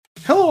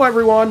Hello,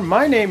 everyone.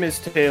 My name is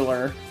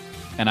Taylor,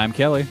 And I'm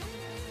Kelly.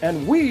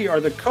 and we are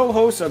the co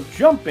hosts of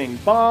Jumping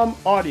Bomb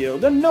Audio,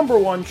 the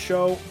 #1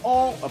 show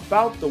all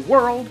about the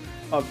world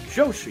of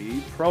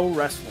Joshi Pro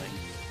Wrestling.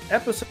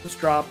 Episodes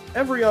drop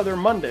every other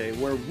Monday,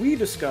 where we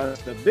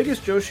discuss the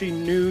biggest Joshi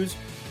news,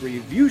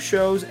 review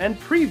shows, and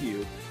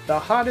preview the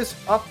hottest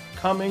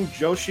upcoming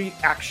Joshi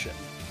action.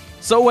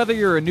 So whether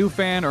you're a new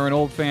fan or an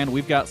old fan,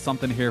 we've got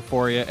something here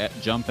for you at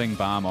Jumping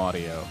Bomb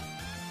Audio.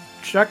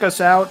 Check us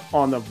out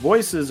on the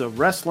Voices of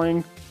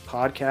Wrestling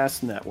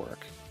Podcast Network.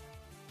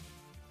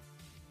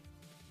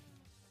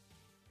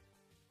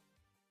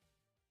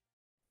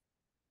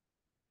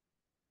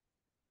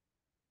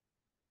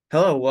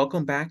 Hello,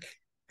 welcome back,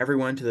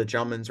 everyone, to the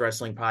Gentleman's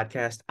Wrestling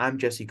Podcast. I'm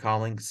Jesse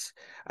Collins,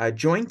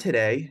 joined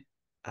today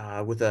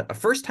with a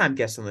first-time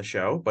guest on the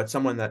show, but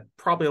someone that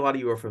probably a lot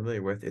of you are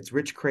familiar with. It's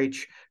Rich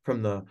Craich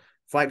from the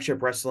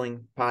Flagship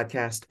Wrestling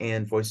Podcast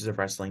and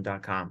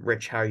voicesofwrestling.com.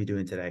 Rich, how are you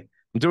doing today?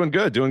 I'm doing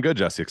good,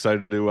 Jesse.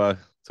 Excited to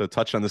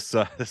touch on this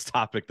this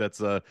topic that's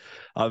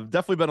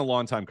definitely been a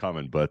long time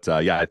coming, but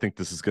yeah, I think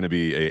this is going to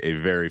be a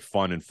very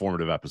fun,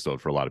 informative episode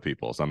for a lot of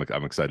people. So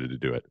I'm excited to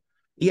do it.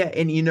 Yeah,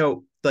 and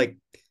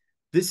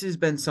this has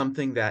been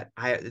something that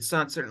it's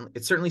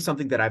certainly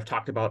something that I've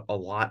talked about a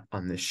lot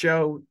on this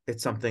show.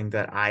 It's something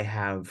that I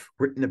have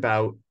written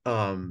about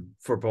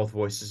for both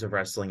Voices of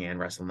Wrestling and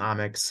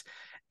WrestleNomics.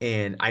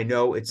 And I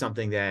know it's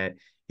something that,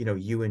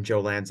 you and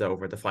Joe Lanza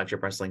over at the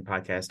Flagship Wrestling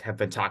Podcast have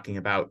been talking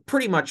about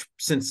pretty much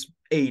since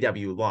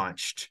AEW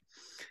launched.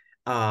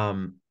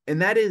 And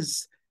that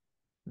is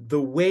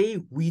the way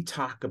we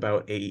talk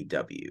about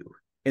AEW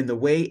and the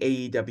way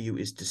AEW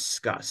is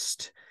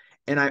discussed.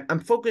 And I'm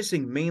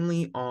focusing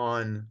mainly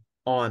on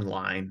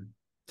online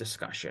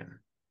discussion.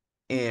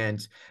 And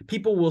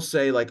people will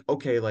say,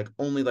 okay,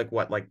 only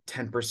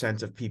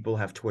 10% of people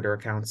have Twitter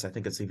accounts. I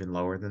think it's even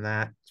lower than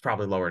that. It's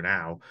probably lower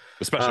now.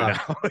 Especially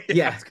now.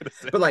 Yeah.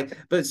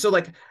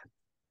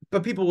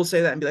 But people will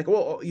say that and be like,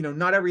 well,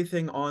 not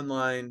everything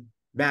online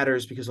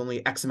matters because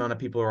only X amount of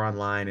people are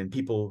online, and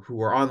people who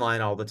are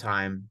online all the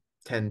time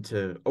tend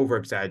to over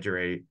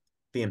exaggerate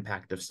the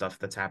impact of stuff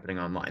that's happening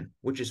online,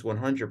 which is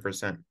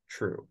 100%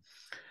 true.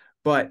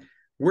 But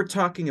we're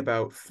talking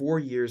about 4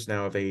 years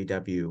now of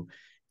AEW,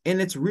 and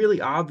it's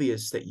really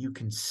obvious that you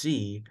can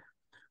see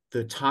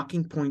the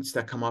talking points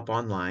that come up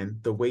online,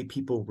 the way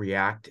people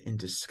react and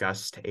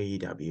discuss to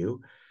AEW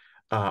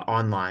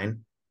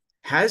online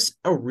has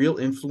a real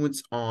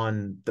influence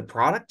on the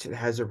product. It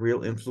has a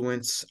real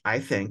influence, I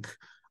think,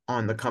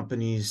 on the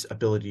company's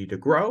ability to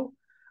grow.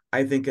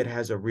 I think it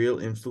has a real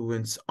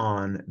influence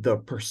on the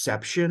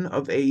perception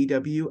of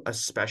AEW,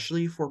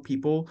 especially for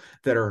people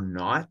that are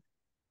not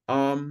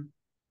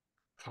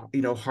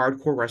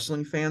hardcore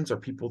wrestling fans or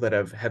people that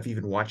have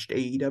even watched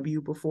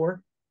AEW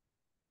before.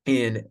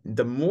 And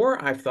the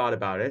more I've thought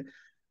about it,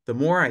 the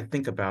more I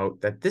think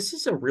about that this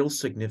is a real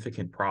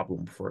significant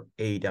problem for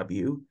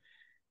AEW.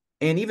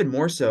 And even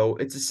more so,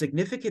 it's a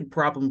significant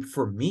problem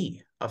for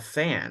me, a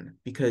fan,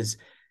 because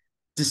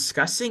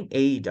discussing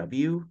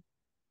AEW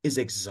is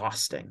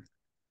exhausting.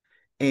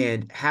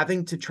 And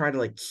having to try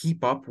to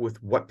keep up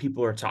with what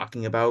people are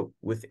talking about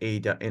with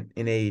AEW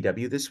in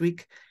AEW this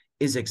week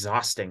is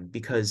exhausting,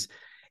 because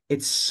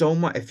it's so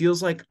much. It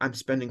feels like I'm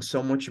spending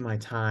so much of my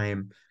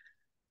time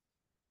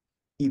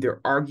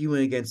either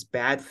arguing against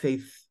bad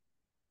faith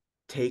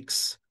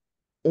takes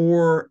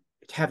or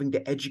having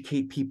to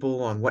educate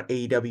people on what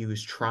AEW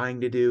is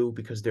trying to do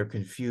because they're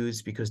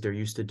confused because they're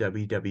used to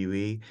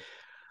WWE,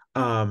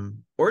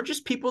 or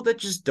just people that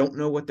just don't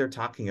know what they're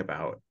talking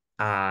about.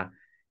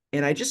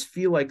 And I just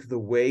feel like the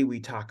way we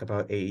talk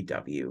about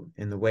AEW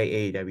and the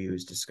way AEW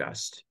is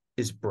discussed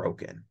is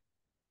broken.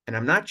 And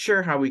I'm not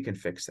sure how we can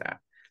fix that.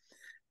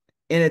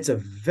 And it's a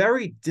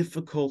very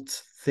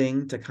difficult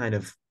thing to kind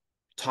of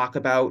talk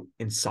about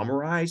and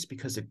summarize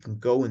because it can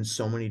go in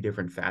so many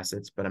different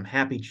facets. But I'm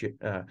happy,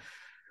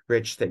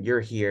 Rich, that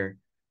you're here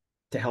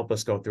to help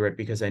us go through it,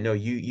 because I know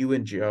you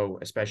and Joe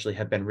especially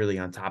have been really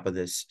on top of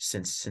this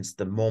since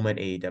the moment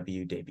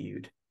AEW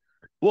debuted.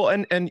 Well,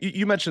 and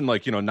you mentioned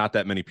not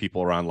that many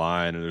people are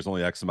online, and there's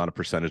only X amount of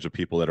percentage of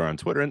people that are on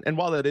Twitter. And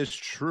while that is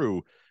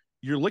true,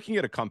 you're looking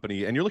at a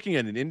company and you're looking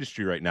at an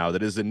industry right now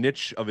that is a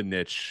niche of a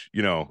niche,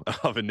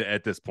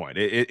 at this point.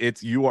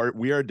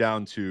 We are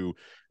down to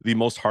the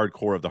most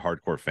hardcore of the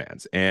hardcore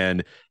fans.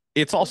 And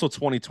it's also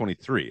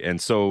 2023.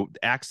 And so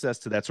access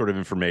to that sort of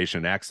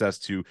information, access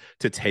to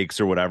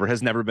takes or whatever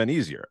has never been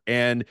easier.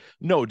 And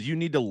no, do you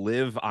need to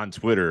live on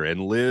Twitter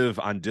and live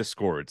on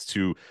Discords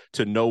to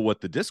know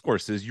what the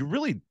discourse is? You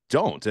really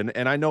don't.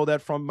 And I know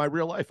that from my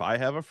real life. I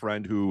have a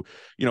friend who,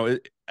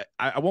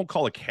 I won't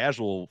call a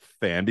casual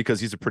fan because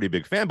he's a pretty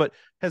big fan, but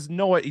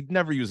he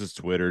never uses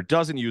Twitter,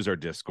 doesn't use our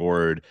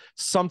Discord,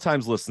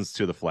 sometimes listens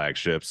to the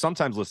Flagship,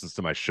 sometimes listens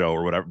to my show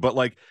or whatever.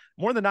 But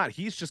more than not,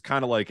 he's just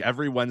kind of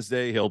every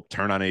Wednesday he'll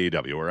turn on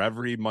AEW, or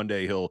every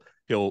Monday he'll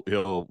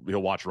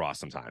watch Raw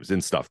sometimes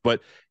and stuff.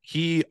 But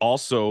he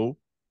also,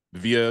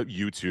 via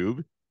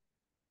YouTube,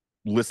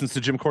 listens to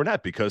Jim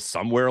Cornette because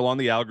somewhere along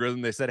the algorithm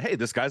they said, hey,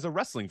 this guy's a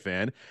wrestling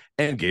fan,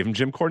 and gave him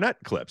Jim Cornette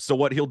clips. So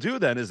what he'll do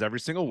then is every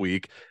single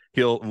week,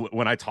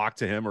 when I talk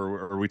to him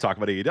or we talk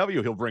about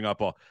AEW, he'll bring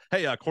up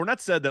hey, Cornette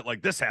said that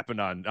like this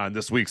happened on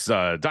this week's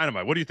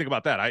Dynamite. What do you think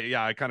about that?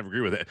 I kind of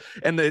agree with it.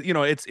 And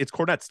it's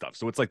Cornette stuff.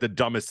 So it's like the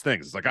dumbest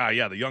things. It's like,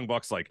 yeah, the Young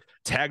Bucks like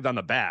tagged on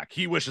the back.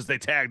 He wishes they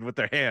tagged with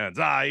their hands.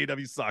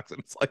 AEW sucks. And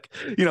it's like,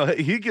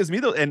 he gives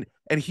me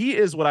and he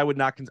is what I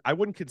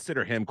wouldn't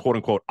consider him quote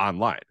unquote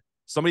online.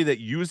 Somebody that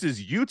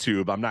uses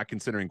YouTube, I'm not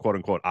considering quote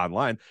unquote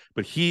online,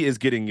 but he is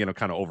getting,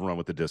 kind of overrun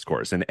with the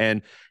discourse.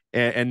 And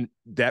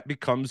that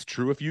becomes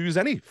true if you use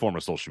any form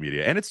of social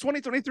media. And it's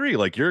 2023.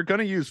 Like, you're going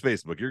to use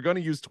Facebook, you're going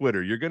to use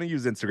Twitter, you're going to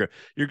use Instagram,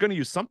 you're going to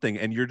use something,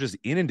 and you're just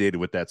inundated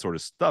with that sort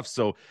of stuff.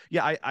 So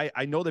yeah,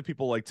 I know that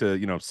people like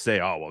to, say,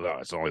 oh, well, no,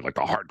 it's only like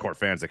the hardcore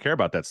fans that care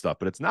about that stuff,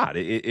 but it's not.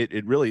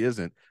 It really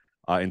isn't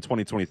in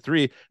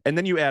 2023. And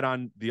then you add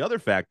on the other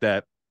fact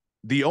that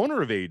the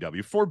owner of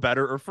AEW, for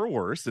better or for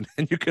worse, and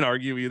you can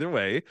argue either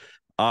way,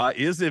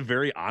 is a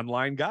very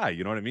online guy.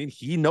 You know what I mean?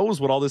 He knows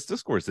what all this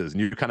discourse is.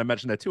 And you kind of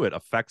mentioned that too. It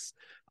affects,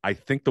 I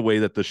think, the way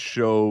that the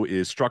show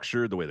is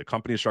structured, the way the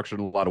company is structured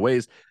in a lot of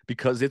ways,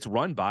 because it's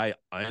run by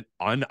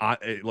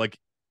like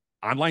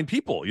online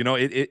people.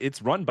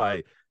 It's run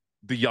by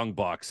the Young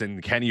Bucks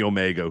and Kenny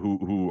Omega,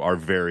 who are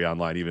very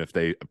online, even if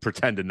they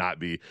pretend to not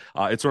be.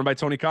 It's run by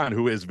Tony Khan,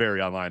 who is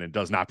very online and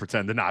does not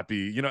pretend to not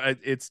be.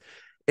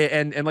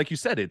 And like you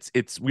said,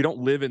 it's we don't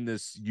live in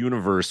this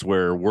universe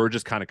where we're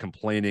just kind of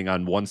complaining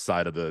on one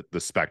side of the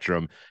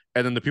spectrum,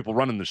 and then the people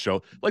running the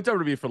show, like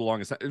WWE for the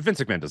longest time, Vince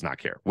McMahon does not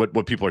care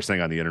what people are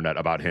saying on the internet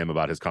about him,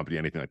 about his company,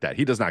 anything like that.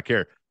 He does not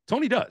care.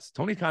 Tony does.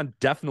 Tony Khan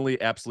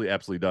definitely,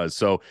 absolutely does.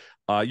 So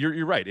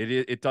you're right.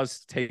 It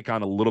does take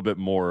on a little bit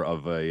more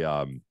of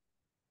a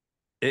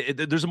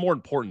there's a more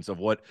importance of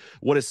what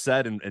is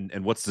said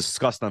and what's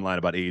discussed online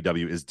about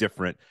AEW is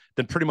different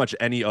than pretty much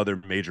any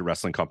other major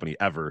wrestling company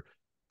ever,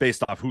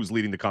 based off who's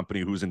leading the company,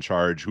 who's in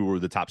charge, who are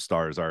the top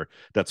stars, are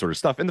that sort of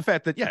stuff. And the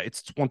fact that, yeah,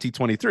 it's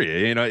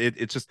 2023,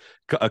 it's just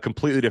a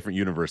completely different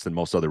universe than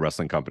most other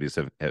wrestling companies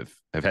have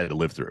had to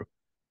live through.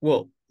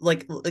 Well,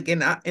 like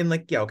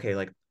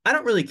I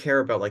don't really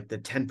care about like the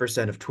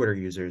 10% of Twitter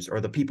users or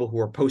the people who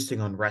are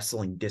posting on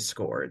wrestling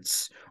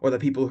discords or the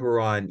people who are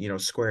on,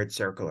 Squared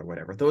Circle or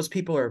whatever. Those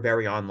people are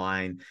very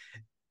online.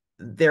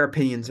 Their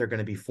opinions are going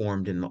to be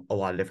formed in a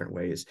lot of different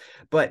ways.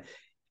 But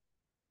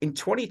in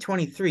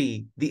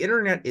 2023, the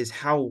internet is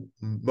how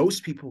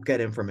most people get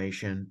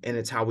information, and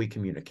it's how we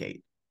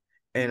communicate.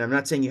 And I'm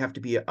not saying you have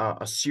to be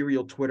a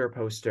serial Twitter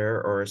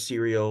poster or a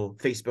serial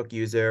Facebook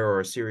user or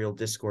a serial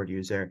Discord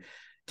user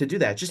to do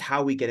that. It's just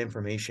how we get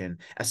information,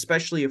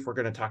 especially if we're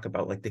going to talk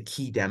about like the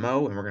key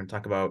demo and we're going to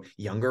talk about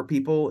younger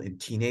people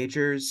and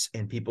teenagers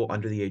and people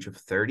under the age of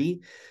 30.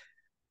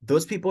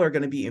 Those people are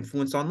going to be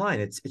influenced online.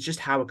 It's just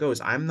how it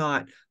goes. I'm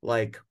not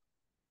like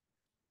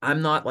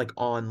on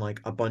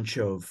like a bunch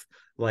of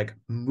like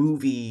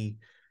movie,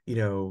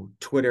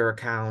 Twitter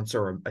accounts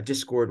or a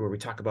Discord where we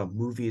talk about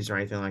movies or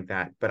anything like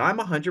that. But I'm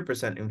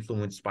 100%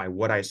 influenced by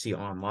what I see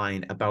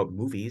online about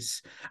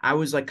movies. I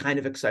was like kind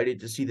of excited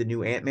to see the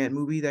new Ant-Man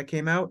movie that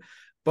came out,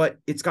 but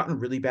it's gotten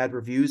really bad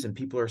reviews and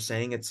people are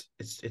saying it's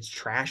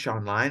trash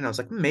online. And I was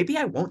like, maybe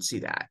I won't see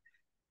that.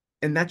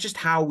 And that's just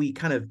how we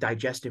kind of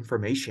digest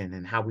information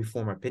and how we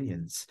form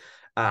opinions.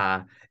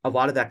 A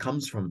lot of that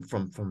comes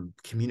from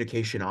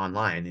communication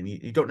online, and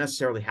you don't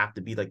necessarily have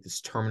to be like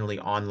this terminally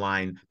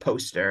online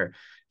poster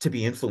to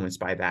be influenced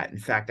by that. In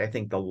fact, I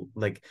think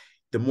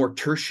the more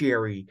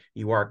tertiary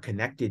you are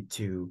connected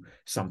to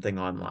something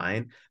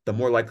online, the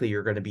more likely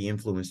you're going to be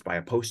influenced by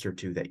a post or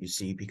two that you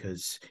see,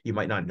 because you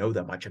might not know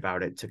that much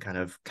about it to kind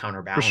of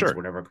counterbalance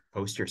whatever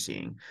post you're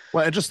seeing.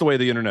 Well, and just the way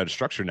the internet is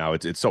structured now,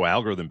 it's so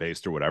algorithm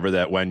based or whatever,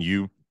 that when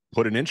you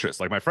put an interest,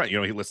 like my friend,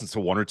 he listens to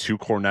one or two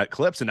Cornette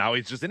clips, and now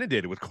he's just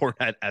inundated with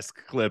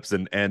Cornette-esque clips.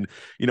 And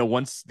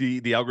once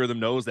the algorithm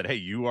knows that, hey,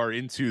 you are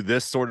into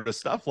this sort of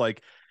stuff,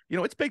 like,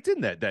 it's baked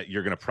in that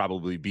you're going to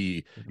probably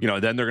be,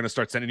 then they're going to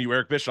start sending you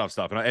Eric Bischoff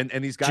stuff. And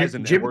these guys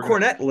Jim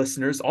Cornette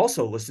listeners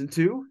also listen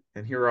to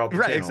and hear all the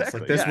channels.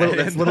 Exactly. Like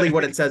that's literally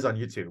what it says on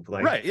YouTube.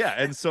 Like, right. Yeah.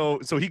 And so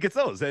he gets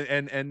those,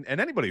 and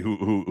anybody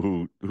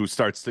who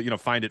starts to,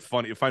 find it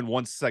funny, find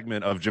one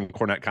segment of Jim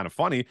Cornette kind of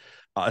funny,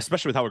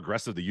 especially with how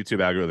aggressive the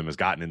YouTube algorithm has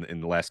gotten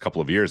in the last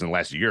couple of years. And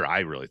last year, I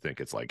really think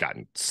it's like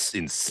gotten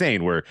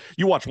insane, where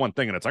you watch one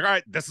thing and it's like, all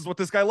right, this is what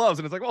this guy loves.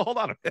 And it's like, well, hold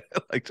on a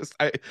minute. Like,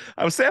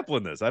 I was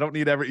sampling this. I don't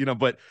need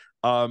but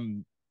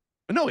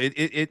no, and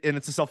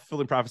it's a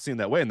self-fulfilling prophecy in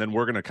that way. And then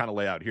we're going to kind of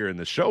lay out here in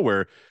this show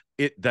where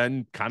it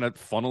then kind of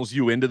funnels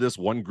you into this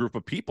one group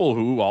of people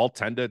who all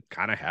tend to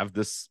kind of have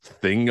this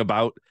thing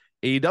about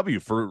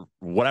AEW for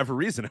whatever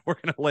reason. We're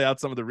going to lay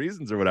out some of the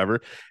reasons or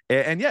whatever.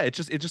 And yeah, it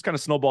just kind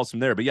of snowballs from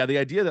there. But yeah, the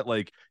idea that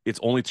like it's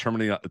only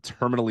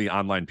terminally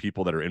online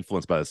people that are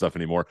influenced by this stuff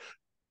anymore.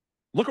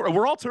 Look,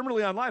 we're all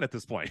terminally online at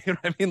this point. You know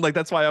what I mean? Like,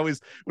 that's why I always,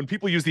 when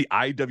people use the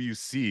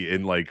IWC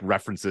in like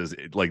references,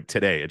 like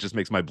today, it just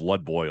makes my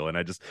blood boil. And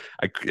I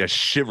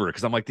shiver,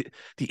 because I'm like,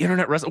 the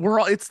internet,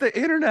 it's the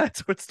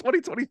internet. It's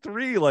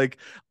 2023. Like,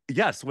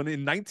 Yes, when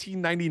in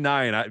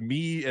 1999,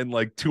 me and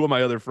like two of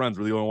my other friends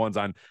were the only ones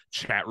on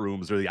chat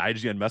rooms or the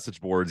IGN message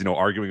boards,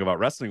 arguing about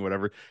wrestling or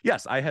whatever.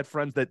 Yes, I had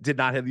friends that did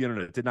not have the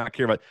internet, did not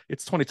care about.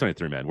 It's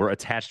 2023, man. We're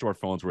attached to our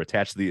phones. We're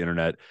attached to the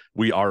internet.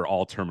 We are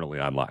all terminally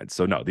online.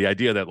 So no, the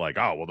idea that like,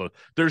 oh well,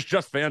 there's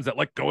just fans that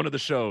like going to the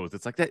shows.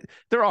 It's like that.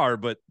 There are,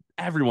 but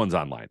everyone's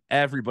online.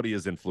 Everybody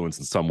is influenced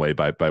in some way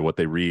by what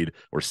they read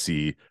or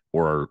see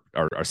or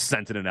are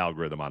sent in an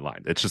algorithm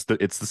online. It's just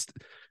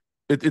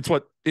it's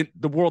what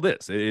the world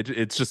is.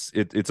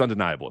 It's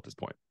undeniable at this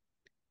point.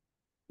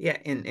 Yeah,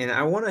 and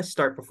I want to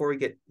start before we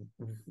get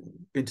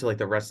into like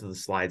the rest of the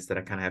slides that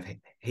I kind of have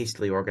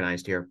hastily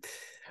organized here.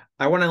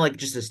 I want to like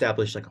just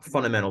establish like a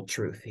fundamental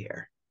truth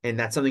here. And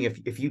that's something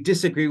if you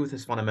disagree with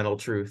this fundamental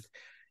truth,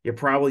 you're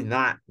probably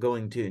not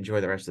going to enjoy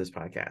the rest of this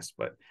podcast.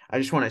 But I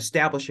just want to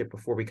establish it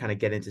before we kind of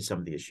get into some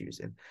of the issues.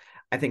 And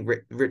I think,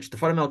 Rich, the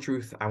fundamental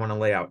truth I want to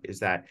lay out is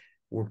that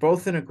we're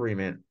both in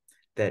agreement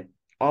that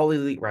All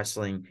Elite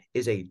Wrestling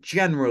is a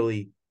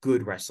generally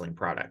good wrestling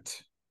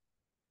product.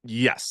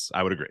 Yes,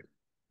 I would agree.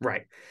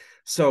 Right.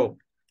 So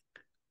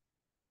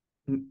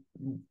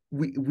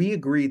we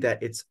agree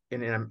that it's,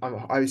 and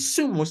I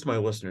assume most of my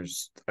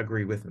listeners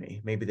agree with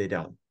me. Maybe they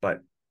don't,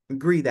 but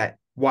agree that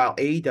while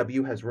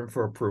AEW has room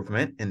for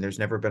improvement, and there's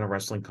never been a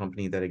wrestling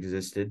company that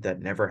existed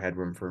that never had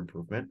room for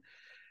improvement,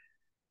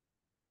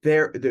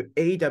 the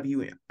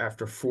AEW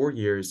after 4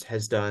 years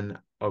has done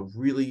a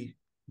really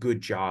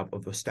good job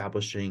of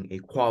establishing a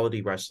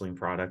quality wrestling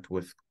product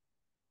with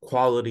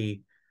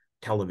quality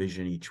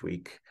television each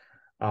week,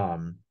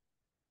 and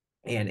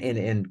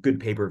good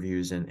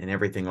pay-per-views and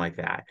everything like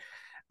that.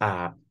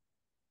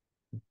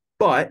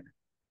 But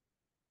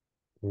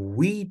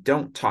we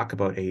don't talk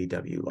about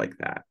AEW like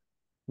that.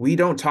 We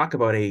don't talk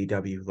about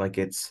AEW like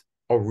it's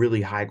a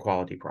really high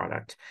quality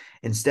product.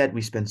 Instead,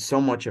 we spend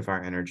so much of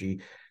our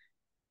energy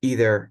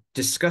either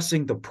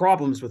discussing the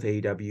problems with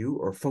AEW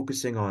or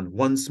focusing on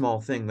one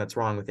small thing that's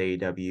wrong with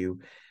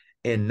AEW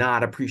and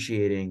not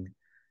appreciating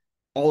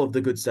all of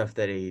the good stuff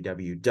that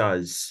AEW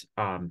does,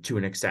 to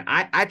an extent.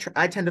 I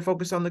tend to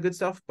focus on the good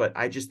stuff, but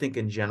I just think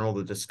in general,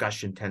 the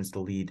discussion tends to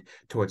lead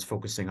towards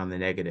focusing on the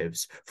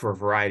negatives for a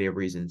variety of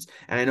reasons.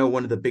 And I know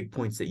one of the big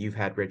points that you've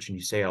had, Rich, and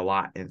you say a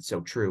lot, and it's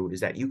so true, is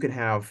that you can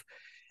have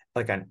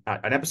like an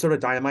episode of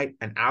Dynamite,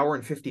 an hour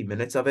and 50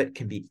 minutes of it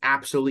can be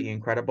absolutely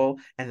incredible.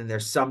 And then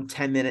there's some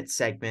 10-minute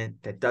segment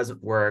that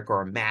doesn't work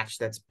or a match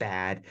that's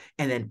bad.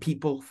 And then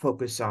people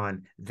focus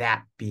on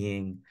that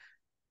being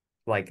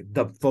like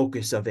the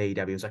focus of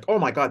AEW. It's like, oh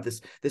my God,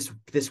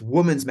 this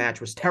women's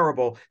match was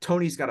terrible.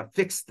 Tony's got to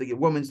fix the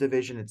women's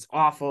division. It's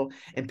awful.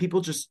 And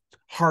people just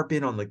harp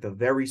in on like the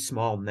very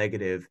small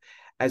negative,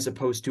 as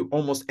opposed to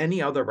almost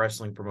any other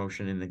wrestling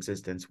promotion in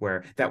existence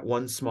where that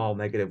one small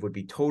negative would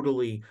be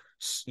totally,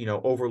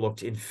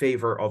 overlooked in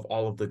favor of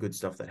all of the good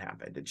stuff that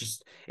happened.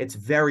 It's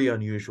very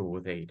unusual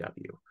with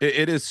AEW.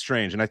 It is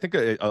strange. And I think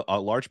a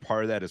large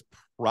part of that is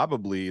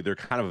probably they're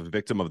kind of a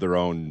victim of their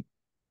own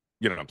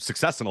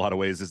success in a lot of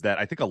ways. Is that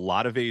I think a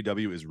lot of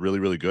AEW is really,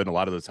 really good. And a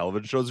lot of the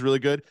television shows is really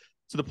good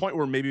to the point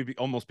where maybe it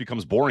almost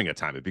becomes boring at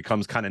time. It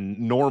becomes kind of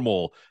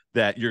normal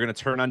that you're going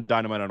to turn on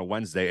Dynamite on a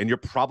Wednesday and you're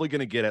probably going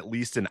to get at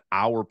least an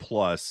hour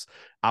plus,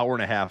 hour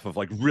and a half of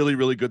like really,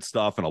 really good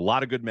stuff and a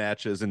lot of good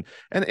matches. And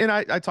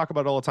I talk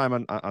about it all the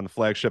time on the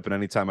flagship, and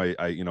anytime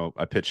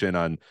I pitch in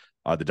on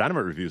the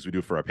Dynamite reviews we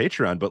do for our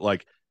Patreon, but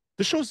like,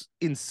 the show's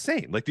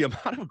insane. Like the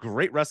amount of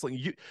great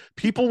wrestling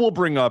people will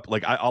bring up.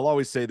 Like I'll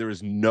always say there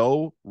is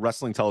no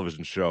wrestling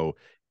television show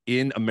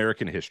in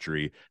American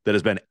history that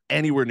has been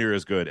anywhere near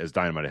as good as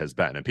Dynamite has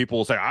been. And people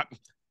will say,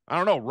 I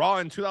don't know, Raw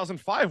in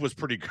 2005 was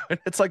pretty good.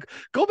 It's like,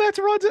 go back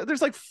to Raw.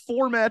 There's like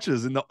 4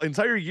 matches in the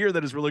entire year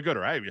that is really good.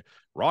 Right?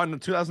 Raw in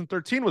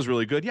 2013 was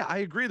really good. Yeah, I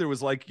agree. There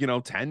was like,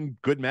 10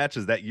 good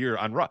matches that year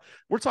on Raw.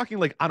 We're talking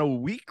like on a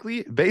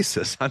weekly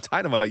basis on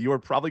Dynamite, you are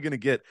probably going to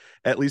get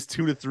at least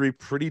 2 to 3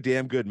 pretty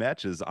damn good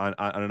matches on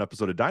an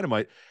episode of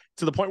Dynamite,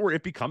 to the point where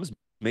it becomes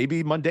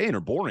maybe mundane or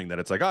boring, that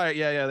it's like, all right,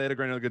 yeah, they had a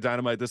great, good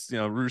Dynamite. This,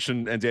 Rush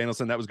and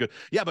Danielson, that was good.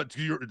 Yeah, but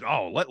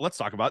let's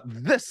talk about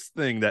this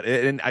thing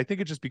and I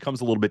think it just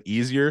becomes a little bit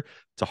easier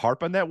to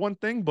harp on that one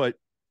thing. But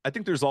I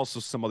think there's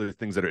also some other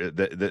things that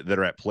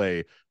are at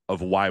play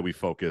of why we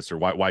focus, or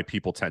why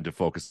people tend to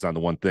focus on the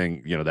one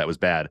thing, that was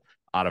bad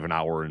out of an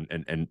hour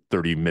and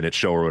 30-minute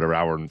show or whatever,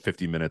 hour and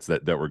 50 minutes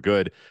that were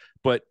good.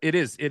 But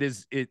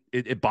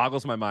it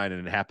boggles my mind,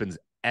 and it happens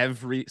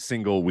every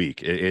single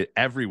week.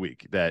 Every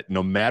week, that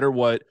no matter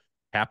what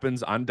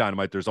happens on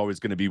Dynamite, there's always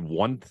going to be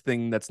one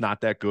thing that's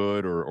not that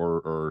good,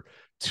 or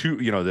two,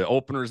 the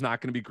opener is not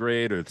going to be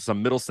great, or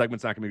some middle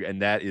segment's not going to be,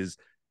 and that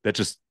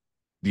just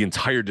the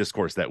entire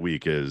discourse that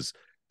week is,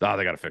 oh,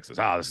 they got to fix this.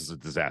 Oh, this is a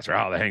disaster.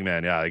 Oh, the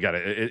Hangman. Yeah, they got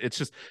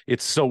it.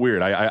 It's so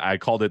weird. I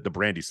called it the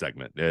Brandy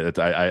segment.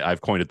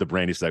 I've coined it the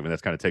Brandy segment.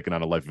 That's kind of taken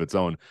on a life of its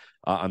own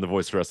on the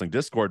Voice for Wrestling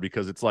Discord,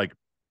 because it's like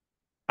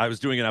I was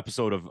doing an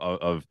episode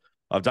of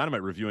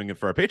Dynamite, reviewing it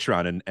for our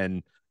Patreon,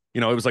 and you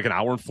know, it was like an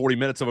hour and 40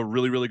 minutes of a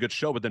really, really good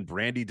show. But then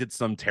Brandy did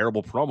some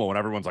terrible promo and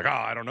everyone's like, oh,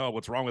 I don't know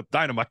what's wrong with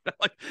Dynamite.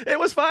 Like, it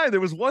was fine.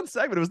 There was one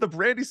segment. It was the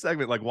Brandy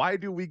segment. Like, why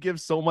do we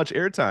give so much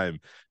airtime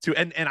to,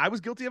 and I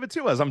was guilty of it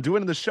too. As I'm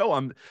doing the show,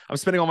 I'm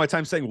spending all my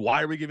time saying,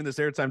 why are we giving this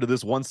airtime to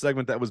this one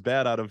segment that was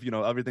bad out of, you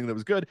know, everything that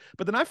was good?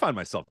 But then I find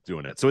myself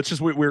doing it. So it's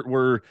just,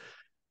 we're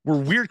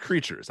weird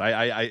creatures.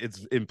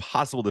 It's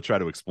impossible to try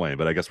to explain,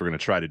 but I guess we're going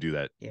to try to do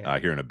that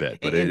here in a bit.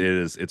 But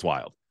it's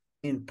wild.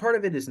 And part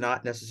of it is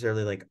not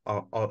necessarily like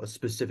a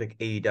specific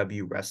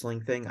AEW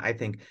wrestling thing. I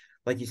think,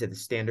 like you said, the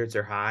standards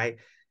are high,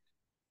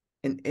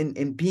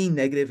 and being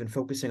negative and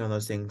focusing on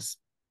those things,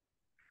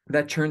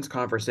 that turns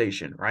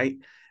conversation, right?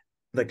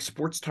 Like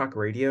sports talk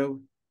radio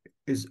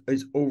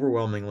is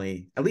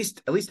overwhelmingly, at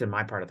least in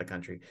my part of the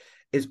country,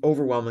 is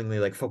overwhelmingly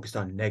like focused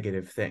on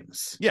negative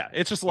things. Yeah,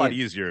 it's just a lot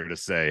easier to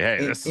say,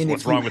 hey, this is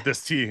what's wrong with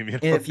this team. You know?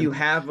 And if you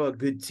have a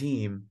good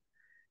team,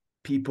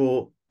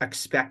 people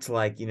expect,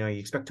 like, you know, you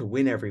expect to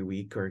win every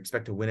week or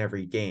expect to win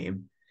every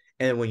game.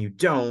 And when you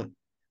don't,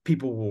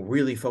 people will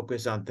really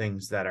focus on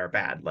things that are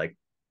bad. Like,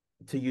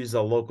 to use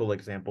a local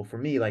example for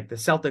me, like the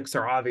Celtics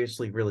are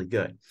obviously really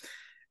good.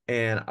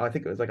 And I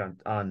think it was like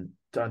on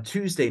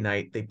Tuesday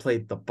night, they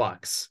played the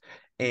Bucks,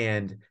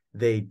 and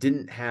they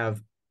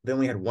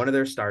only had one of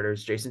their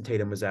starters. Jason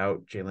Tatum was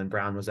out, Jaylen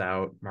Brown was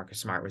out, Marcus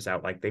Smart was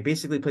out. Like, they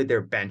basically played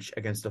their bench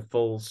against a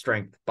full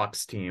strength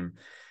Bucks team,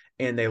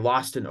 and they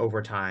lost in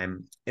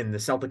overtime. And the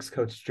Celtics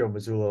coach, Joe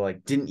Mazzulla,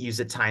 like, didn't use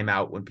a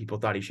timeout when people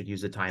thought he should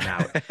use a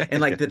timeout.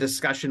 And like the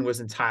discussion was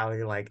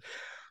entirely like,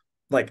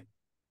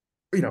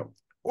 you know,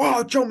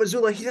 oh, Joe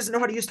Mazzulla, he doesn't know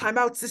how to use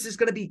timeouts. This is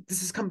going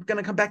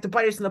to come back to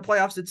bite us in the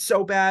playoffs. It's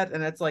so bad.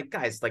 And it's like,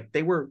 guys, like,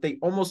 they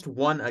almost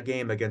won a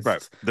game against,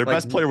 right. Their like,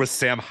 best player was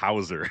Sam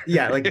Hauser.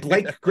 Yeah. Like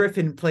Blake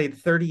Griffin played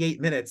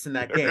 38 minutes in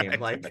that game.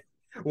 Right. Like,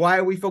 why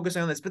are we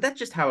focusing on this? But that's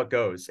just how it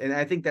goes. And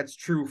I think that's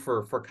true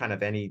for kind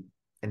of any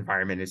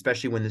environment,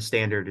 especially when the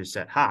standard is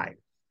set high.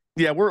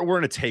 Yeah, we're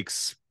in a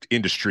takes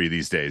industry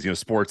these days, you know,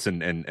 sports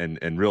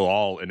and real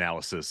all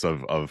analysis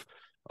of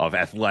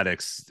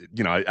athletics.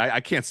 You know,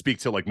 I can't speak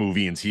to like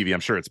movie and TV.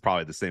 I'm sure it's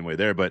probably the same way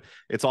there, but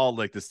it's all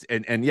like this.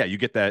 And yeah, you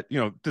get that, you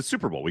know, the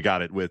Super Bowl, we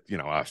got it with, you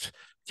know,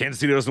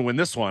 Kansas City doesn't win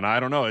this one. I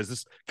don't know.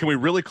 Can we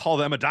really call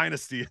them a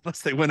dynasty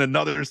unless they win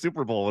another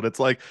Super Bowl? And it's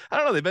like, I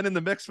don't know. They've been in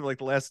the mix for like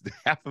the last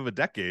half of a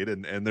decade,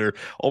 and they're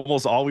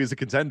almost always a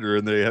contender.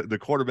 And the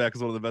quarterback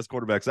is one of the best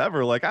quarterbacks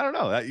ever. Like, I don't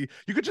know.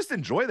 You could just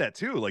enjoy that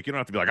too. Like, you don't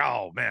have to be like,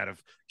 oh man,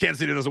 if Kansas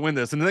City doesn't win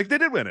this, and like they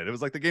did win it. It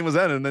was like the game was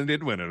ended, and then they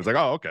did win it. It was like,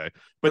 oh okay.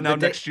 But now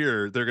next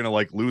year they're gonna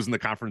like lose in the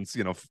conference,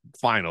 you know,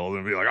 final,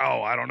 and be like,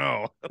 oh, I don't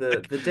know.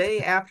 The day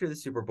after the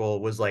Super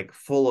Bowl was like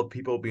full of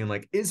people being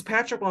like, is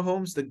Patrick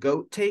Mahomes the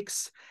GOAT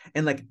takes?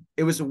 And like,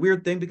 it was a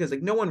weird thing because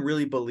like no one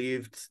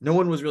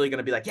was really going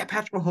to be like, yeah,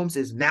 Patrick Mahomes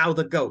is now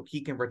the GOAT.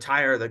 He can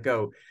retire the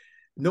GOAT.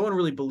 No one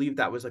really believed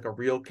that was like a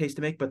real case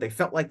to make, but they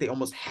felt like they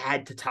almost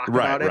had to talk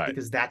about it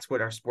because that's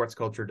what our sports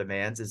culture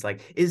demands. Is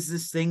like, is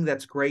this thing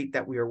that's great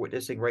that we are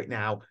witnessing right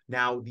now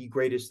the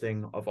greatest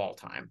thing of all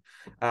time?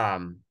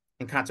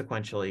 And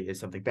consequentially, if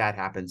something bad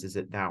happens, is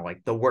it now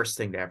like the worst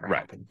thing to ever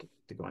happen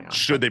to going on?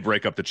 Should they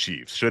break up the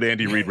Chiefs? Should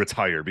Andy Reid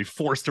retire? Be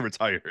forced to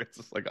retire? It's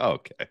just like, oh,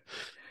 okay.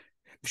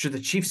 Should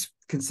the Chiefs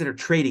consider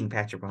trading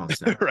Patrick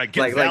Mahomes now? Right,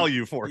 get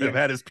value for him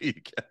at his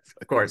peak.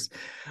 Of course.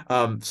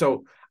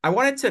 So I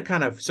wanted to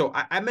kind of,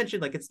 I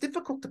mentioned like it's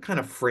difficult to kind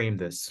of frame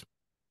this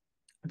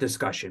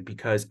discussion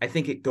because I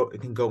think it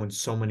can go in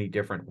so many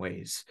different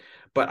ways.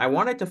 But I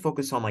wanted to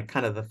focus on like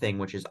kind of the thing,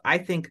 which is I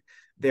think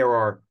there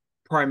are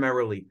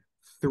primarily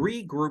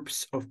three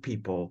groups of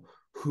people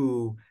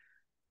who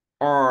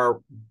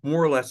are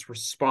more or less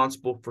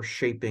responsible for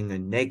shaping a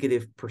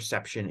negative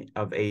perception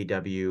of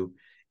AEW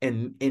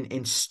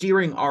and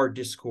steering our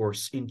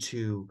discourse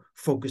into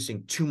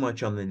focusing too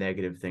much on the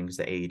negative things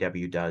that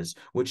AEW does,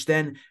 which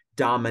then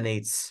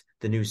dominates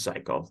the news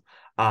cycle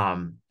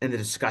and the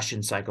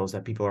discussion cycles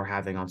that people are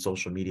having on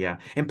social media.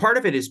 And part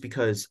of it is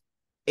because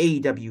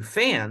AEW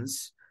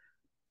fans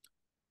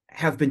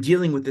have been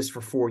dealing with this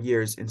for 4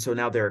 years, and so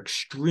now they're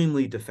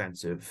extremely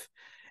defensive.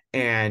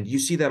 And you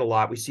see that a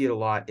lot. We see it a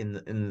lot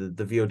in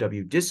the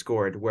VOW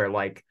Discord, where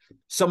like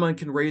someone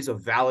can raise a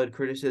valid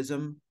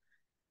criticism,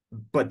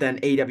 but then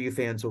AEW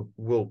fans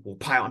will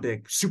pile on and be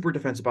like super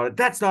defensive about it.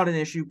 That's not an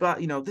issue, but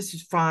you know, this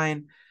is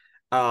fine.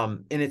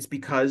 And it's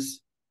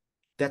because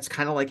that's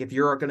kind of like, if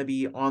you're going to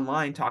be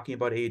online talking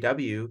about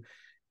AEW,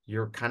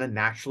 you're kind of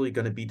naturally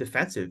going to be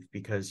defensive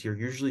because you're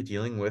usually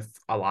dealing with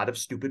a lot of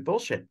stupid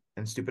bullshit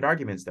and stupid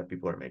arguments that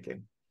people are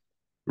making.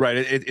 Right.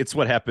 It's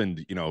what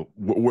happened, you know,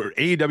 where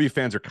AEW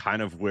fans are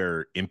kind of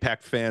where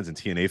Impact fans and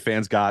TNA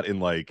fans got in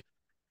like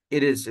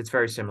It is. It's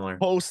very similar.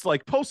 Post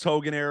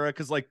Hogan era,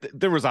 because like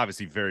there was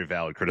obviously very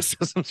valid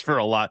criticisms for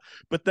a lot,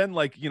 but then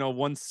like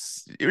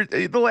once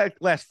the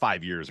last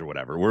 5 years or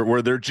whatever,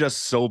 where they're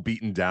just so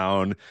beaten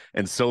down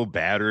and so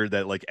battered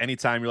that like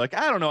anytime you're like,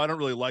 I don't know, I don't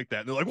really like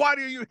that, and they're like, why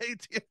do you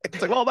hate it?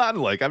 It's like, well, on,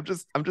 like I'm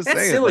just That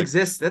saying, still like,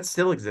 exists. That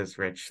still exists,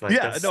 Rich. Like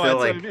yeah, that's no, still that's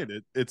what I like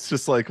mean. It's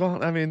just like,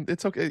 well, I mean,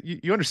 it's okay.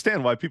 You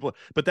understand why people,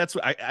 but that's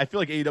what I feel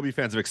like AEW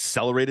fans have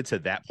accelerated to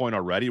that point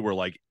already, where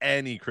like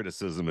any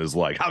criticism is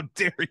like, how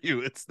dare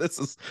you?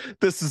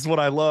 This is what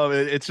I love.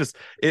 It's just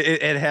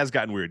it has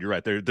gotten weird. You're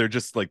right. They're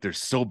just like they're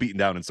so beaten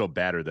down and so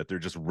battered that they're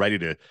just ready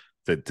to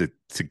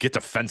get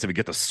defensive and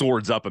get the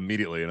swords up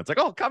immediately. And it's like,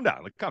 oh, calm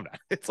down, like calm down.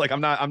 It's like I'm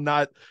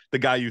not the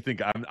guy you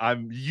think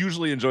I'm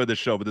usually enjoy this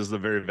show, but this is a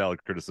very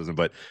valid criticism.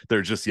 But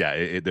they're just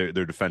they're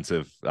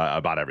defensive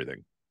about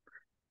everything.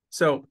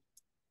 so.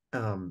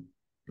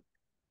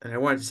 And I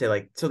wanted to say,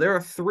 like, so there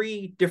are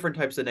 3 different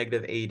types of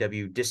negative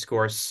AEW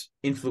discourse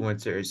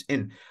influencers.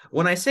 And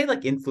when I say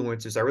like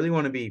influencers, I really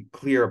want to be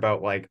clear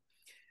about like,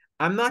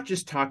 I'm not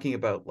just talking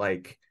about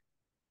like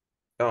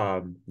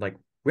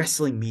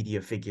wrestling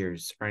media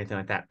figures or anything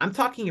like that. I'm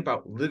talking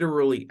about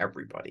literally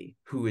everybody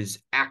who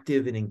is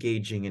active and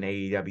engaging in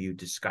AEW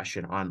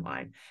discussion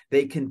online.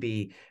 They can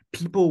be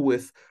people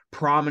with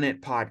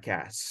prominent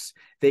podcasts.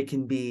 They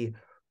can be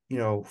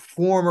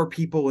former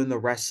people in the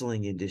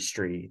wrestling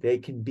industry. They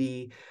can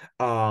be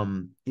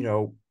prominent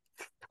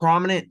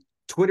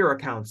Twitter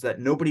accounts that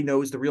nobody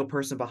knows the real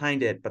person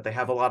behind it, but they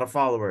have a lot of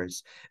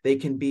followers. They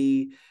can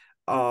be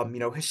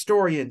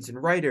historians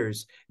and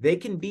writers. They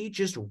can be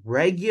just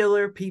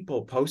regular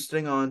people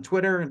posting on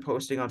Twitter and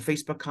posting on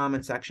Facebook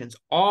comment sections.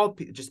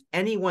 Just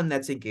anyone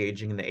that's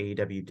engaging in the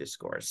AEW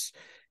discourse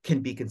can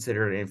be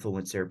considered an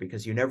influencer,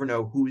 because you never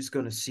know who's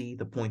going to see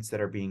the points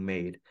that are being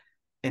made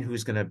and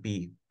who's going to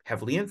be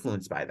heavily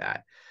influenced by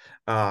that.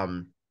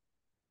 And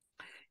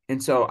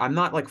so I'm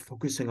not like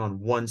focusing on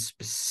one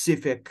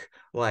specific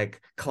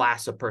like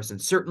class of person.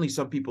 Certainly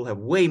some people have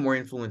way more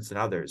influence than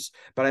others,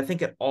 but I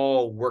think it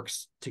all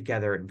works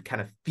together and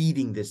kind of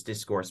feeding this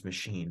discourse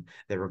machine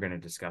that we're going to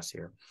discuss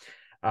here.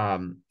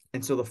 And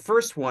so the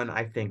first one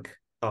I think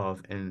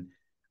of, and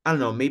I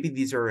don't know, maybe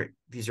these are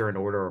in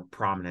order of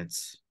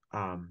prominence.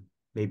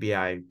 Maybe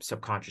I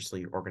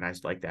subconsciously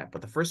organized like that,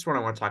 but the first one I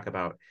want to talk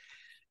about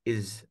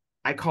is,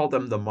 I call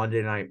them the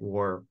Monday Night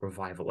War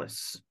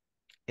revivalists.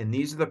 And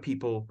these are the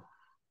people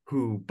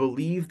who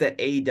believe that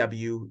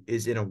AEW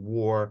is in a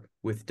war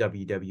with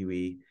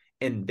WWE,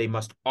 and they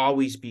must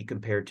always be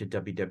compared to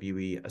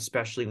WWE,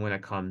 especially when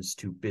it comes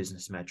to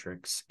business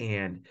metrics.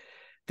 And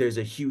there's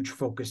a huge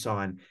focus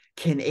on,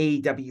 can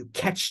AEW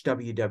catch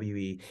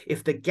WWE?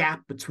 If the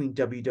gap between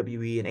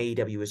WWE and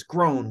AEW has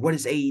grown, what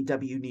does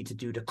AEW need to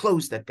do to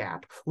close that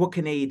gap? What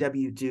can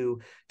AEW do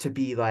to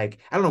be like,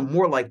 I don't know,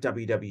 more like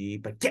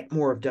WWE, but get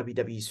more of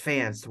WWE's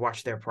fans to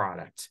watch their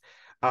product?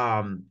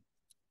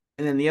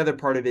 And then the other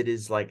part of it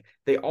is like,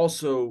 they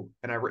also,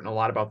 and I've written a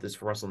lot about this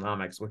for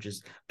WrestleNomics, which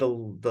is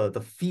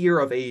the fear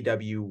of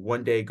AEW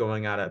one day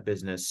going out of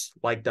business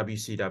like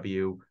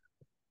WCW.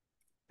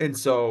 And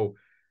so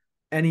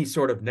any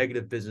sort of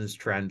negative business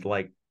trend,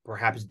 like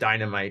perhaps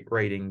Dynamite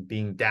rating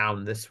being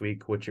down this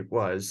week, which it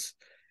was,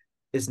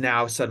 is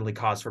now suddenly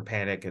cause for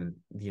panic. And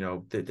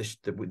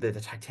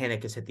the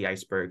Titanic has hit the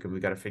iceberg, and we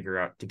got to figure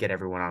out to get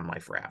everyone on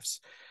life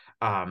rafts.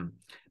 But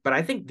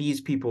I think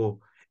these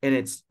people, and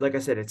it's like I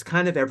said, it's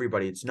kind of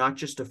everybody. It's not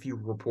just a few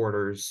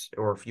reporters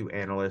or a few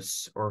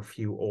analysts or a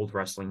few old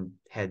wrestling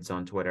heads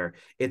on Twitter.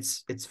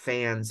 It's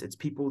fans. It's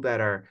people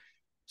that are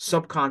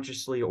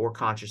subconsciously or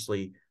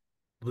consciously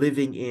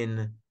living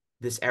in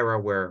this era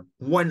where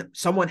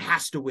someone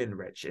has to win,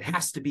 Rich. It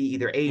has to be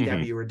either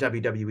AEW or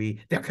WWE.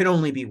 There can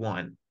only be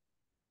one.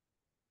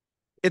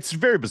 It's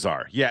very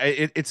bizarre. Yeah,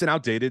 it's an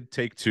outdated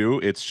take too.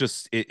 It's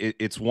just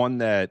it's one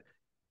that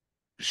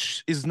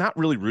is not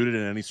really rooted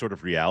in any sort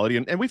of reality.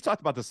 And we've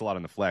talked about this a lot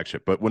in the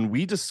flagship, but when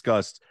we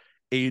discussed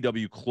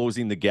AEW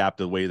closing the gap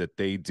the way that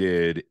they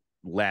did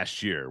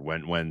last year,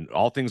 when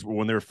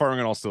they were firing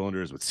on all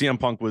cylinders, with CM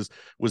Punk was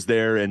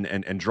there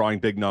and drawing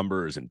big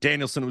numbers, and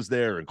Danielson was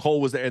there, and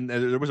Cole was there, and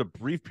there was a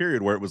brief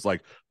period where it was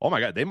like, oh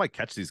my God, they might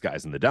catch these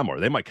guys in the demo, or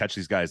they might catch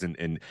these guys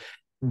in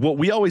what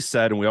we always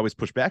said and we always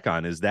push back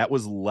on is that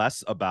was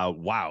less about,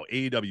 wow,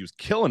 AEW is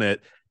killing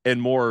it,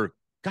 and more,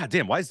 God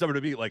damn, why is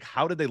WWE, like,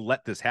 how did they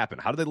let this happen?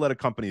 How did they let a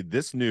company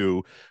this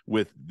new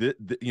with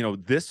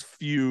this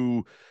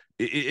few?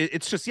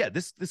 It's just, yeah,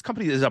 this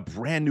company is a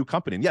brand new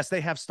company, and yes,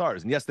 they have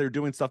stars, and yes, they're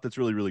doing stuff that's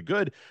really, really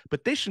good,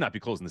 but they should not be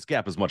closing this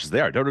gap as much as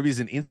they are. WWE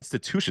is an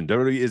institution.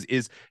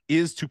 WWE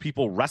is to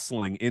people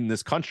wrestling in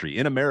this country,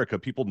 in America.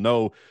 People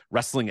know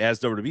wrestling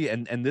as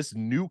WWE, and this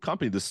new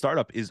company, the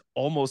startup, is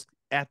almost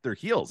at their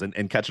heels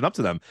and catching up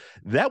to them.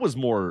 That was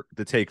more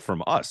the take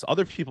from us.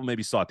 Other people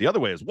maybe saw it the other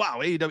way as,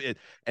 wow, AEW,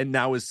 and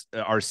now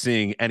are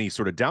seeing any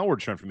sort of downward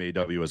trend from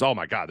AEW as, oh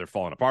my God, they're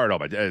falling apart. Oh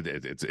my,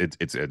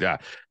 it's yeah.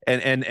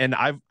 And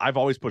I've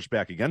always pushed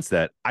back against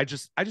that. I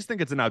just think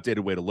it's an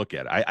outdated way to look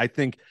at it. I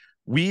think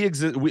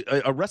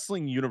a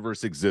wrestling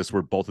universe exists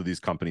where both of these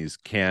companies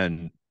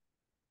can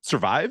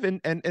survive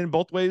and in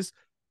both ways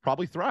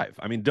probably thrive.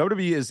 I mean,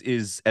 WWE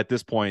is at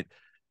this point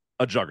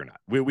a juggernaut.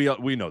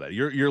 We know that.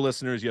 Your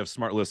listeners, you have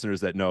smart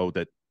listeners that know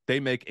that they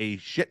make a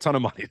shit ton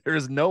of money. There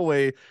is no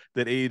way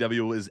that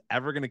AEW is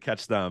ever going to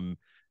catch them,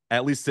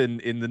 at least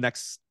in the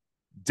next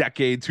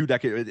decade, 2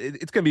 decades.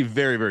 It's going to be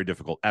very, very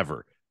difficult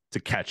ever to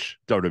catch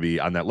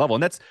WWE on that level.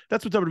 And that's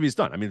what WWE's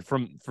done. I mean,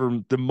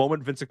 from the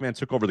moment Vince McMahon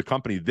took over the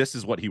company, this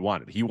is what he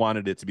wanted. He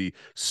wanted it to be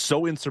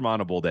so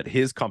insurmountable that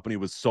his company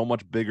was so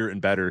much bigger and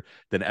better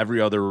than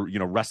every other,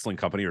 wrestling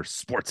company or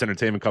sports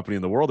entertainment company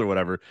in the world or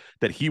whatever,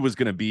 that he was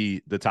going to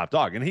be the top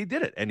dog. And he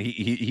did it. And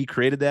he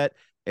created that,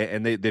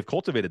 and they've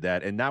cultivated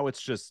that. And now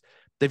it's just,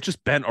 they've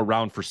just been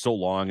around for so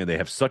long, and they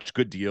have such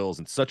good deals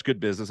and such good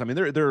business. I mean,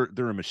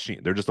 they're a machine.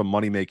 They're just a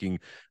money-making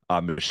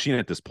machine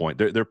at this point.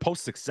 They're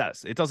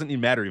post-success. It doesn't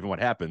even matter even what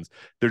happens.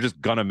 They're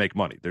just gonna make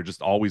money. They're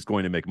just always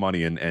going to make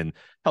money. And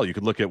hell, you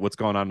could look at what's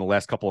gone on in the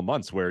last couple of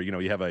months, where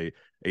you have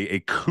a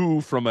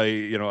coup from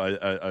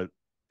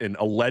an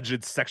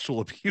alleged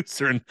sexual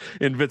abuser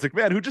in Vince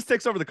McMahon, who just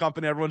takes over the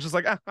company. Everyone's just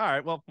like, all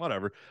right, well,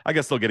 whatever. I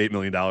guess they'll get $8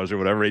 million or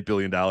whatever, $8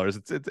 billion.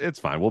 It's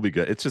fine. We'll be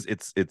good. It's just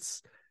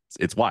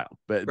it's wild,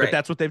 but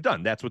that's what they've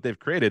done. That's what they've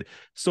created.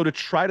 So to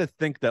try to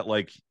think that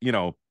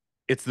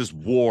it's this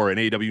war and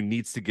AEW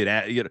needs to get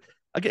at, again,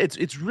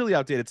 it's really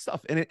outdated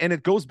stuff. And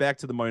it goes back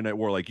to the Monday Night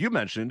War, like you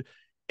mentioned.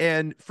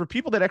 And for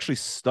people that actually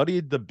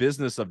studied the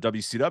business of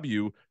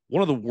WCW,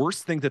 one of the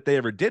worst things that they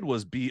ever did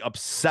was be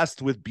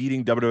obsessed with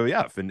beating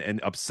WWF and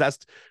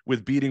obsessed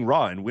with beating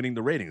Raw and winning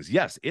the ratings.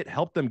 Yes, it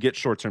helped them get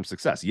short-term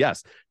success.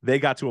 Yes, they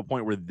got to a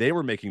point where they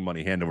were making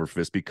money hand over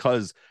fist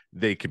because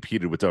they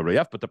competed with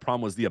WWF. But the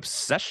problem was the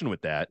obsession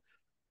with that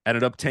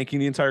ended up tanking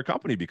the entire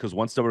company, because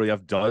once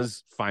WWF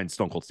does find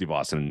Stone Cold Steve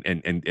Austin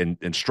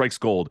and strikes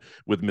gold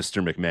with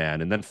Mr.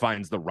 McMahon and then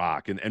finds The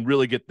Rock and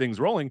really get things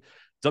rolling,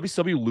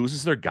 WCW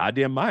loses their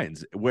goddamn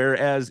minds.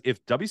 Whereas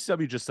if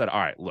WCW just said, all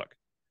right, look,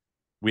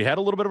 we had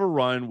a little bit of a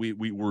run.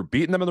 We were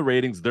beating them in the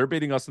ratings. They're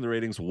beating us in the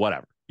ratings,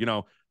 whatever.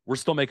 We're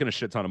still making a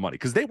shit ton of money,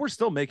 because they were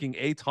still making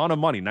a ton of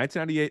money.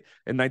 1998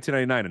 and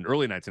 1999 and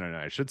early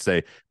 1999, I should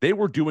say, they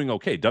were doing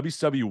okay.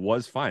 WCW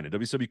was fine, and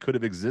WCW could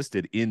have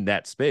existed in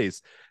that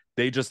space.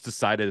 They just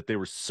decided that they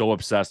were so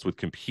obsessed with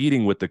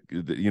competing with the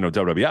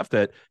WWF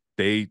that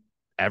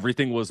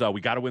everything was,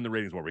 we got to win the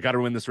ratings war. We got to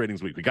win this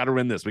ratings week. We got to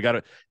win this.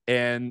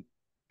 And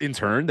in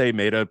turn, they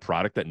made a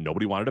product that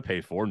nobody wanted to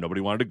pay for,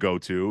 nobody wanted to go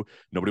to,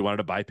 nobody wanted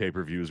to buy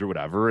pay-per-views or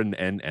whatever, and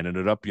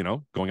ended up,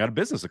 going out of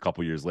business a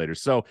couple years later.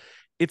 So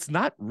it's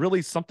not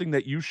really something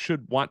that you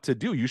should want to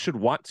do. You should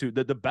want to,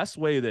 the best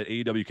way that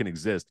AEW can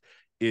exist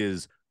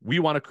is, we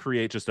want to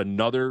create just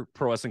another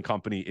pro wrestling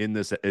company in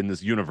this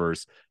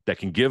universe that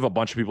can give a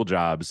bunch of people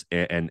jobs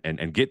and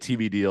get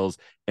TV deals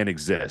and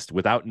exist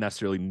without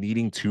necessarily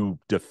needing to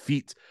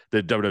defeat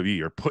the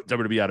WWE or put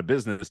WWE out of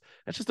business.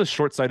 That's just a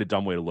short-sighted,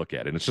 dumb way to look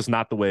at it. And it's just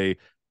not the way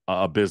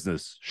a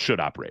business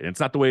should operate. And it's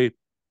not the way,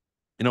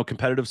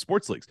 competitive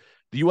sports leagues.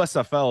 The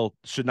USFL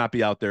should not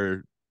be out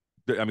there.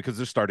 I mean, because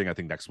they're starting, I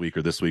think, next week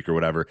or this week or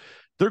whatever.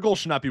 Their goal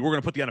should not be, we're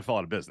going to put the NFL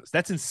out of business.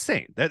 That's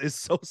insane. That is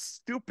so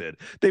stupid.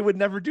 They would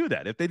never do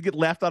that. If they'd get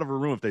laughed out of a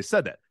room if they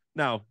said that.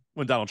 Now,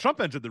 when Donald Trump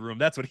entered the room,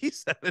 that's what he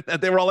said. And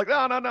they were all like,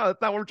 no,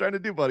 that's not what we're trying to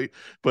do, buddy.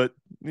 But,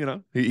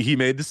 he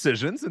made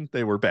decisions, and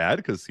they were bad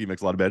because he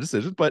makes a lot of bad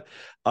decisions. But,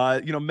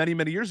 many,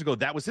 many years ago,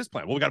 that was his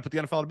plan. Well, we got to put the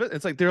NFL out of business.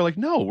 It's like, they're like,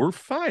 no, we're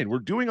fine. We're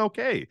doing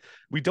okay.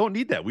 We don't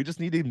need that. We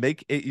just need to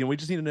make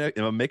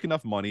make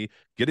enough money,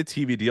 get a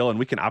TV deal, and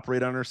we can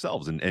operate on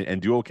ourselves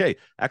and do okay.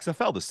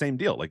 XFL, the same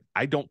deal. Like,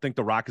 I don't think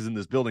The Rock is in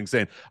this building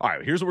saying, all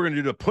right, here's what we're going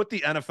to do to put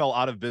the NFL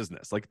out of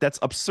business. Like, that's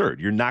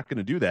absurd. You're not going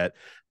to do that.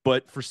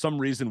 But for some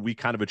reason, we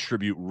kind of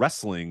attribute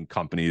wrestling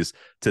companies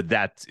to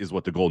that is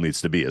what the goal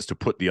needs to be, is to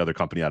put the other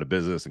company out of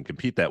business and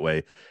compete that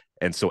way.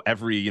 And so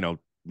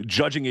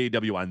judging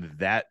AEW on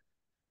that,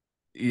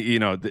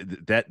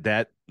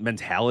 that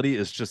mentality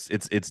is just,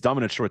 it's dumb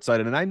and it's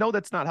short-sighted. And I know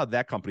that's not how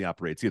that company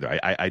operates either.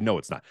 I know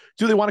it's not.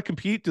 Do they want to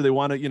compete? Do they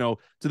want to, do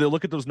they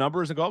look at those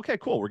numbers and go, okay,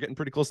 cool, we're getting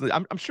pretty close.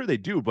 I'm sure they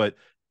do, but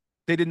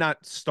they did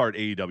not start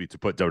AEW to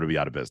put WWE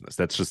out of business.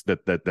 That's just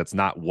that's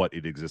not what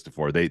it existed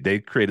for. They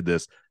created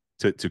this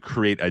to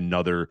create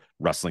another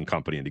wrestling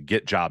company and to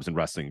get jobs in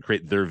wrestling and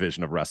create their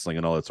vision of wrestling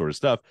and all that sort of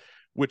stuff,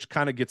 which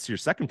kind of gets to your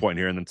second point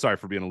here. And then sorry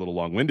for being a little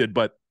long-winded,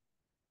 but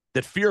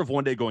that fear of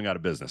one day going out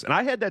of business. And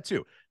I had that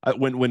too.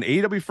 When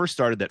AEW first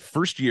started, that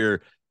first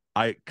year,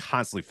 I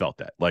constantly felt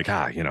that, like,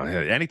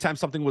 anytime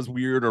something was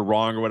weird or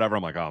wrong or whatever,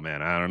 I'm like, oh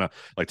man, I don't know.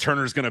 Like,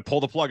 Turner's going to pull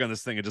the plug on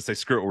this thing and just say,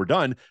 screw it, we're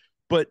done.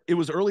 But it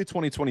was early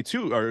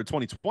 2022 or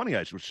 2020,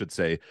 I should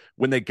say,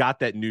 when they got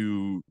that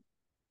new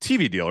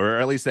TV deal, or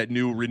at least that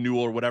new renewal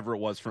or whatever it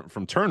was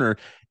from Turner.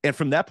 And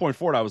from that point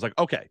forward, I was like,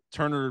 okay,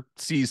 Turner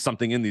sees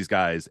something in these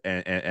guys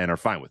and are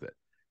fine with it,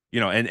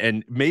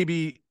 and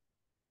maybe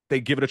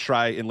they give it a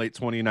try in late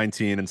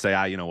 2019 and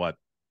say, you know what,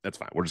 that's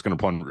fine. We're just going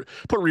to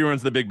put reruns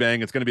of the Big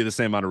Bang. It's going to be the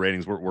same amount of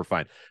ratings. We're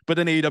fine. But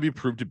then AEW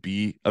proved to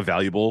be a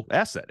valuable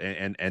asset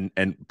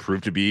and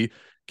proved to be,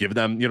 give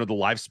them, the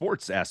live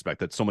sports aspect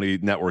that so many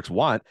networks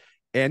want.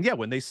 And yeah,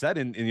 when they said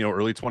in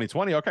early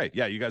 2020, okay,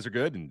 yeah, you guys are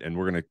good, and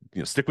we're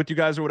gonna stick with you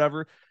guys or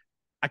whatever.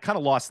 I kind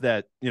of lost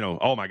that,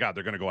 oh my God,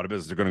 they're going to go out of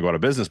business. They're going to go out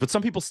of business. But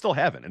some people still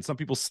haven't. And some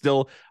people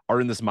still are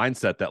in this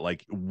mindset that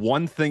like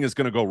one thing is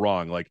going to go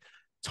wrong. Like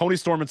Tony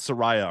Storm and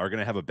Soraya are going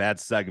to have a bad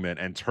segment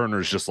and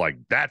Turner's just like,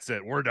 that's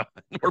it. We're done.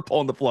 We're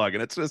pulling the plug.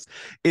 And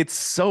it's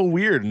so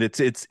weird. And it's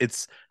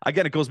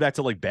again, it goes back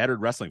to like battered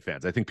wrestling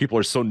fans. I think people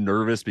are so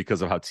nervous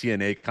because of how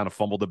TNA kind of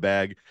fumbled the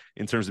bag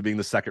in terms of being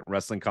the second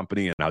wrestling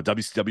company and how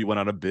WCW went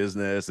out of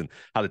business and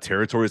how the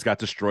territories got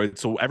destroyed.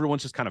 So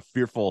everyone's just kind of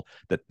fearful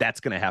that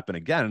that's going to happen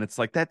again. And it's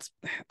like,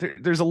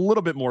 there's a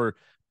little bit more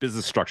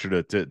business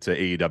structure to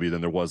AEW than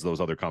there was those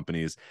other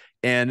companies.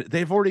 And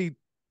they already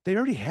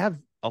have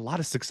a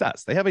lot of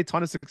success. They have a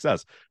ton of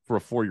success for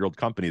a 4-year-old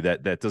company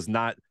that does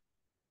not.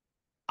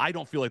 I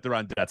don't feel like they're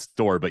on death's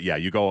door, but yeah,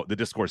 the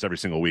discourse every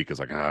single week is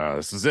like,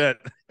 this is it.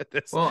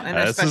 This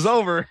is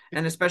over.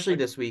 And especially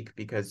this week,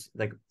 because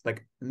like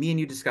me and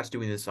you discussed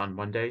doing this on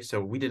Monday. So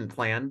we didn't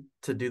plan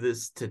to do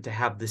this, to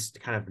have this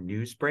kind of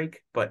news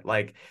break, but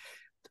like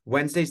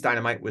Wednesday's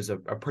Dynamite was a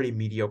pretty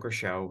mediocre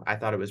show. I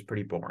thought it was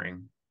pretty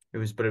boring.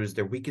 But it was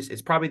their weakest.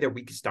 It's probably their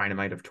weakest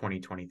Dynamite of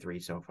 2023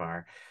 so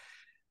far.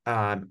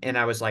 And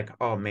I was like,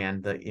 oh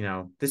man,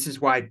 this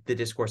is why the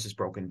discourse is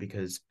broken,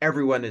 because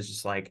everyone is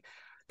just like,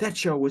 that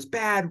show was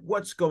bad.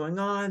 What's going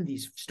on?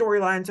 These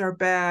storylines are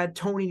bad.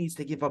 Tony needs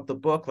to give up the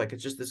book. Like,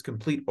 it's just this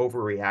complete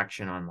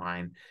overreaction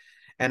online.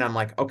 And I'm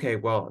like, okay,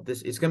 well,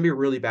 it's going to be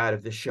really bad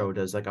if this show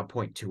does like a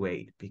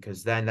 0.28,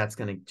 because then that's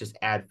going to just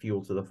add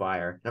fuel to the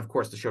fire. And of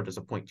course, the show does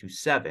a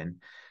 0.27.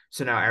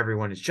 So now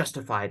everyone is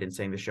justified in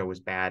saying the show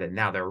was bad. And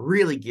now they're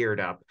really geared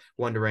up,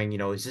 wondering,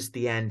 is this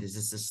the end? Is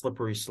this a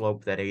slippery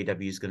slope that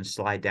AEW is going to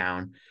slide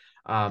down?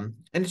 And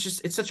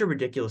it's such a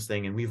ridiculous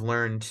thing. And we've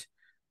learned,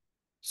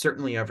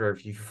 certainly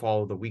if you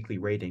follow the weekly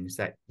ratings,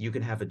 that you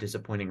can have a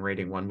disappointing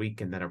rating one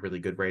week and then a really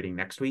good rating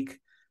next week.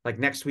 Like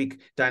next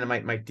week,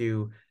 Dynamite might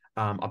do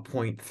a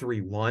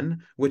 0.31,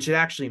 which it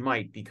actually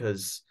might,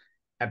 because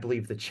I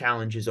believe the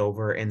challenge is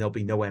over and there'll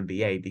be no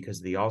NBA because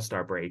of the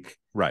All-Star break.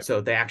 Right.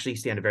 So they actually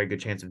stand a very good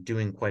chance of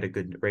doing quite a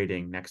good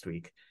rating next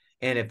week.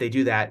 And if they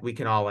do that, we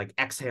can all like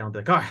exhale and be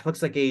like, oh, it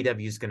looks like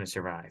AEW is going to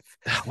survive.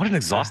 What an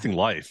exhausting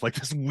life. Like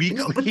this week.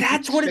 No, but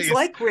that's what it's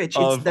like, Rich.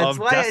 That's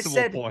why I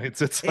said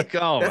points. It's like,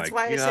 oh my God. That's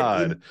why I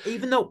said,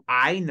 even though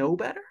I know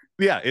better.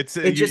 Yeah, it's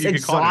just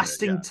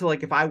exhausting to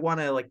like, if I want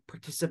to like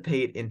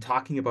participate in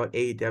talking about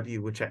AEW,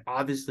 which I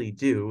obviously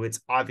do, it's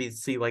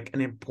obviously like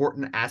an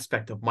important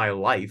aspect of my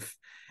life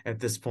at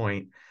this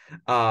point.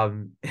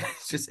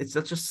 It's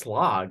such a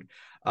slog.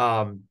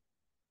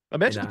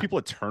 Imagine the people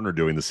at Turner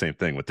doing the same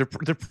thing, but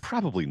they're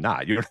probably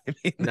not. You know what I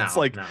mean? It's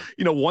like,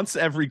 once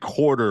every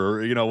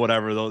quarter,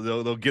 whatever,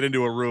 they'll get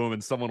into a room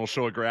and someone will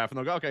show a graph and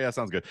they'll go, okay, that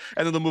sounds good.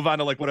 And then they'll move on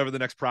to like whatever the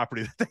next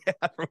property that they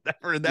have or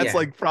whatever. And that's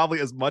like probably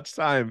as much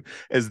time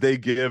as they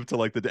give to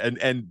like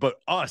but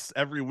us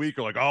every week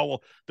are like, oh,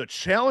 well, the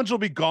challenge will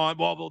be gone.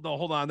 Well, no,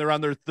 hold on. They're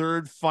on their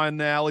third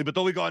finale, but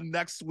they'll be gone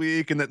next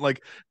week. And then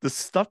like the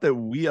stuff that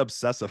we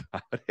obsess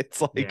about,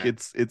 it's like,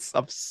 it's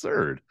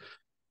absurd.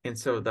 And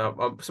so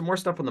some more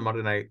stuff on the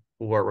Monday Night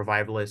War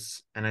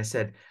Revivalists. And I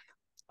said,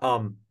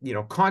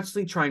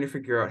 constantly trying to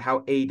figure out how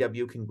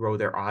AEW can grow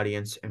their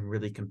audience and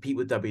really compete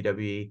with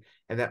WWE.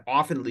 And that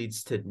often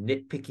leads to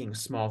nitpicking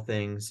small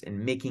things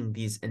and making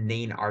these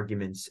inane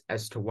arguments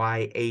as to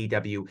why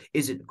AEW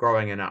isn't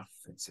growing enough.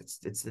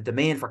 It's the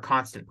demand for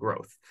constant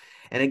growth.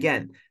 And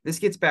again, this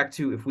gets back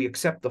to, if we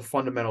accept the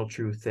fundamental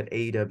truth that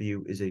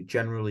AEW is a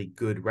generally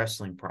good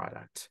wrestling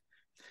product,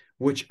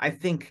 which I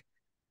think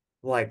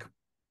like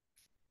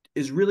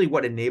is really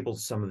what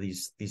enables some of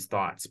these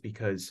thoughts.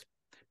 Because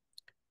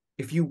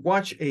if you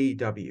watch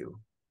AEW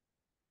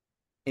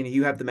and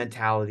you have the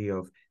mentality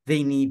of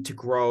they need to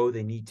grow,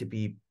 they need to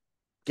be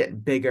getting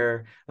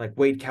bigger, like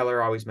Wade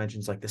Keller always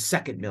mentions, like the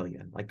second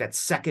million, like that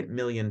 2nd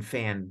million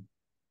fan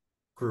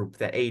group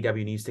that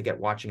AEW needs to get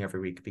watching every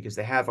week, because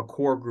they have a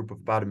core group of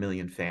about 1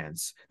 million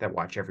fans that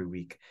watch every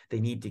week. They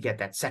need to get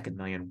that 2nd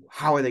million.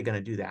 How are they going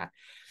to do that?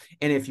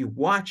 And if you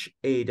watch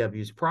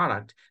AEW's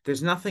product,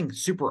 there's nothing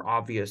super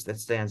obvious that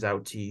stands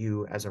out to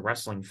you as a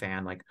wrestling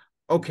fan. Like,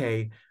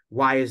 okay,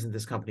 why isn't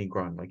this company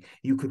growing? Like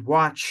you could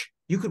watch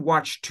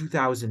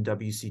 2000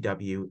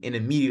 WCW and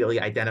immediately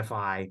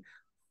identify,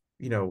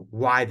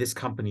 why this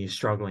company is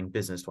struggling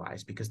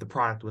business-wise, because the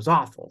product was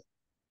awful.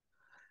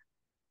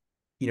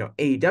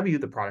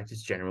 AEW, the product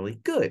is generally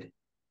good.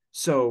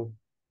 So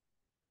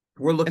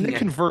we're looking and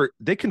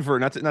they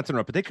convert, not to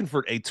interrupt, but they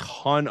convert a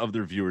ton of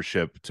their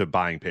viewership to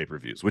buying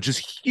pay-per-views, which is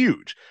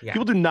huge. Yeah.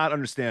 People do not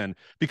understand,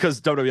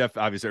 because WWF,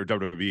 obviously, or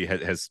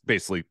WWE has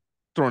basically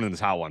thrown in the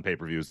towel on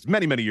pay-per-views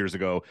many, many years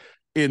ago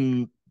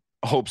in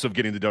hopes of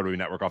getting the WWE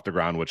network off the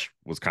ground, which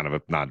was kind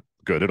of not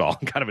good at all,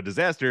 kind of a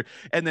disaster.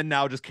 And then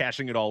now just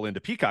cashing it all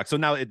into Peacock. So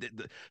now,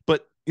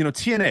 but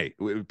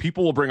TNA,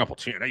 people will bring up, well,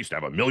 TNA used to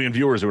have 1 million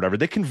viewers or whatever.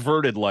 They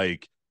converted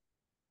like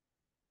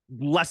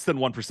less than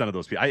 1% of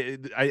those people.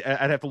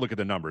 I'd have to look at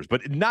the numbers,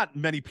 but not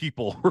many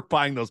people were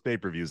buying those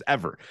pay-per-views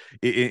ever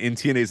in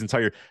TNA's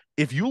entire.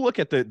 If you look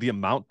at the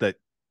amount that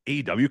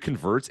AEW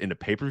converts into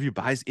pay-per-view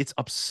buys, it's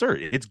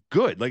absurd. It's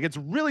good. Like, it's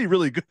really,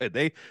 really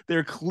good.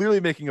 They're clearly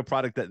making a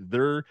product that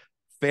their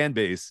fan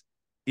base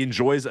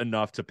enjoys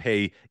enough to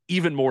pay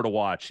even more to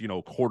watch,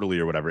 quarterly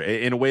or whatever,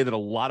 in a way that a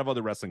lot of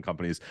other wrestling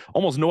companies,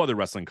 almost no other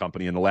wrestling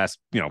company in the last,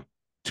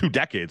 2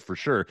 decades for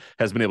sure,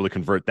 has been able to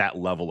convert that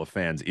level of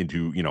fans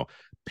into,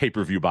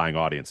 pay-per-view buying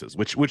audiences,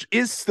 which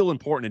is still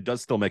important. It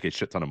does still make a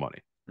shit ton of money.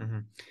 Mm-hmm.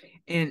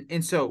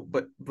 And so,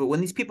 but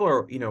when these people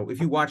are, if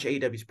you watch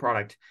AEW's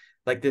product,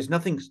 like there's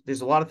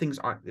a lot of things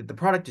the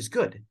product is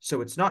good.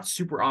 So it's not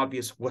super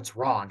obvious what's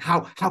wrong.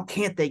 How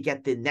can't they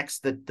get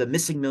the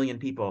missing million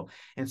people?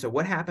 And so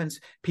what happens?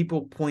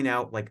 People point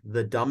out like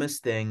the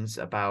dumbest things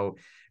about,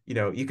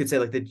 you could say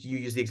like that. You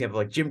use the example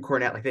like Jim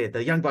Cornette, like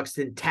the Young Bucks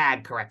didn't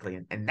tag correctly,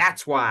 and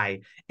that's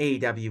why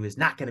AEW is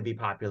not going to be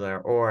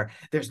popular, or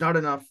there's not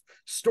enough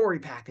story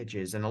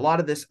packages. And a lot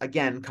of this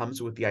again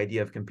comes with the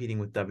idea of competing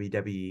with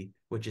WWE,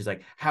 which is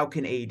like, how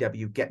can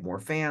AEW get more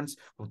fans?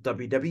 Well,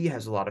 WWE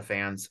has a lot of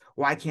fans.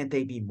 Why can't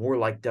they be more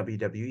like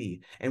WWE?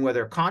 And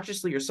whether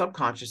consciously or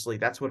subconsciously,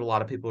 that's what a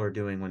lot of people are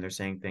doing when they're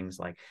saying things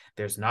like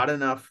there's not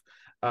enough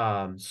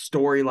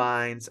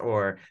storylines,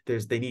 or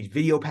they need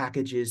video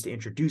packages to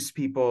introduce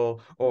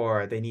people,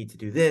 or they need to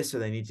do this or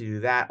they need to do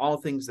that, all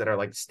things that are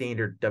like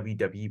standard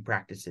WWE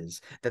practices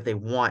that they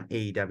want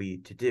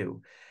AEW to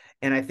do.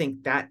 And I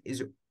think that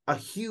is a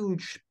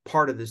huge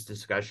part of this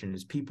discussion,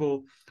 is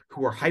people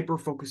who are hyper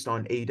focused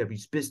on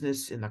AEW's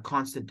business and the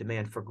constant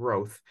demand for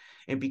growth.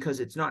 And because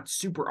it's not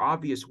super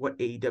obvious what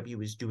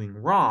AEW is doing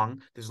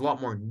wrong, there's a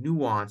lot more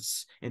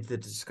nuance into the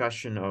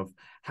discussion of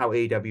how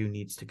AEW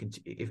needs to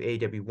continue, if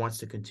AEW wants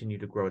to continue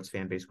to grow its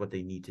fan base, what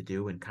they need to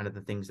do and kind of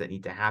the things that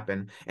need to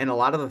happen. And a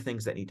lot of the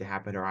things that need to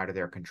happen are out of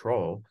their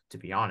control, to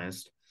be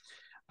honest.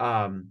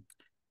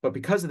 But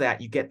because of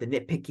that, you get the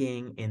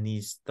nitpicking and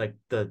these like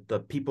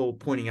the people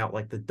pointing out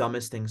like the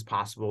dumbest things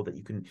possible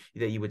that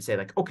you would say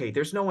like, okay,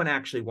 there's no one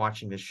actually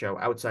watching this show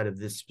outside of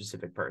this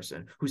specific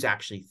person who's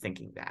actually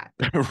thinking that.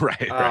 Right.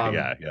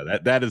 Yeah.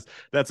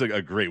 That's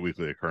a great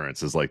weekly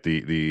occurrence, is like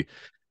the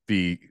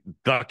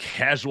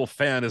casual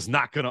fan is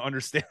not going to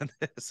understand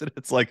this. And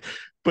it's like,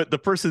 but the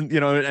person,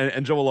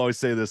 and Joe will always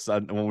say this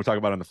when we talk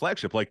about it on the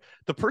flagship, like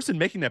the person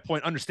making that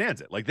point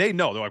understands it. Like they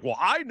know, they're like, well,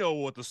 I know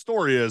what the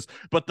story is,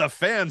 but the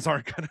fans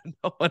aren't going to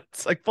know. And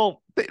it's like,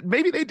 well,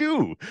 maybe they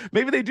do.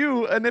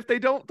 And if they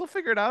don't, they'll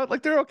figure it out.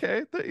 Like they're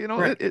okay.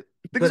 Right. Things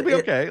will be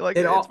okay. Like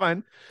it's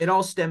fine. It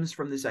all stems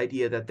from this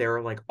idea that there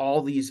are like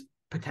all these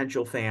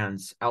potential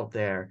fans out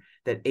there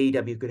that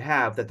AEW could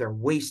have that they're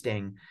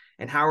wasting.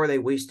 And how are they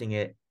wasting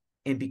it?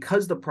 And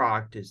because the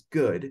product is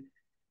good,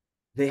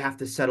 they have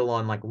to settle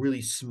on like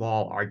really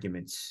small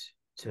arguments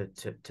to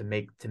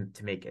make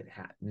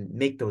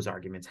those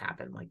arguments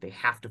happen. Like they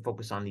have to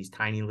focus on these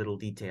tiny little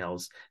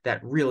details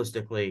that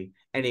realistically,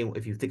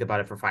 if you think about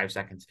it for 5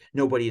 seconds,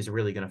 nobody is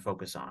really going to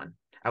focus on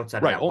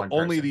outside of that one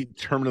person. Only the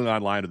terminally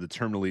online or the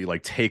terminally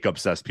like take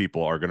obsessed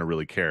people are going to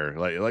really care.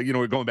 Like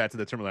we're going back to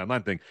the terminally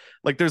online thing.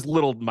 Like there's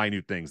little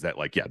minute things that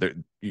like, yeah,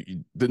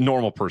 the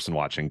normal person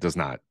watching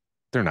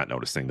they're not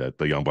noticing that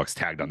the Young Bucks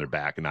tagged on their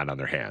back and not on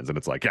their hands. And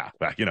it's like, yeah,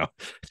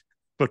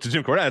 but to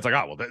Jim Cornette, it's like,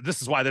 oh, well,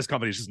 this is why this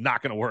company is just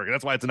not going to work. And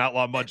that's why it's an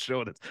Outlaw Mud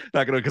show. That's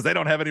not going to, because they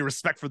don't have any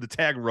respect for the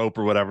tag rope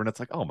or whatever. And it's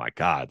like, oh my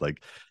God,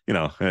 like,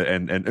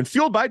 and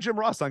fueled by Jim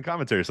Ross on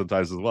commentary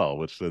sometimes as well,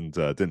 which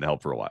didn't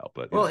help for a while.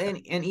 But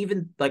and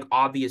even like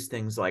obvious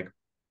things, like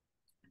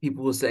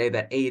people will say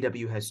that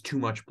AEW has too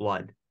much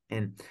blood.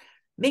 And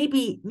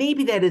maybe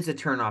that is a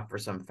turnoff for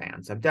some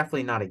fans. I'm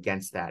definitely not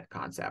against that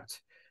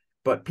concept.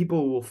 But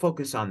people will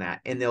focus on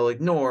that and they'll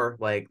ignore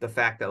like the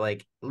fact that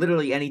like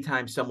literally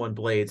anytime someone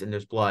blades and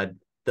there's blood,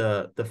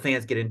 the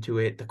fans get into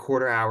it, the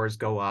quarter hours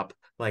go up.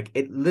 Like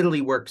it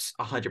literally works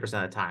 100% of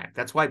the time.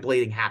 That's why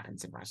blading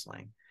happens in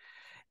wrestling.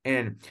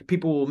 And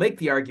people will make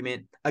the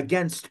argument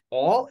against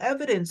all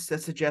evidence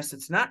that suggests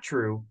it's not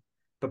true.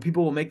 But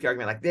people will make the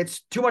argument like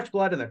it's too much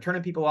blood and they're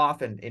turning people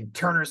off and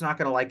Turner's not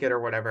going to like it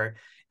or whatever.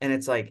 And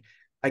it's like,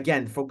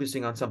 again,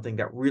 focusing on something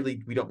that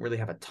really we don't really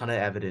have a ton of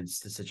evidence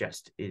to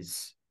suggest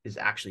is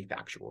actually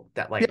factual.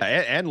 That like, yeah,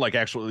 and like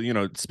actually,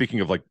 speaking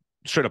of like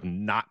straight up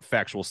not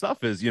factual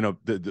stuff, is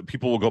the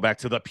people will go back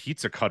to the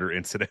pizza cutter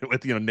incident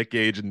with Nick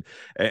Gage and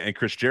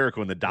Chris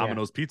Jericho in the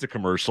Domino's pizza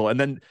commercial, and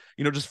then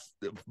just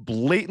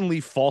blatantly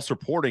false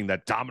reporting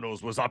that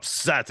Domino's was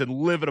upset and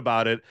livid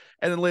about it,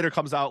 and then later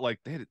comes out like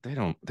they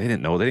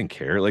didn't know, they didn't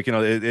care, like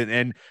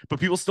but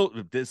people still,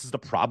 this is the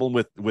problem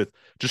with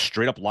just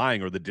straight up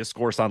lying, or the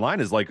discourse online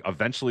is like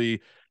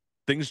eventually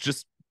things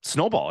just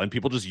snowball and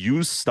people just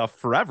use stuff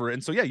forever.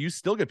 And so, yeah, you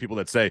still get people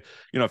that say,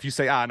 if you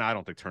say, no, I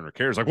don't think Turner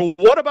cares. Like, well,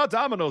 what about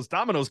Domino's?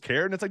 Domino's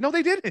cared. And it's like, no,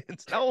 they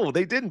didn't. No,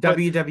 they didn't.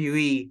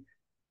 WWE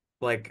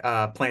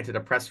planted a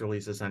press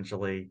release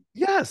essentially.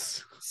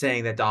 Yes.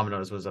 Saying that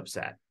Domino's was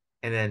upset.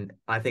 And then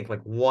I think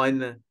like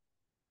one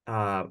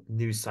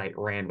news site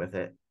ran with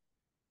it.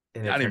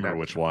 And I don't even remember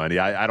which one.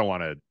 Yeah, I don't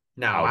want to.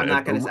 No, I'm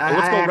not going to.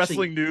 Let's go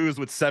wrestling news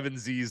with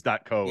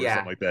 7z's.co or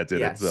something like that.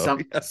 Did it? So,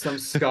 some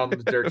scum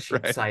dirt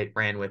sheet site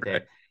ran with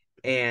it.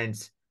 And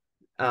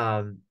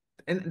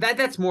and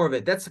that's more of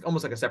it. That's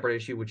almost like a separate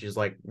issue, which is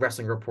like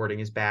wrestling reporting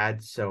is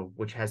bad, so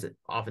which has it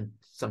often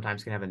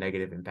sometimes can have a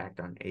negative impact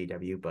on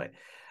AEW. But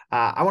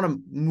I want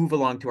to move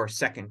along to our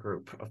second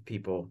group of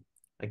people.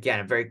 Again,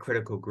 a very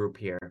critical group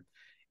here,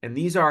 and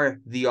these are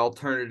the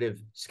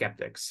alternative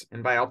skeptics.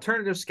 And by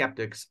alternative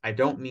skeptics, I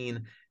don't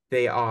mean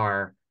they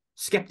are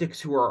skeptics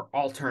who are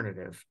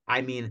alternative.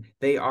 I mean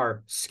they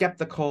are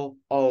skeptical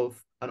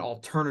of an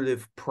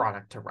alternative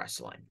product to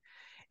wrestling,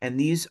 and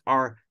these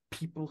are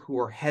people who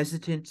are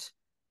hesitant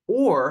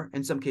or,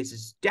 in some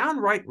cases,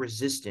 downright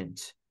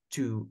resistant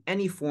to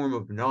any form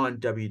of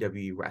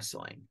non-WWE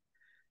wrestling.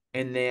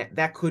 And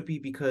that could be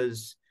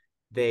because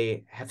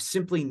they have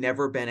simply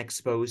never been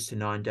exposed to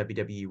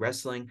non-WWE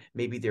wrestling.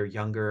 Maybe they're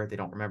younger, they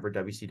don't remember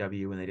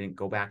WCW, and they didn't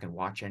go back and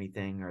watch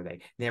anything, or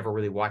they never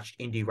really watched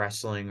indie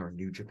wrestling or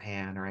New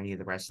Japan or any of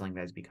the wrestling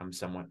that has become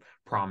somewhat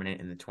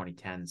prominent in the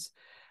 2010s.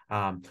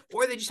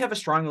 Or they just have a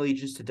strong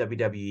allegiance to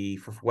WWE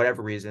for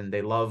whatever reason.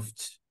 They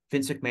loved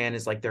Vince McMahon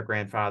is like their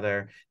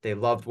grandfather. They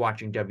loved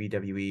watching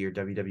WWE or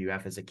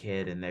WWF as a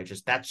kid, and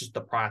that's just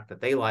the product that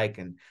they like,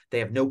 and they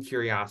have no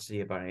curiosity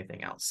about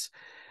anything else.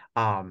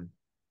 And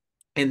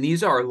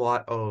these are a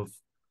lot of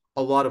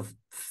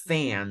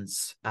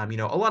fans, a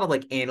lot of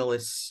like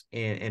analysts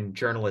and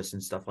journalists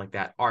and stuff like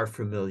that are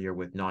familiar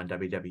with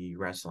non-WWE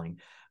wrestling,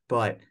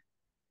 but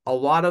a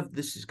lot of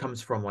this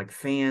comes from like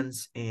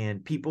fans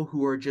and people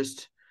who are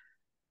just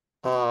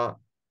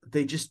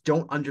they just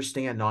don't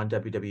understand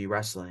non-WWE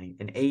wrestling,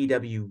 and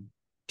AEW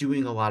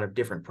doing a lot of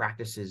different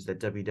practices that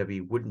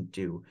WWE wouldn't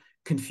do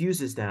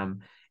confuses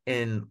them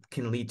and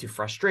can lead to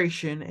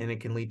frustration, and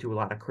it can lead to a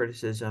lot of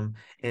criticism.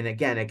 And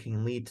again, it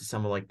can lead to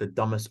some of like the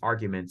dumbest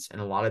arguments,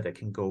 and a lot of it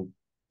can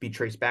be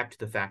traced back to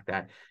the fact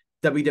that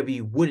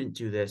WWE wouldn't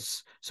do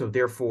this, so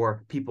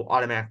therefore people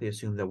automatically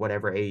assume that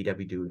whatever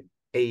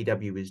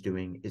AEW is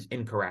doing is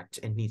incorrect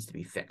and needs to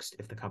be fixed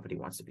if the company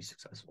wants to be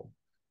successful.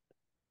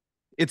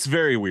 It's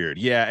very weird.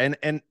 Yeah.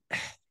 And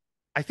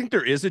I think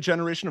there is a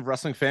generation of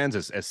wrestling fans,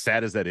 as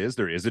sad as that is,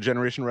 there is a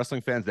generation of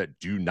wrestling fans that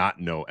do not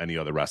know any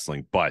other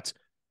wrestling but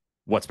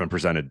what's been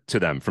presented to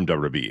them from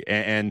WWE.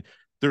 And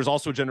there's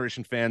also a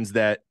generation of fans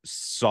that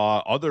saw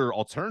other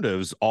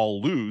alternatives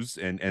all lose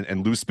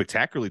and lose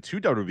spectacularly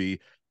to WWE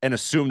and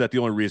assume that the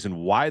only reason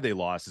why they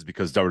lost is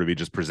because WWE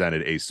just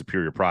presented a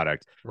superior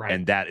product. Right.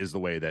 And that is the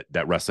way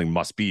that wrestling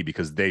must be,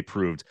 because they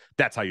proved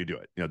that's how you do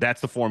it.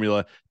 That's the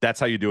formula. That's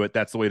how you do it.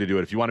 That's the way to do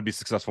it. If you want to be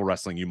successful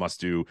wrestling, you must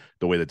do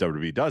the way that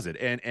WWE does it.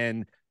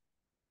 And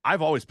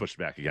I've always pushed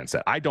back against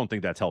that. I don't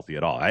think that's healthy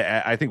at all.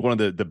 I think one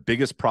of the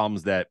biggest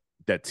problems that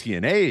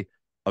TNA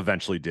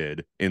eventually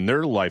did in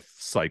their life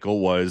cycle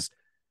was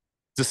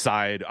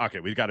decide, okay,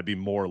 we've got to be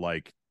more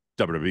like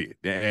WWE.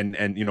 And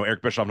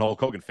Eric Bischoff and Hulk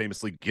Hogan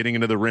famously getting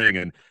into the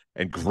ring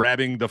and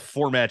grabbing the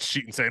format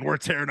sheet and saying, we're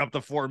tearing up the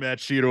format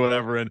sheet or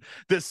whatever, and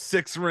this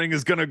 6 ring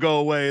is gonna go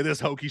away, this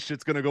hokey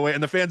shit's gonna go away,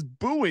 and the fans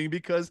booing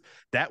because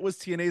that was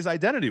TNA's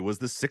identity, was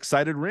the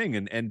 6-sided ring,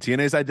 and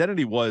TNA's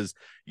identity was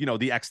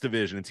the X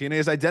division, and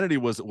TNA's identity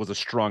was a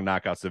strong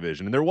knockouts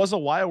division. And there was a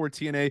while where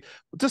TNA,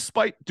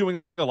 despite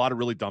doing a lot of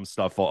really dumb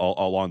stuff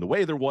along the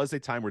way, there was a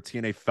time where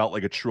TNA felt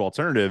like a true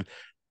alternative.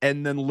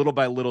 And then little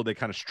by little, they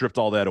kind of stripped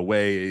all that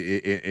away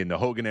in the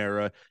Hogan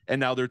era. And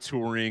now they're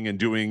touring and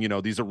doing,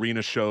 these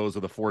arena shows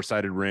with a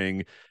 4-sided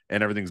ring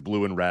and everything's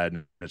blue and red.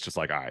 And it's just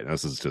like, all right,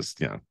 this is just,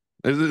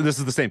 this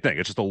is the same thing.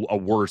 It's just a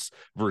worse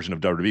version of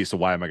WWE. So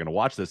why am I going to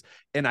watch this?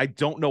 And I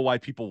don't know why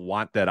people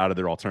want that out of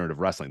their alternative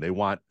wrestling. They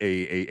want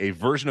a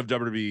version of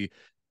WWE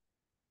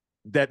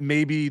that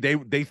maybe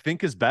they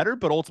think is better,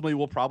 but ultimately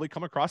will probably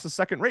come across as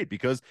second rate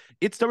because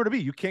it's WWE.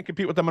 You can't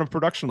compete with them on a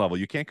production level.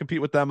 You can't compete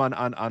with them on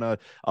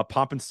a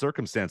pomp and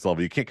circumstance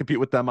level. You can't compete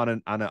with them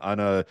on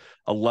a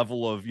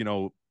level of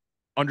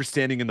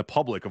understanding in the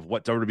public of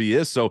what WWE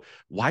is. So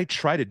why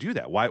try to do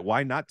that?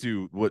 Why not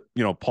do what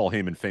Paul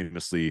Heyman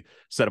famously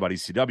said about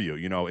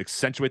ECW?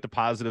 Accentuate the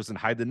positives and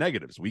hide the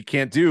negatives. We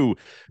can't do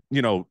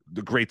the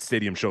great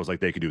stadium shows like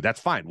they could do. That's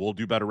fine. We'll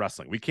do better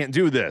wrestling. We can't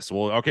do this.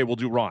 Well, okay, we'll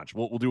do Raunch.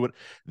 We'll do it.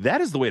 That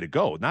is the way to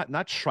go.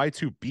 Not try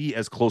to be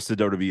as close to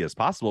WWE as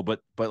possible.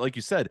 But like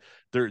you said,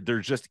 there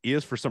just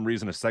is for some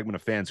reason a segment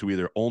of fans who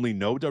either only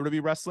know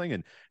WWE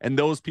wrestling, and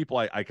those people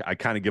I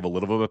kind of give a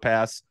little bit of a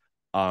pass.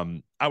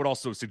 I would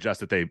also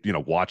suggest that they,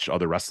 watch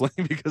other wrestling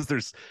because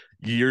there's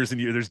years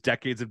and years, there's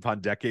decades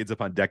upon decades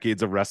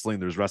of wrestling.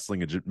 There's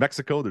wrestling in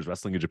Mexico, there's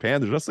wrestling in Japan,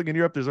 there's wrestling in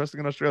Europe, there's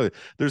wrestling in Australia.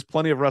 There's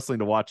plenty of wrestling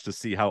to watch to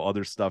see how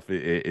other stuff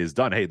is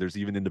done. Hey, there's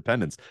even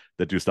independents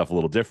that do stuff a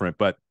little different,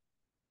 but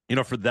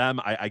for them,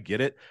 I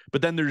get it.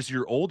 But then there's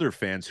your older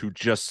fans who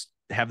just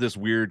have this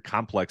weird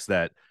complex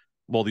that,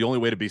 well, the only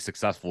way to be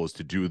successful is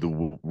to do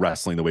the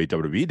wrestling the way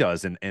WWE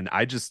does. And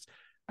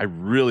I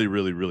really,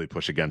 really, really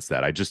push against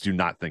that. I just do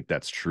not think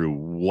that's true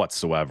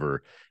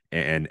whatsoever.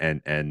 And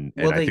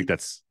I think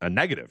that's a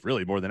negative,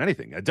 really, more than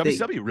anything.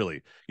 WCW,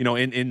 really, in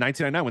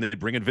 1999, when they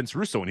bring in Vince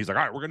Russo and he's like,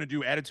 all right, we're going to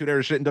do attitude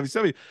era shit in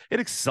WCW, it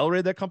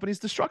accelerated that company's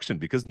destruction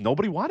because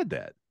nobody wanted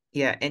that.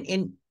 Yeah.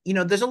 And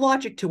there's a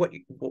logic to what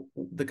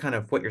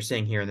you're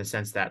saying here, in the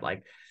sense that,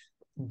 like,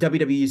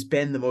 WWE's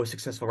been the most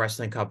successful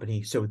wrestling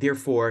company, so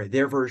therefore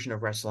their version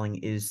of wrestling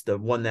is the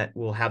one that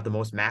will have the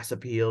most mass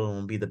appeal and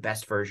will be the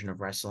best version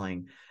of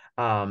wrestling.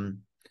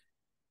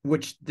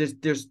 Which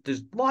there's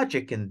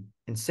logic in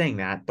saying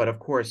that, but of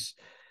course,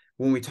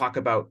 when we think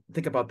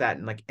about that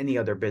in like any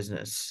other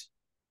business,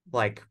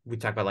 like we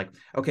talk about, like,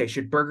 okay,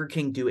 should Burger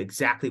King do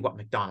exactly what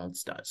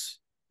McDonald's does?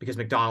 Because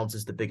McDonald's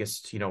is the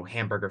biggest,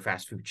 hamburger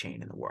fast food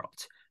chain in the world.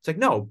 It's like,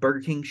 no,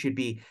 Burger King should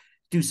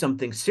do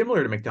something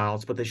similar to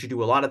McDonald's, but they should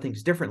do a lot of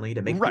things differently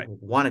to make people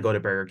want to go to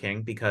Burger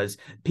King, because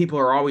people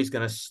are always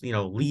going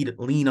to,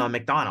 lean on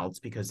McDonald's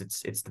because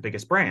it's the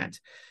biggest brand.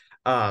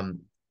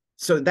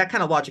 So that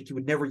kind of logic you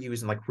would never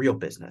use in like real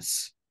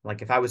business.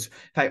 Like if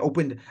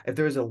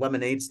there was a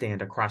lemonade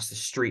stand across the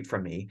street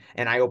from me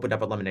and I opened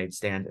up a lemonade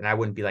stand, and I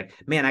wouldn't be like,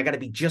 man, I got to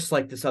be just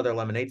like this other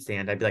lemonade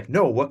stand. I'd be like,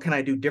 no, what can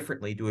I do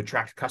differently to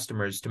attract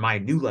customers to my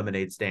new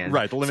lemonade stand?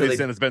 Right. The lemonade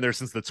stand has been there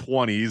since the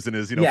 20s and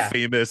is,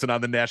 famous and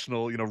on the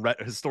national,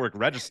 historic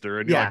register.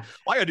 And you're like,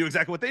 well, I got to do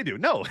exactly what they do.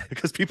 No,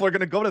 because people are going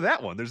to go to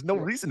that one. There's no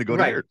reason to go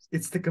to yours.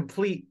 It's the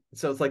complete.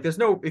 So it's like,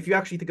 if you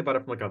actually think about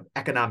it from like an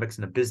economics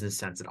and a business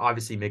sense, it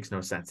obviously makes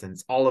no sense. And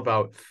it's all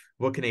about,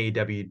 what can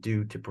AEW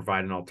do to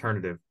provide an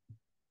alternative?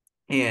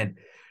 And,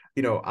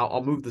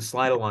 I'll move the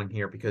slide along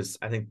here, because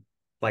I think,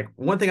 like,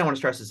 one thing I want to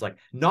stress is, like,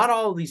 not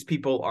all of these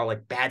people are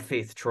like bad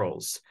faith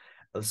trolls.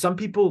 Some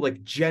people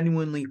like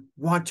genuinely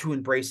want to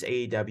embrace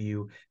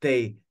AEW.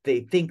 They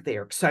think they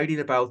are excited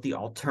about the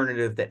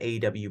alternative that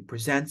AEW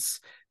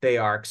presents. They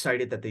are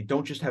excited that they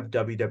don't just have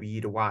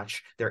WWE to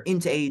watch. They're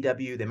into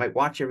AEW. They might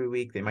watch every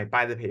week. They might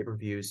buy the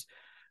pay-per-views.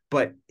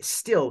 But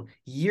still,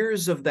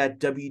 years of that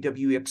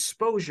WWE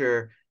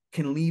exposure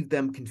can leave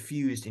them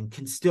confused and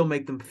can still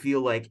make them feel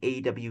like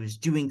AEW is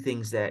doing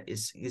things that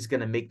is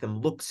going to make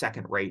them look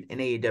second rate. And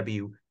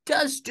AEW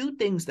does do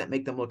things that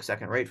make them look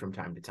second rate from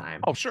time to time.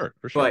 Oh, sure.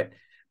 For sure.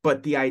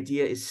 But the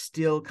idea is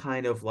still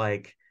kind of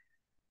like,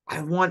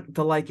 I want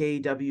to like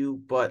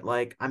AEW, but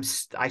like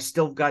I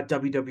still got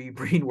WWE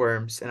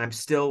brainworms, and I'm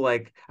still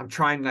like, I'm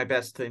trying my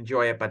best to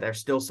enjoy it, but there's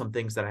still some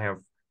things that I have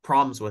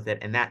problems with it,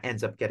 and that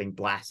ends up getting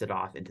blasted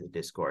off into the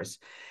discourse.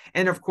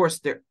 And of course,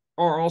 there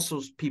are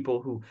also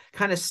people who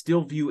kind of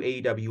still view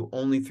AEW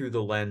only through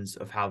the lens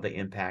of how they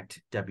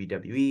impact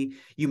WWE.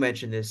 You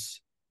mentioned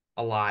this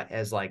a lot,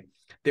 as like,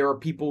 there are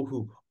people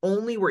who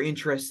only were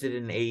interested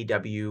in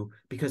AEW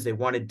because they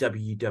wanted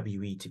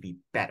WWE to be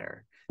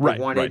better.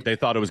 Right. They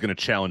thought it was going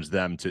to challenge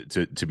them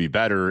to be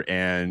better.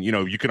 And,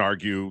 you can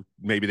argue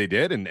maybe they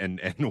did and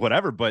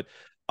whatever, but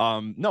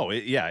no,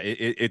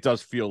 it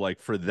does feel like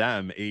for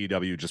them,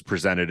 AEW just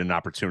presented an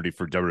opportunity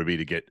for WWE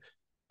to get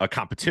a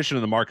competition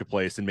in the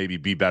marketplace and maybe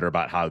be better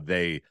about how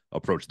they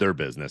approach their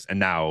business. And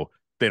now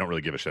they don't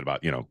really give a shit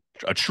about,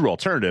 a true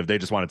alternative. They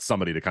just wanted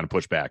somebody to kind of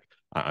push back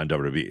on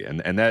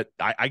WWE. And that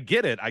I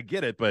get it,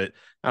 but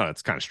I don't know,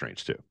 it's kind of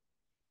strange too.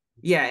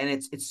 Yeah, and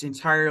it's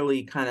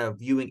entirely kind of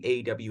viewing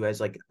AEW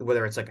as like,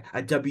 whether it's like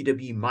a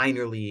WWE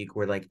minor league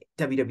where like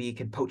WWE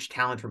can poach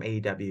talent from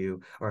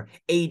AEW, or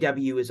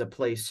AEW is a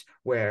place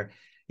where,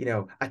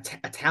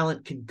 a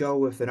talent can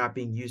go if they're not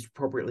being used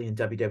appropriately in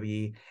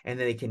WWE, and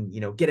then they can,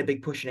 get a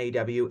big push in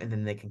AEW, and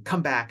then they can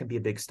come back and be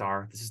a big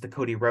star. This is the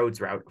Cody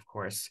Rhodes route, of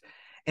course.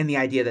 And the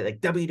idea that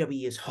like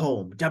WWE is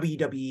home,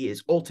 WWE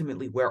is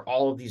ultimately where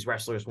all of these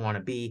wrestlers want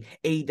to be.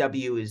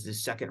 AEW is the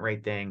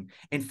second-rate thing,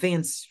 and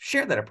fans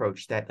share that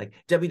approach that like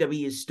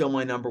WWE is still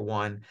my number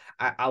one.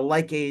 I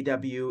like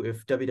AEW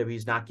if WWE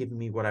is not giving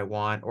me what I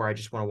want, or I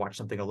just want to watch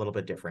something a little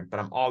bit different.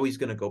 But I'm always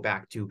going to go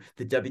back to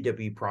the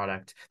WWE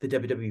product, the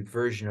WWE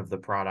version of the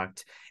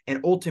product. And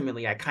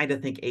ultimately, I kind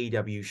of think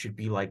AEW should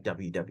be like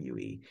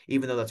WWE,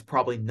 even though that's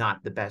probably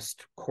not the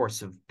best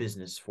course of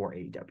business for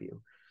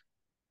AEW.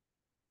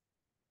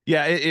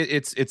 Yeah,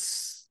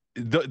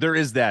 there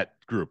is that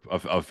group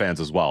of fans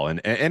as well, and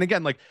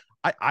again, like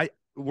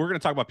we're going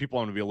to talk about people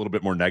I'm going to be a little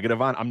bit more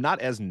negative on. I'm not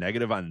as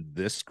negative on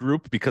this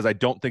group because I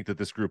don't think that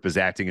this group is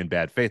acting in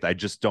bad faith. I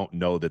just don't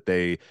know that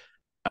they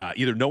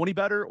either know any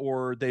better,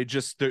 or they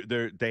just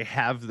they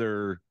have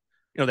their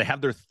they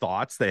have their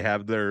thoughts, they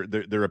have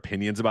their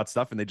opinions about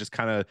stuff, and they just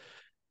kind of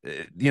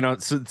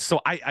so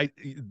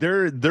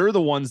they're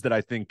the ones that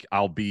I think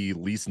I'll be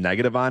least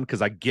negative on,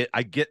 because I get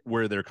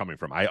where they're coming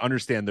from. I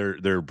understand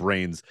their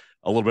brains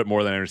a little bit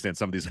more than I understand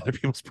some of these other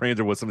people's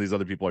brains or what some of these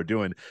other people are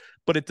doing.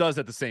 But it does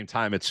at the same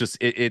time, it's just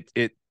it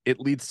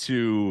leads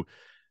to,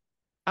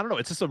 I don't know,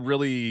 it's just a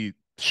really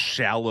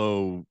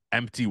shallow,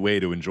 empty way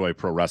to enjoy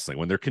pro wrestling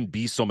when there can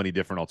be so many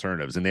different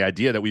alternatives. And the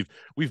idea that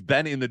we've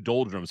been in the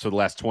doldrums for the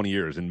last 20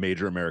 years in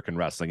major American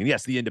wrestling, and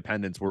yes, the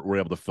independents were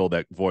able to fill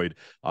that void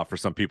for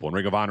some people, and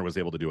Ring of Honor was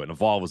able to do it, and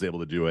Evolve was able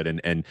to do it,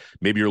 and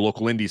maybe your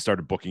local indie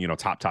started booking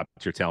top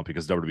tier talent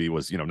because WWE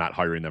was not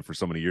hiring them for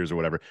so many years or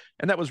whatever,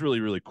 and that was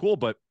really, really cool.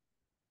 But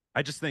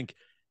I just think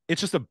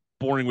it's just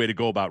boring way to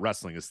go about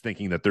wrestling, is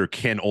thinking that there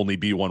can only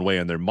be one way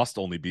and there must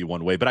only be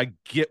one way. But I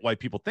get why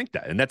people think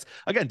that. And that's,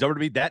 again,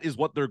 WWE, that is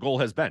what their goal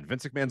has been.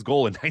 Vince McMahon's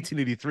goal in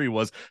 1983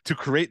 was to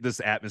create this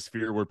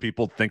atmosphere where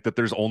people think that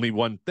there's only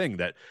one thing,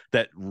 that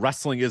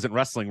wrestling isn't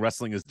wrestling.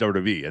 Wrestling is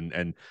WWE,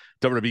 and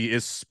WWE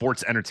is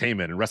sports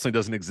entertainment, and wrestling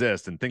doesn't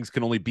exist, and things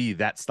can only be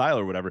that style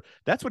or whatever.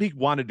 That's what he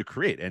wanted to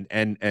create.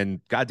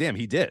 And goddamn,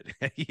 he did.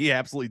 He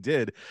absolutely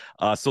did.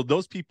 So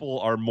those people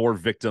are more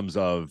victims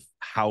of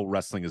how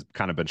wrestling has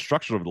kind of been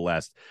structured over the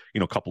last,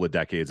 couple of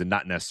decades, and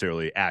not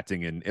necessarily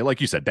acting in, like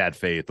you said, bad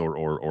faith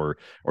or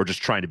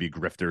just trying to be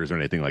grifters or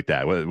anything like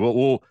that.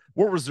 We'll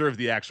reserve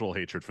the actual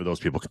hatred for those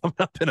people coming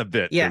up in a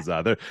bit, because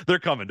they're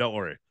coming. Don't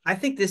worry. I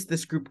think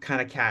this group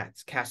kind of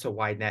casts a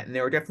wide net, and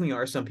there definitely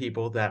are some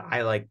people that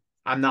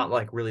I'm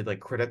not really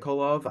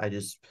critical of. I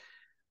just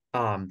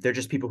they're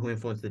just people who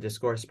influence the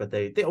discourse, but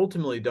they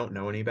ultimately don't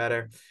know any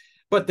better.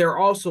 But there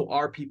also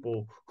are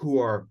people who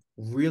are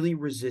really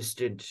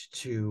resistant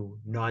to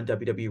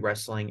non-WWE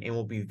wrestling and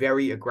will be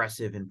very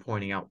aggressive in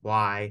pointing out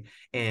why.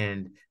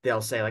 And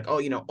they'll say like,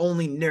 oh,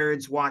 only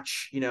nerds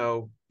watch,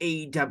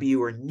 AEW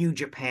or New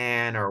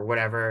Japan or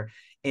whatever,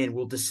 and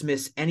will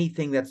dismiss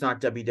anything that's not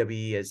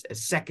WWE as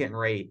second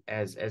rate,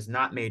 as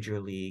not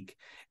major league.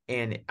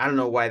 And I don't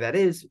know why that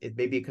is. It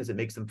may be because it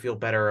makes them feel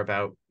better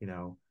about,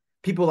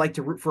 people like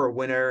to root for a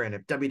winner, and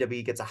if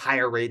WWE gets a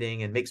higher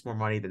rating and makes more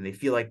money, then they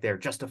feel like they're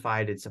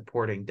justified in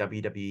supporting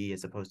WWE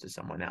as opposed to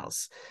someone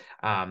else.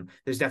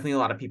 There's definitely a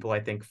lot of people,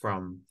 I think,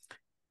 from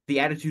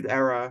the Attitude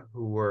Era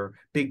who were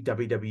big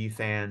WWE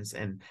fans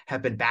and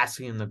have been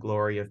basking in the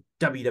glory of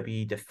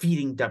WWE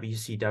defeating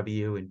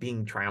WCW and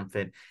being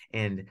triumphant,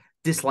 and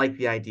dislike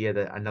the idea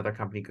that another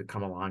company could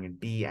come along and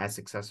be as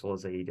successful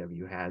as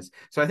AEW has.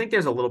 So I think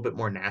there's a little bit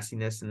more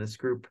nastiness in this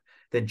group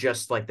than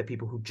just like the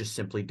people who just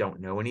simply don't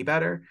know any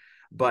better.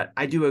 But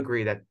I do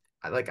agree that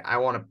I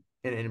want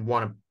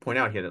to point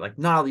out here that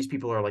not all these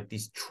people are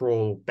these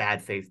troll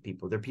bad faith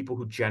people. They're people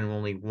who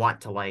genuinely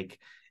want to like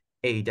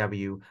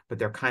AEW, but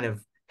they're kind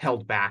of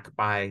held back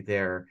by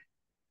their,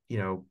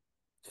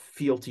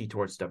 fealty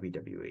towards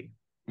WWE.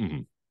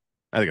 Mm-hmm.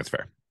 I think that's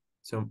fair.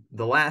 So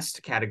the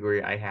last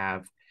category I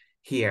have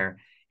here,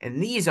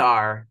 and these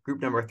are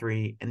group number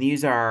 3, and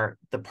these are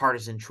the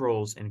partisan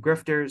trolls and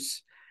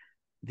grifters.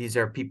 These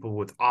are people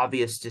with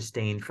obvious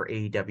disdain for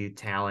AEW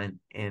talent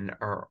and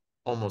are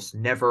almost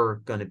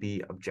never going to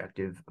be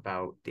objective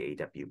about the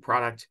AEW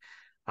product.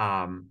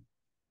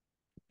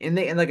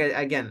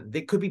 Again,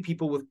 they could be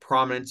people with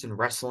prominence in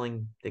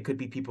wrestling. They could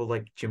be people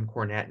like Jim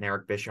Cornette and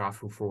Eric Bischoff,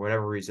 who for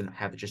whatever reason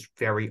have just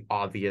very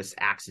obvious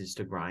axes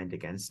to grind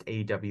against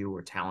AEW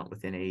or talent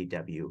within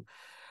AEW.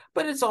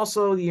 But it's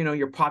also,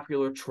 your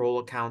popular troll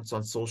accounts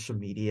on social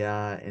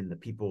media and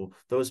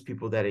those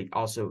people that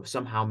also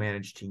somehow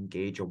manage to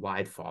engage a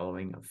wide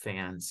following of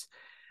fans.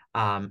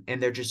 And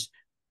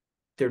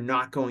they're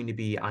not going to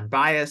be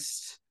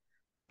unbiased,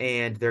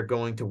 and they're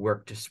going to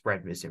work to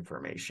spread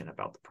misinformation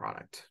about the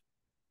product.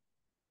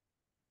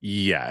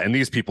 Yeah, and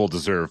these people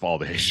deserve all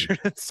the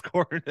hatred and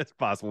scorn as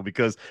possible,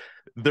 because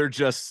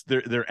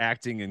they're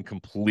acting in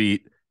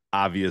complete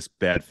obvious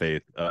bad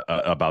faith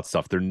about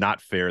stuff. They're not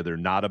fair, they're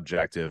not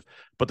objective,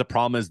 but the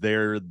problem is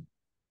they're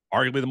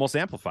arguably the most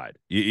amplified.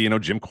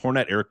 Jim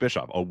Cornette, Eric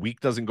Bischoff, a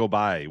week doesn't go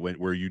by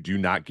where you do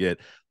not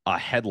get a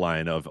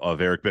headline of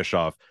Eric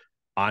Bischoff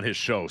on his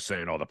show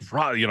saying,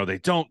 they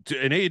don't do,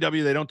 in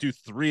AEW, they don't do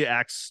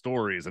 3-act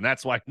stories, and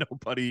that's why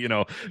nobody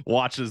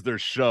watches their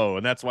show,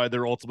 and that's why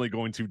they're ultimately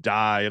going to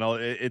die, and all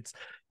it's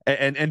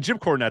and Jim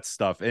Cornette's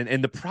stuff,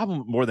 and the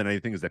problem more than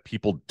anything is that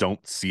people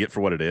don't see it for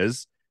what it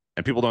is.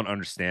 And people don't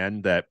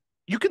understand that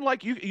you can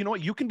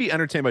you can be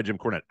entertained by Jim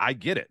Cornette. I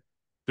get it.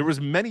 There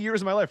was many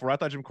years in my life where I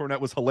thought Jim Cornette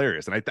was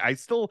hilarious.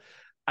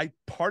 And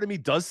part of me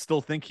does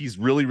still think he's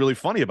really, really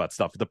funny about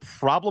stuff. The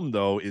problem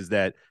though, is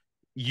that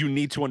you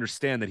need to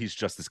understand that he's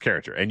just this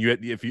character. And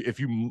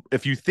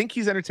if you think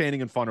he's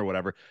entertaining and fun or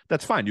whatever,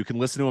 that's fine. You can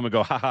listen to him and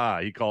go, haha,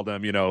 he called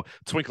them,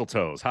 twinkle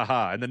toes,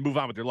 haha, and then move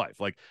on with your life.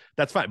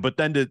 That's fine. But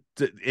then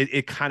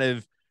it kind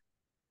of,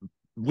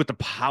 with the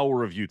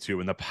power of YouTube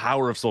and the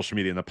power of social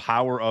media and the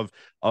power of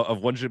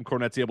what Jim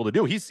Cornette's able to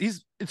do,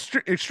 he's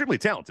extremely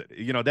talented.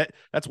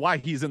 That's why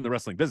he's in the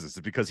wrestling business,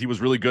 is because he was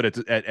really good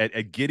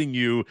at getting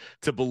you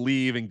to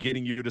believe and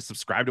getting you to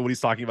subscribe to what he's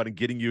talking about and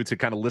getting you to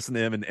kind of listen to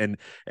him, and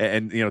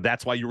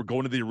that's why you were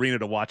going to the arena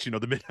to watch the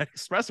Midnight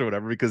Express or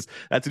whatever, because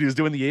that's what he was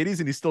doing in the 80s,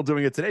 and he's still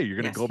doing it today. You're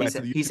going to go back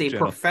to the YouTube he's a channel.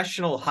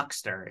 Professional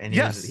huckster, and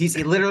yes, he's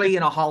literally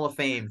in a Hall of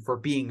Fame for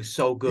being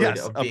so good.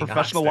 Yes, of being a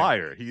professional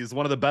liar. He's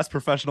one of the best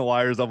professional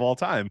liars of all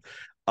time.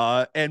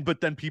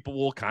 But then people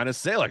will kind of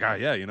say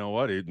yeah, you know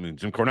what?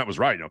 Jim Cornette was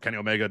right. Kenny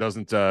Omega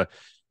doesn't know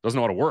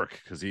how to work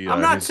because he.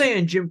 I'm not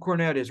saying Jim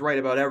Cornette is right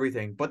about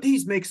everything, but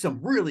these make some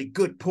really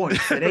good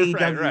points that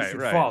AEW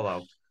should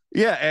follow.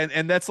 Yeah,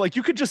 and that's like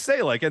you could just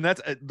say like, and that's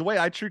the way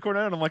I treat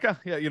Cornette. And I'm like,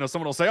 yeah,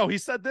 someone will say, oh, he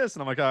said this,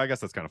 and I'm like, oh, I guess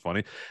that's kind of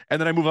funny, and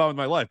then I move on with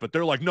my life. But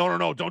they're like,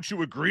 no, don't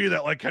you agree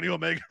that like Kenny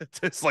Omega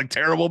is like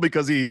terrible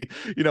because he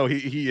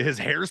his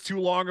hair's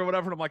too long or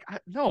whatever? And I'm like,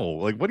 no,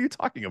 like what are you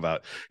talking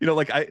about?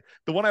 Like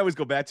the one I always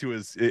go back to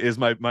is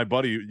my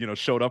buddy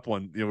showed up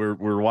one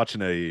we're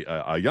watching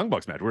a Young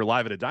Bucks match. We were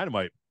live at a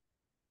Dynamite,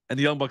 and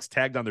the Young Bucks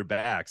tagged on their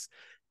backs.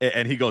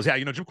 And he goes, yeah,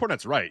 Jim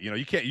Cornette's right.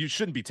 You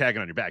shouldn't be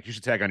tagging on your back. You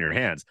should tag on your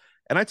hands.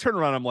 And I turn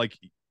around, I'm like,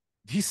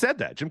 he said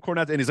that, Jim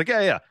Cornette. And he's like,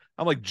 yeah.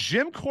 I'm like,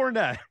 Jim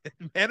Cornette,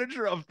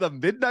 manager of the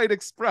Midnight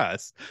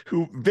Express,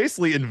 who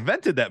basically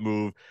invented that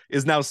move,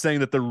 is now saying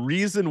that the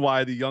reason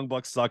why the Young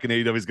Bucks suck and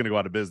AEW is going to go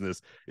out of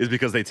business is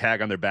because they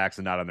tag on their backs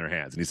and not on their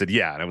hands. And he said,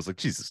 yeah. And I was like,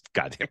 Jesus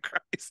goddamn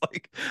Christ.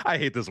 Like, I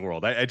hate this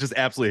world. I just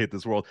absolutely hate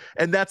this world.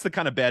 And that's the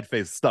kind of bad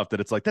faith stuff that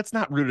it's like, that's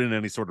not rooted in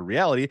any sort of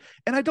reality.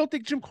 And I don't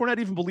think Jim Cornette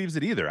even believes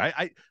it either.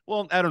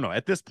 Well, I don't know.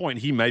 At this point,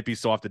 he might be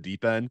so off the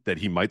deep end that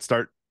he might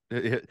start.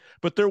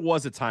 But there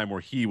was a time where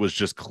he was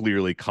just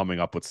clearly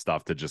coming up with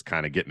stuff to just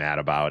kind of get mad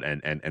about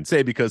and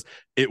say, because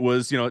it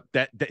was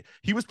that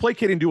he was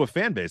placating to a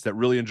fan base that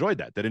really enjoyed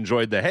that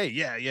enjoyed the, hey,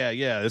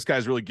 yeah, this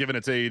guy's really giving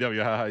it to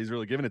AEW, he's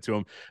really giving it to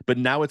him. But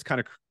now it's kind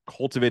of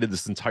cultivated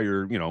this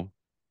entire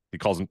he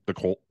calls him the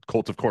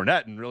cult of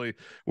Cornette, and really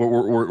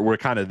we're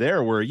kind of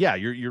there where, yeah,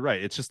 you're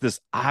right. It's just this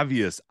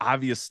obvious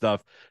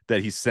stuff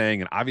that he's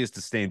saying and obvious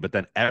disdain, but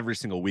then every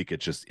single week it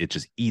just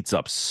eats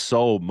up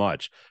so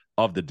much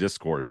of the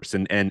discourse.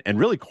 And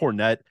really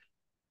Cornette,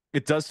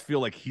 it does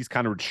feel like he's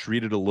kind of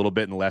retreated a little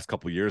bit in the last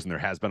couple of years. And there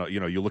has been,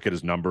 you look at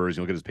his numbers,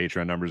 you look at his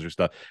Patreon numbers or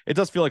stuff. It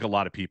does feel like a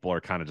lot of people are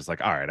kind of just like,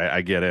 all right,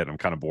 I get it. I'm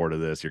kind of bored of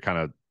this. You're kind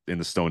of in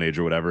the Stone Age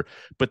or whatever.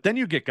 But then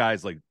you get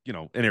guys like,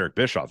 an Eric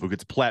Bischoff, who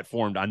gets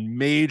platformed on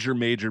major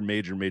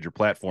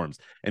platforms,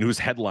 and whose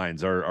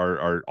headlines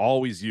are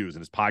always used,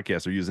 and his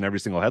podcasts are used in every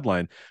single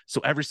headline.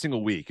 So every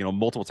single week,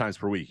 multiple times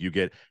per week, you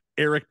get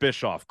Eric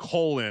Bischoff :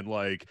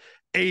 like,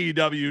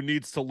 AEW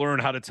needs to learn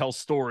how to tell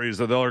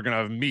stories or they're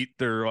going to meet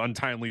their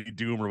untimely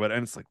doom or what.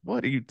 And it's like,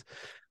 what are you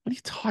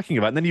talking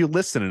about? And then you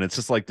listen and it's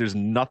just like, there's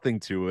nothing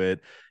to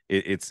it.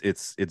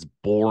 It's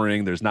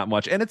boring. There's not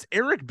much. And it's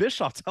Eric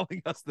Bischoff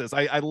telling us this.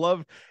 I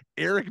love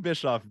Eric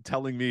Bischoff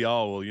telling me,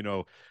 oh, well,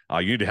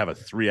 you need to have a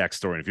 3X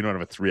story. And if you don't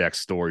have a 3X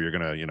story, you're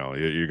going to,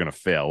 you're going to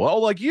fail.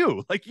 Well, like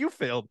you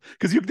failed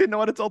because you didn't know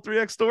how to tell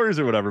 3X stories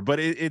or whatever. But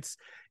it's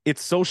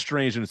so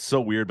strange and it's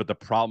so weird. But the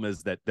problem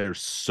is that they're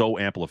so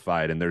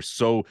amplified and they're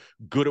so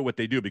good at what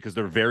they do because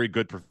they're very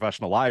good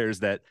professional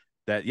liars that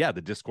yeah,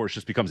 the discourse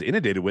just becomes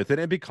inundated with it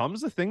and it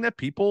becomes a thing that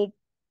people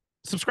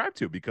subscribe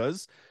to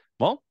because,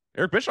 well,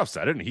 Eric Bischoff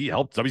said it and he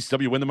helped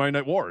WCW win the Monday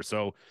Night War.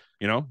 So,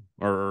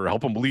 or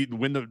help him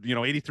win the,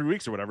 83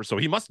 weeks or whatever. So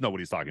he must know what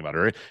he's talking about.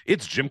 Or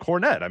it's Jim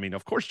Cornette. I mean,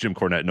 of course, Jim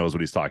Cornette knows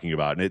what he's talking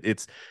about. And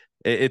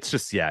it's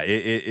just, yeah,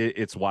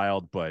 it's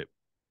wild. But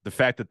the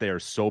fact that they are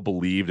so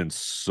believed and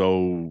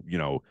so,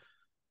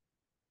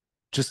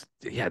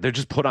 they're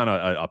just put on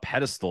a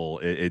pedestal.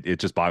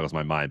 It just boggles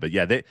my mind. But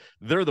yeah,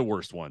 they're the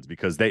worst ones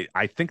because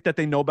I think that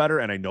they know better,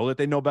 and I know that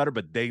they know better,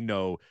 but they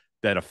know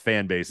that a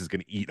fan base is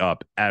going to eat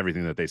up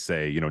everything that they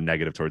say,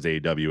 negative towards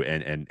AEW,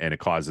 and it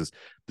causes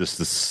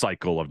this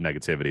cycle of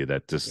negativity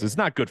that just is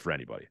not good for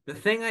anybody. The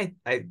thing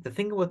the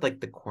thing with like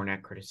the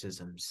Cornette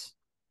criticisms,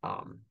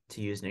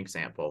 to use an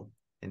example,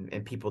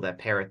 and people that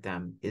parrot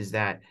them, is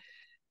that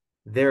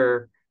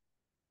they're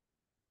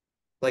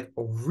like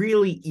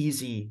really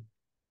easy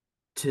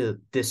to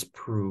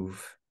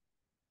disprove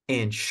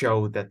and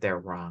show that they're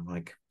wrong.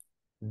 Like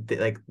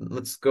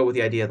let's go with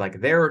the idea like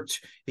the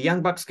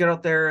Young Bucks get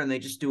out there and they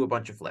just do a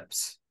bunch of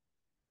flips,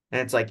 and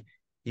it's like,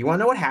 you want to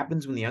know what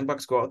happens when the Young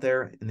Bucks go out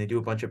there and they do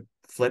a bunch of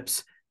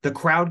flips? The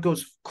crowd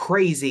goes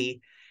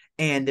crazy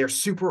and they're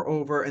super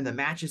over and the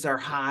matches are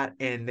hot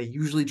and they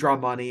usually draw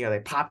money or they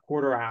pop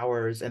quarter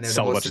hours and they're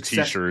sell a bunch of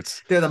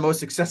t-shirts. They're the most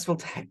successful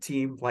tag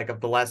team like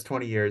of the last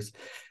 20 years.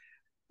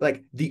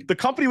 Like the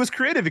company was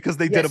created because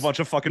they did a bunch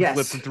of fucking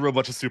flips and threw a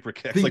bunch of super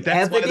kicks. Like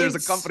that's why there's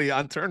a company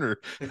on Turner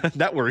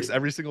Networks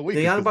every single week.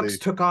 The Young Bucks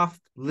took off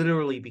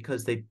literally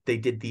because they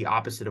did the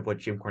opposite of what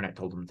Jim Cornette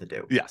told them to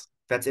do. Yes,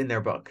 that's in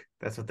their book.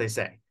 That's what they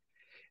say.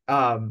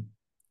 And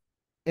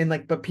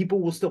like, but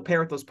people will still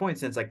parrot those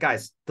points, and it's like,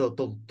 guys,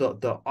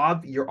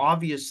 you're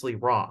obviously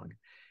wrong.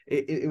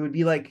 It would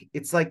be like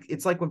it's like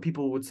when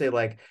people would say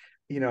like,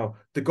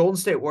 the Golden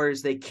State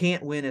Warriors, they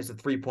can't win as a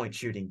 3-point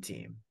shooting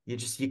team.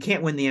 You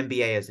can't win the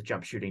NBA as a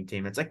jump shooting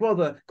team. It's like, well,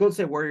 the Golden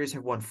State Warriors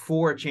have won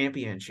 4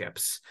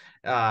 championships,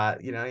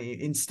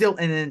 and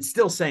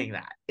still saying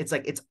that. It's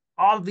like, it's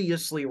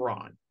obviously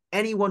wrong.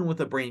 Anyone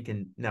with a brain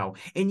can know.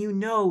 And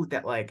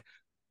that like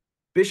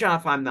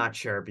Bischoff, I'm not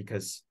sure,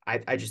 because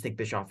I just think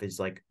Bischoff is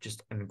like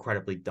just an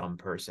incredibly dumb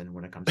person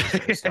when it comes to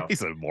this stuff.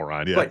 He's a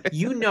moron, yeah. But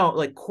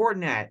like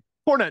Cornette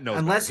knows,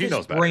 unless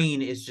his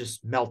brain is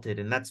just melted,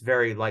 and that's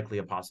very likely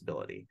a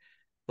possibility.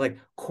 Like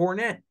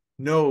Cornette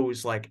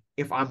knows, like,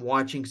 if I'm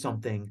watching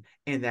something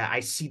and that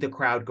I see the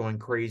crowd going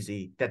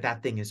crazy,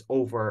 that thing is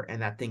over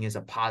and that thing is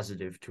a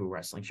positive to a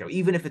wrestling show,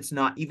 even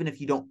if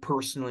you don't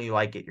personally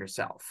like it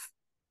yourself.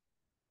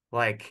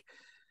 Like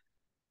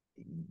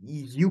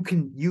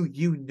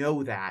you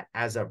know that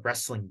as a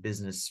wrestling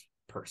business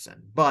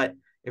person. But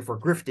if we're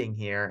grifting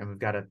here and we've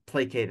got to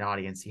placate an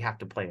audience, you have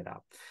to play it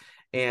up.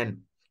 And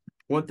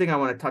one thing I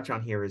want to touch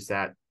on here is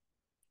that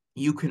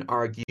you can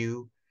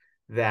argue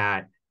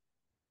that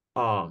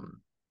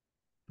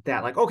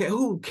that like, okay,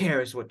 who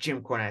cares what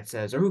Jim Cornette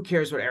says, or who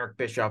cares what Eric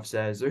Bischoff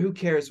says, or who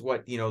cares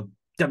what,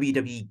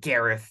 WWE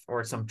Gareth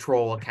or some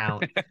troll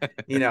account,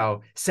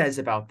 says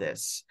about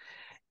this.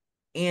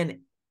 And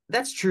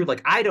that's true.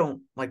 Like, I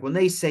don't like when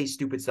they say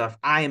stupid stuff,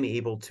 I am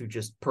able to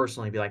just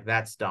personally be like,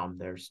 that's dumb.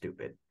 They're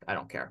stupid. I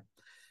don't care.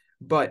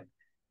 But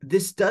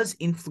this does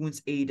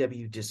influence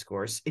AEW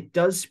discourse. It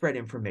does spread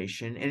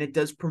information, and it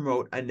does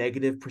promote a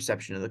negative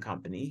perception of the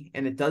company.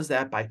 And it does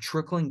that by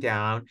trickling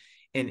down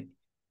and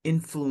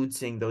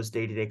influencing those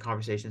day-to-day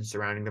conversations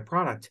surrounding the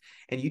product.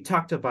 And you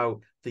talked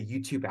about the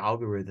YouTube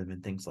algorithm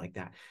and things like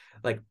that.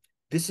 Like,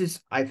 this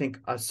is, I think,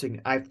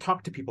 I've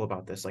talked to people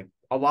about this. Like,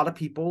 a lot of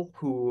people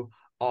who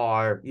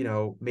are,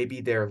 maybe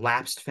they're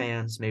lapsed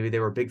fans, maybe they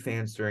were big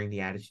fans during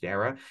the Attitude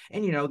Era,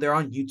 and they're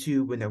on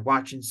YouTube and they're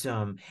watching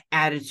some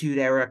Attitude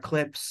Era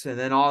clips, and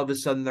then all of a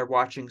sudden they're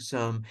watching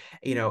some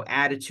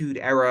Attitude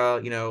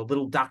Era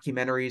little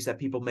documentaries that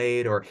people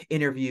made, or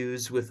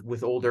interviews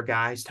with older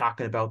guys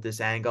talking about this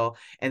angle,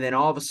 and then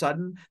all of a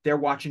sudden they're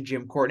watching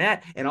Jim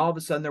Cornette, and all of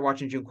a sudden they're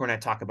watching Jim Cornette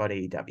talk about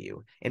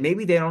AEW, and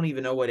maybe they don't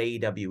even know what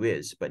AEW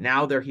is, but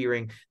now they're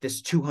hearing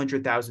this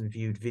 200,000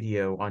 viewed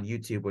video on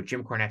YouTube where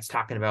Jim Cornette's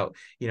talking about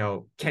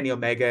Kenny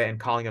Omega and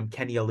calling him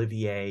Kenny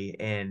Olivier,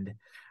 and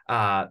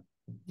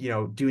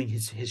doing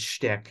his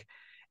shtick.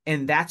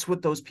 And that's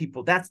those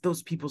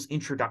people's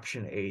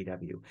introduction to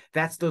AEW.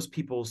 That's those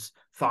people's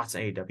thoughts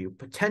on AEW.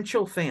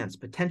 Potential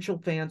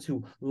fans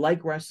who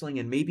like wrestling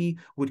and maybe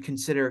would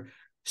consider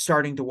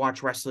starting to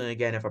watch wrestling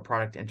again if a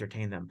product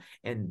entertained them.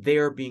 And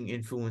they're being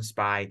influenced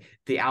by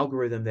the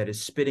algorithm that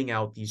is spitting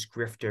out these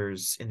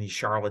grifters and these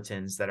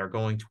charlatans that are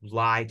going to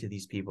lie to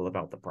these people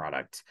about the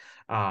product,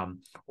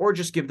 or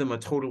just give them a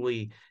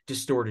totally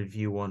distorted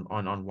view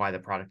on why the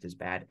product is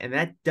bad. And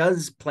that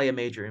does play a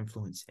major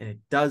influence, and it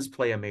does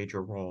play a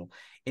major role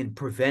in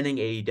preventing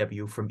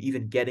AEW from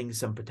even getting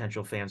some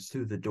potential fans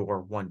through the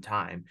door one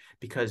time,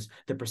 because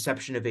the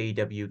perception of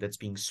AEW that's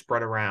being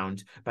spread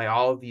around by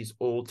all of these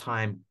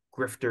old-time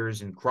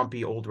grifters and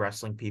grumpy old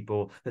wrestling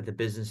people that the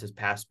business has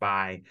passed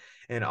by,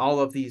 and all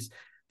of these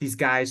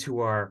guys who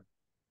are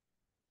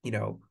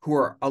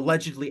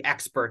allegedly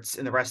experts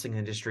in the wrestling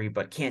industry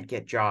but can't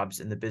get jobs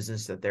in the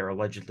business that they're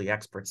allegedly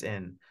experts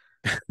in.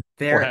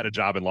 Or had a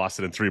job and lost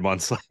it in 3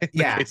 months. Like in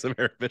the case of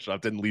Eric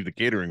Bischoff, didn't leave the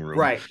catering room.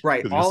 Right.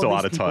 Because he was still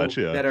out of touch.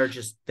 Yeah. that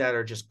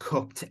are just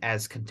cooked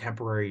as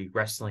contemporary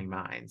wrestling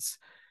minds.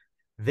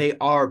 They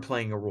are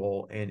playing a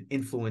role in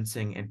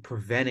influencing and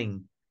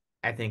preventing,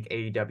 I think,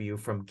 AEW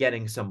from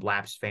getting some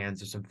lapsed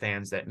fans or some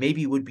fans that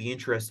maybe would be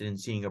interested in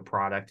seeing a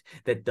product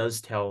that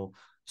does tell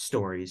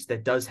stories,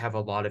 that does have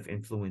a lot of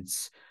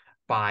influence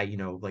by,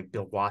 like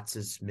Bill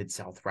Watts's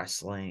Mid-South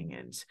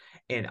Wrestling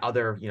and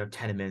other,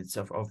 tenements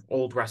of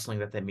old wrestling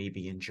that they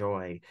maybe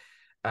enjoy.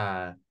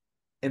 And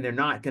they're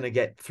not going to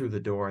get through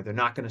the door. They're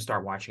not going to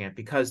start watching it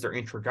because their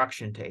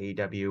introduction to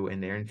AEW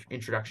and their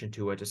introduction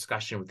to a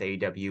discussion with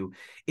AEW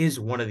is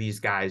one of these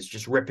guys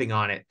just ripping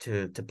on it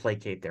to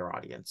placate their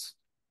audience.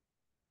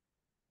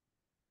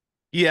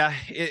 Yeah,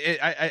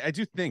 I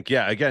do think,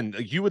 again,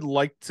 you would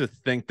like to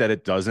think that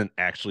it doesn't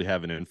actually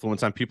have an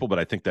influence on people, but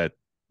I think that,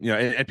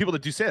 and people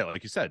that do say it,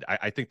 like you said,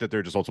 I think that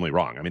they're just ultimately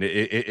wrong. I mean,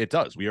 it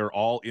does. We are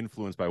all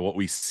influenced by what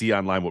we see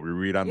online, what we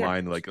read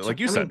online. Like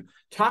you said,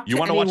 you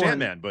want to watch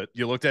Ant-Man, but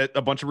you looked at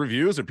a bunch of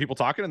reviews and people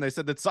talking and they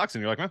said that sucks.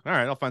 And you're like, all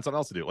right, I'll find something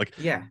else to do. Like,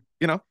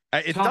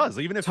 it does.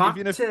 Even if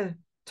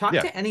Talk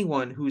to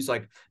anyone who's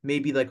like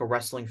maybe like a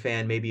wrestling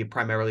fan, maybe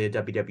primarily a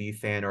WWE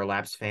fan or a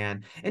lapsed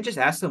fan, and just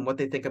ask them what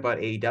they think about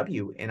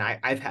AEW. And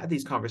I've had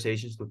these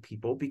conversations with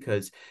people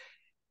because,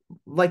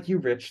 like you,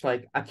 Rich,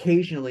 like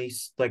occasionally,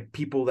 like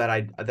people that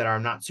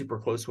I'm not super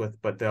close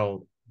with, but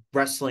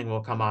wrestling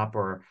will come up,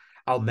 or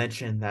I'll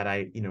mention that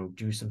I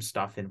do some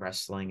stuff in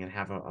wrestling and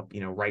have a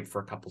write for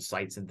a couple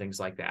sites and things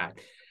like that.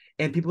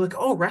 And people are like,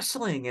 oh,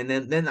 wrestling, and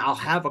then I'll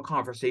have a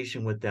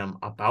conversation with them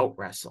about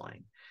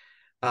wrestling.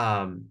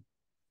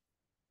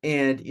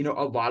 And,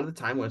 a lot of the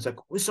time when it's like,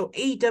 so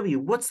AEW,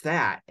 what's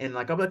that? And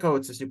like, I'm like, oh,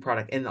 it's this new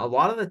product. And a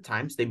lot of the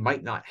times they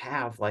might not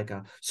have like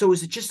so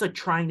is it just like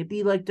trying to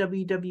be like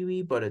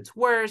WWE, but it's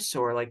worse?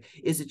 Or like,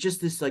 is it just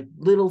this like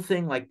little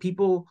thing? Like,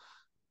 people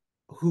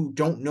who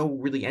don't know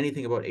really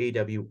anything about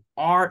AEW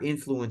are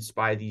influenced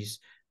by these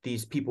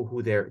people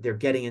who they're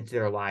getting into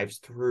their lives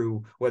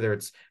through, whether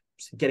it's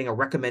getting a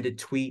recommended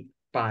tweet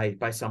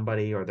by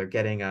somebody, or they're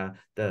getting the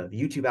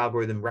YouTube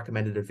algorithm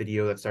recommended a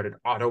video that started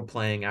auto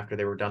playing after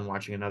they were done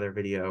watching another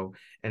video,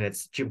 and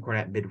it's Jim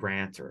Cornette mid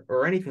rant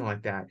or anything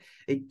like that.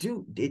 It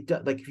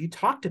does, like, if you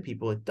talk to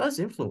people, it does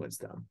influence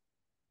them.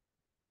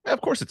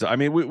 Of course it's. I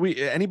mean, we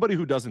anybody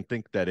who doesn't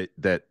think that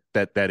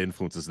that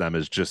influences them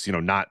is just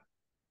not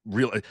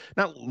real,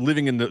 not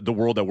living in the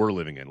world that we're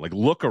living in. Like,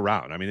 look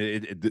around. I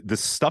mean, the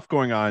stuff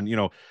going on,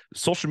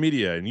 social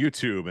media and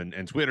YouTube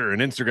and Twitter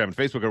and Instagram and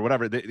Facebook or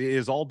whatever, it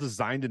is all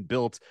designed and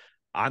built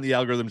on the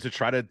algorithm to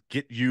try to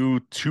get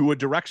you to a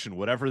direction,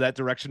 whatever that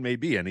direction may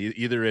be. And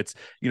either it's,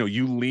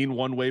 you lean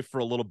one way for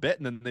a little bit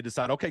and then they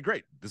decide, okay,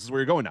 great, this is where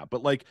you're going now.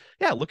 But like,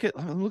 yeah, look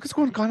what's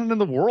going on in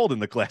the world in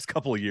the last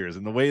couple of years,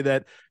 and the way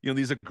that,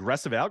 these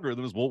aggressive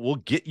algorithms will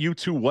get you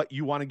to what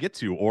you want to get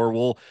to, or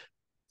will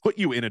put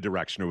you in a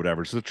direction or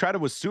whatever. So to try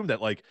to assume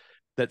that like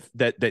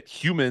that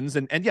humans,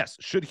 and yes,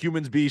 should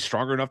humans be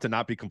stronger enough to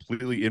not be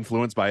completely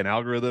influenced by an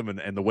algorithm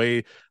and the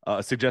way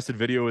a suggested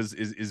video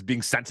is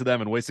being sent to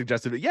them and way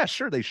suggested, yeah,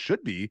 sure, they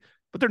should be,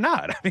 but they're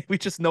not. I mean, we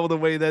just know the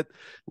way that,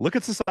 look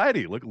at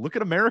society, look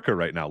at America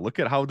right now, look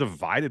at how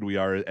divided we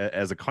are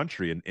as a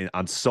country, and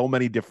on so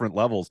many different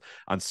levels,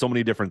 on so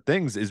many different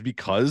things, is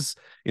because,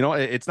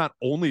 it's not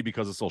only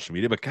because of social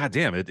media, but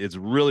goddamn, it's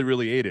really,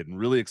 really aided and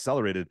really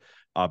accelerated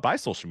by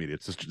social media.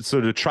 So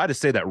to try to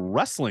say that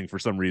wrestling for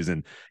some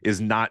reason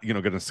is not,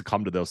 going to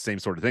succumb to those same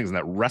sort of things, and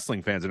that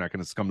wrestling fans are not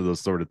going to succumb to those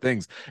sort of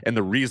things, and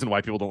the reason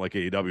why people don't like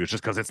AEW is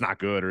just because it's not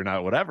good or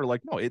not whatever.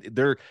 Like, no,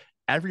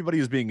 everybody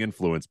is being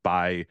influenced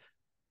by,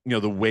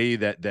 the way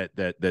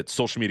that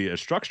social media is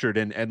structured,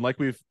 and like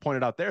we've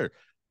pointed out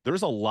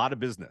there's a lot of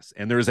business,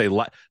 and there's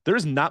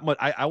not much.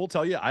 I will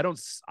tell you,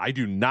 I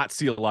do not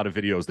see a lot of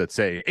videos that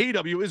say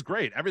AEW is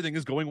great, everything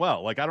is going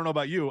well. Like, I don't know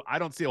about you, I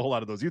don't see a whole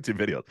lot of those YouTube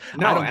videos.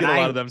 No, I don't get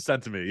a lot of them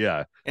sent to me.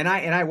 Yeah. And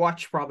I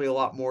watch probably a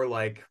lot more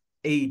like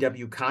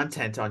AEW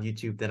content on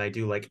YouTube than I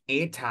do like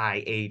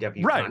anti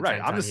AEW content.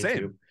 Right. I'm the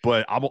same,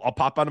 but I'll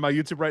pop onto my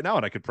YouTube right now,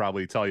 and I could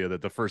probably tell you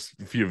that the first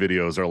few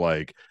videos are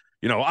like,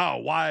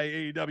 why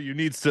AEW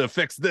needs to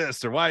fix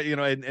this, or why,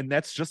 and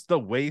that's just the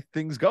way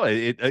things go.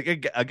 It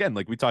again,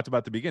 like we talked about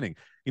at the beginning,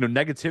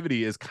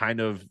 negativity is kind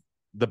of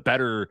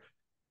the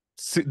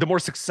more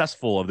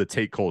successful of the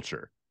take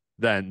culture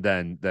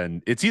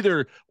than it's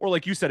either, or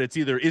like you said, it's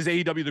either, is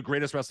AEW the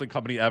greatest wrestling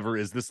company ever?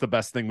 Is this the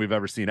best thing we've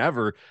ever seen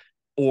ever?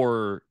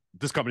 Or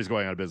this company's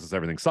going out of business,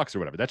 everything sucks, or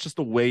whatever. That's just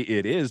the way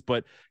it is.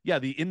 But yeah,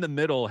 the in the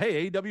middle,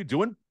 hey, AEW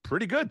doing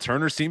pretty good.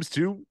 Turner seems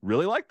to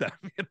really like them.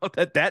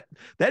 That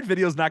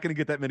video is not going to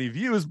get that many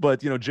views, but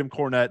Jim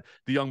Cornette,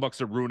 the Young Bucks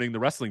are ruining the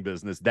wrestling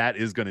business. That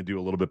is going to do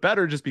a little bit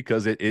better, just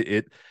because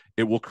it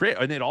will create,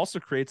 and it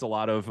also creates a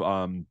lot of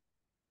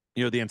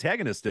the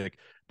antagonistic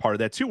part of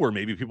that too, where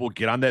maybe people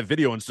get on that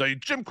video and say,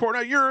 Jim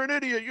Cornette, you're an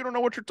idiot, you don't know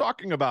what you're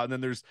talking about, and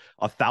then there's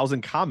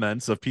 1,000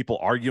 comments of people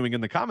arguing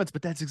in the comments,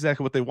 but that's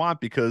exactly what they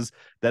want, because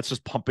that's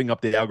just pumping up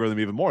the algorithm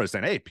even more,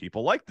 saying, hey,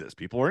 people like this,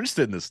 people are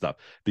interested in this stuff,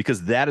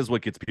 because that is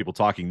what gets people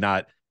talking,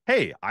 not,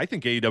 hey, I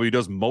think AEW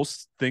does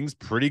most things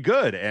pretty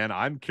good, and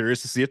I'm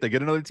curious to see if they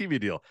get another TV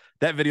deal.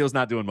 That video is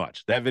not doing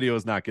much. That video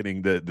is not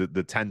getting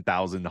the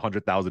 10,000,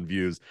 100,000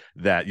 views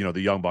that,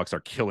 the Young Bucks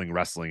are killing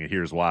wrestling, and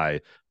here's why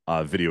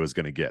video is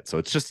going to get. So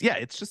it's just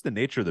the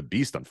nature of the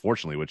beast,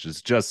 unfortunately, which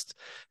is just,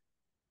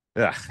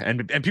 yeah.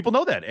 And people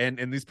know that,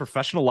 and these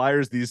professional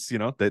liars, these,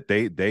 that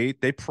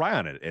they pry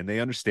on it, and they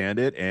understand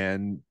it,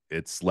 and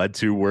it's led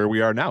to where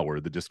we are now,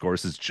 where the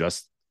discourse is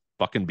just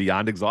fucking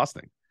beyond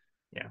exhausting.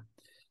 Yeah.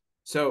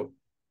 So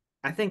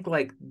I think,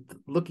 like,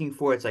 looking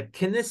forward, it's like,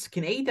 can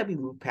AEW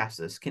move past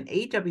this? Can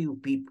AEW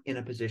be in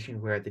a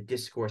position where the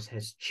discourse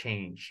has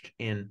changed?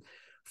 In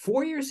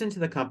 4 years into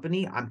the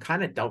company, I'm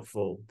kind of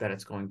doubtful that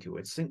it's going to.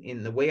 It's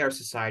in the way our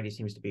society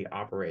seems to be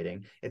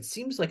operating, it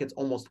seems like it's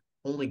almost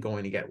only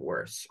going to get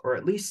worse, or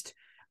at least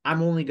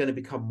I'm only going to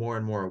become more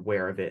and more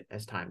aware of it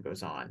as time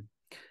goes on.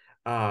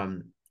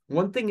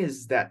 One thing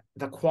is that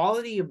the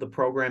quality of the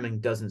programming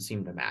doesn't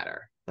seem to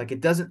matter. Like,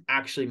 it doesn't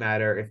actually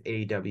matter if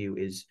AEW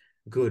is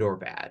good or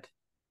bad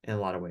in a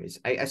lot of ways.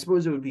 I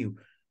suppose it would be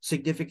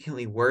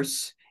significantly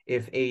worse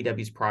if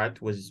AEW's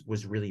product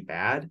was really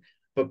bad,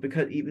 but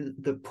because even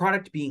the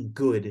product being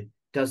good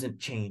doesn't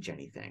change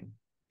anything.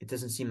 It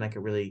doesn't seem like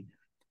it really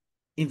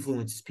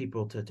influences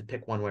people to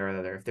pick one way or the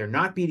other. If they're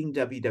not beating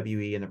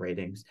WWE in the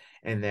ratings,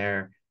 and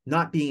they're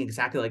not being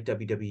exactly like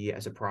WWE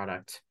as a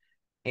product,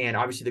 and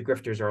obviously the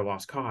grifters are a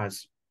lost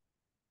cause,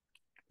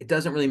 it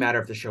doesn't really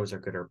matter if the shows are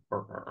good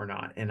or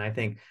not. And I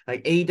think,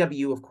 like,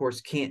 AEW, of course,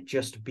 can't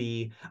just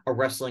be a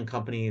wrestling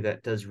company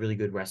that does really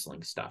good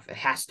wrestling stuff. It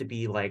has to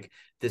be like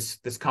this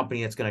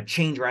company that's going to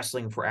change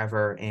wrestling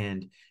forever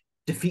and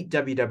defeat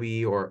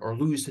WWE or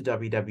lose to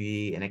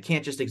WWE. And it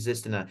can't just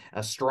exist in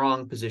a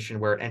strong position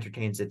where it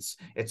entertains its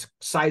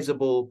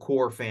sizable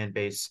core fan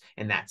base,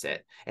 and that's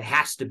it. It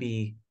has to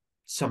be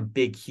some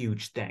big,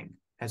 huge thing,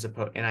 as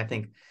opposed. And I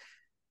think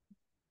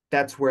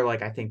that's where,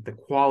 like, I think the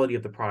quality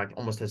of the product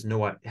almost has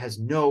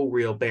no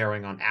real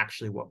bearing on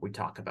actually what we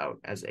talk about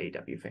as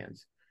AEW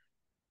fans.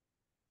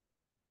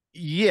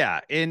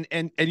 Yeah, and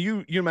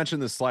you mentioned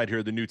this slide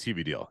here, the new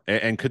TV deal,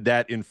 and could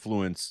that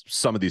influence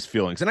some of these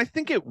feelings? And I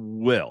think it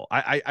will.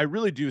 I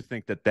really do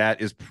think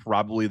that is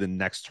probably the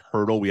next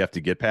hurdle we have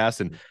to get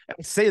past. And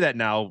I say that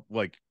now,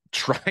 like,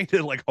 trying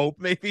to, like, hope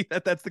maybe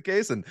that's the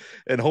case, and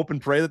hope and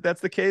pray that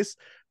that's the case.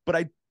 But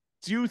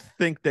do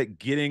think that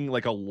getting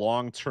like a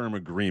long-term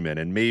agreement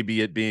and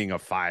maybe it being a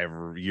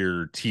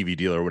 5-year TV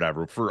deal or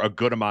whatever for a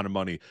good amount of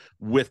money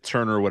with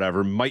Turner or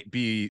whatever might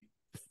lead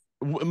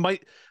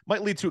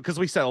to it, because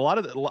we said a lot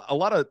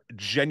of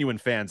genuine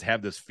fans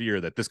have this fear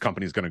that this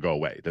company is going to go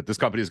away, that this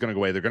company is going to go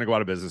away, they're going to go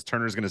out of business,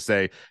 Turner's going to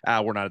say,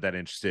 we're not that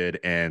interested,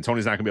 and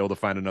Tony's not going to be able to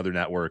find another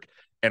network,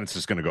 and it's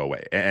just going to go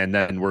away, and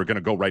then we're going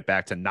to go right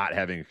back to not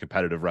having a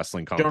competitive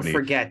wrestling company. Don't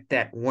forget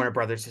that Warner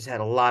Brothers has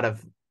had a lot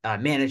of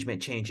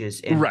management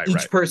changes, and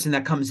each person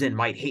that comes in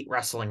might hate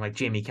wrestling like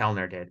Jamie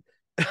Kellner did.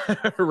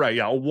 Right,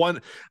 yeah,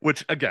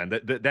 which again,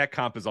 that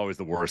comp is always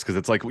the worst, because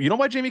it's like, you know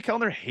why Jamie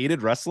Kellner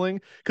hated wrestling?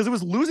 Because it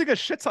was losing a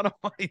shit ton of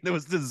money. There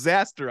was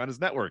disaster on his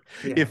network.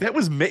 Yeah. If it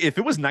was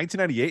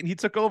 1998 and he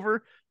took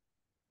over,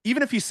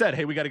 even if he said,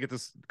 hey, we got to get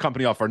this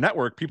company off our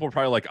network, people were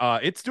probably like,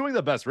 it's doing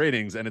the best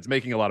ratings and it's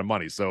making a lot of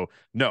money, so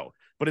no.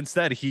 But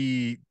instead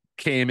he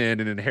came in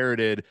and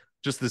inherited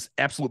just this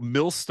absolute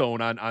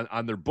millstone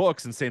on their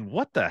books and saying,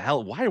 what the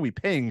hell? Why are we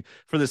paying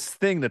for this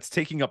thing that's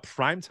taking up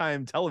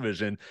primetime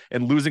television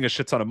and losing a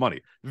shit ton of money?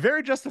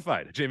 Very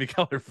justified, Jamie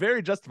Kellner,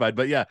 very justified.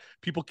 But yeah,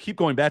 people keep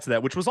going back to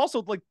that, which was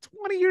also like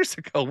 20 years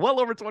ago, well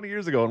over 20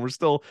 years ago. And we're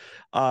still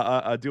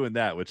doing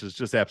that, which is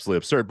just absolutely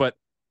absurd. But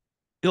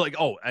you're like,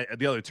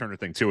 the other Turner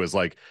thing too is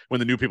like, when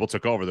the new people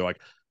took over, they're like,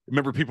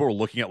 remember people were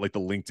looking at like the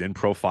LinkedIn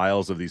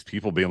profiles of these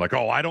people being like,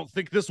 I don't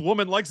think this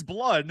woman likes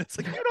blood. And it's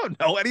like, you don't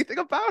know anything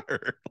about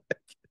her.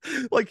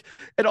 like,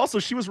 and also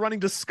she was running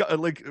running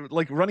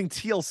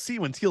TLC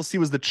when TLC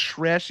was the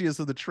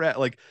trashiest of the trash.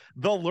 Like,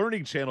 the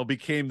Learning Channel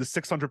became the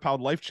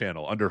 600-pound Life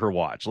channel under her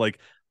watch. Like,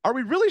 are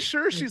we really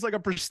sure she's like a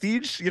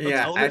prestige?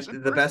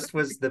 Television the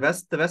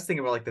best thing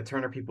about like the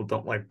Turner people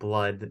don't like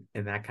blood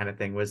and that kind of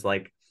thing was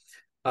like,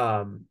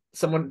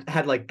 someone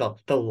had like the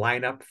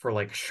lineup for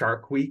like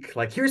Shark Week,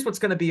 like here's what's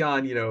going to be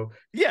on,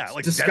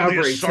 like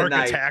Discovery Shark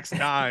tonight. Attacks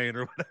 9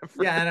 or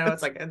whatever. Yeah, I know,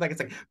 it's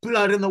like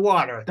blood in the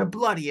water, the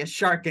bloodiest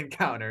shark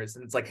encounters,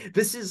 and it's like,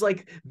 this is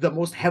like the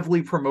most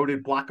heavily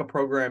promoted block of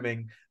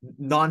programming,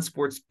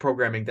 non-sports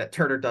programming that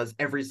Turner does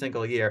every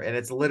single year, and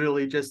it's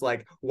literally just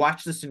like,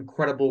 watch this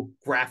incredible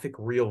graphic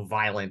real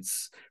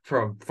violence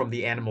from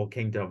the animal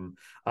kingdom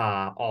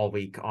all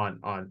week on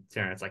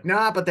Turner. It's like,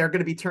 nah, but they're going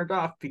to be turned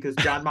off because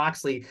Jon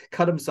Moxley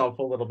cut himself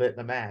a little bit in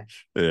the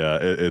match. Yeah,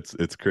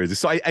 it's crazy.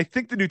 So I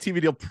think the new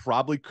TV deal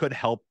probably could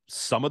help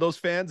some of those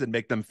fans and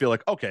make them feel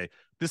like, okay,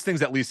 this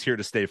thing's at least here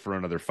to stay for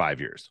another 5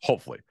 years,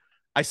 hopefully.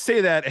 I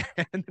say that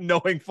and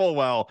knowing full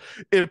well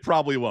it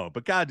probably won't,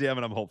 but God damn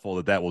it, I'm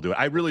hopeful that will do it.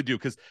 I really do,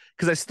 because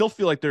I still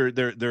feel like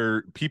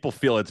they're people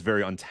feel it's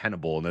very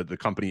untenable and that the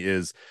company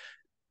is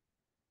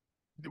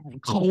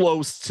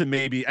close to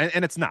maybe,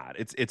 and it's not.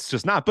 It's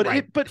just not. But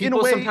right. But people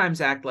in a way,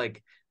 sometimes act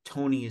like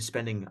Tony is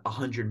spending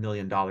 $100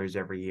 million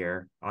every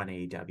year on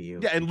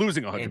AEW. Yeah, and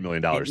losing $100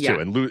 million too,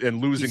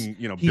 and losing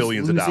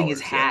billions of dollars. Losing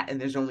his hat,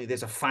 and there's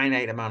a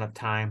finite amount of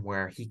time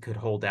where he could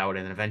hold out,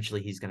 and then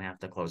eventually he's going to have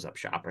to close up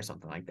shop or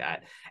something like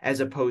that. As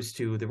opposed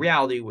to the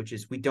reality, which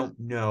is we don't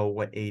know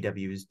what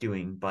AEW is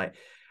doing, but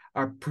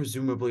are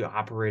presumably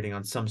operating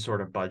on some sort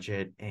of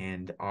budget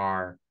and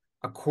are,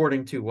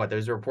 according to what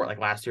there's a report like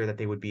last year that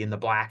they would be in the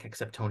black,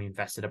 except Tony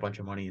invested a bunch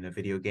of money in a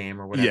video game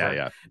or whatever.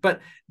 Yeah.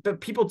 But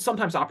people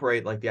sometimes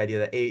operate like the idea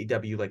that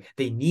AEW, like,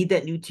 they need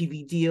that new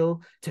TV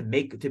deal to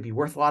be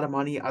worth a lot of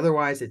money.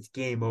 Otherwise it's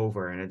game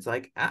over. And it's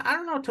like, I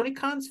don't know, Tony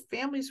Khan's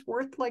family's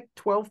worth like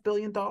 $12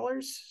 billion.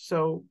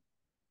 So,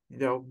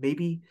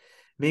 maybe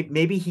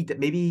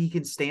he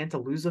can stand to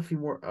lose a few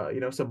more,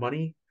 some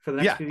money for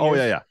the next few years.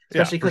 Yeah.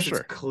 Especially because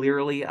it's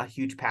clearly a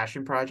huge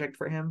passion project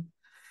for him.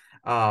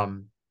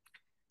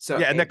 So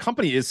yeah, and that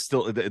company is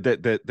still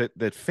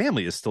that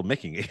family is still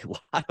making a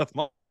lot of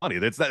money.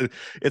 It's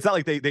not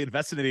like they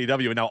invested in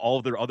AEW and now all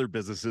of their other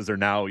businesses are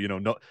now,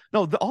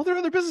 all their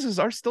other businesses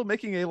are still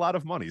making a lot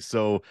of money.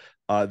 So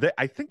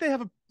I think they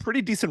have a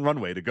pretty decent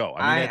runway to go.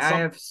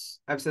 I've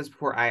said this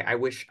before. I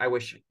wish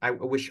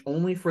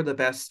only for the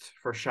best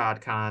for Shad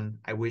Khan.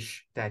 I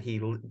wish that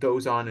he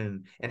goes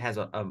on and has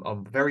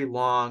a very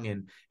long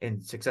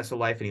and successful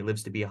life, and he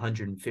lives to be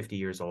 150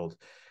 years old.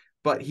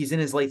 But he's in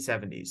his late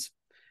 70s.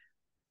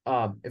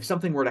 If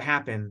something were to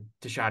happen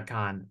to Shad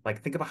Khan,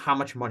 like, think about how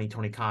much money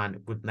Tony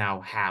Khan would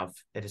now have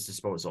at his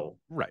disposal.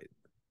 Right.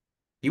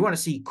 You want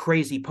to see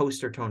crazy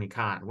poster Tony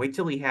Khan? Wait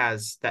till he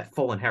has that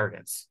full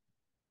inheritance.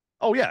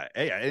 Oh yeah,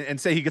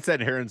 and say he gets that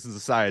inheritance and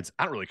decides,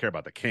 I don't really care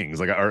about the Kings,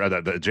 like, or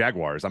the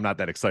Jaguars. I'm not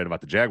that excited about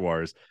the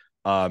Jaguars.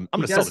 I'm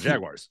going to sell the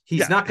Jaguars.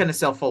 He's not going to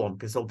sell Fulham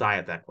because he'll die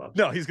at that club.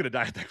 No, he's going to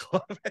die at that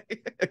club.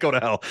 Go to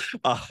hell.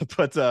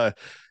 But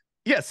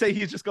say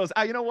he just goes,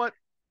 you know what?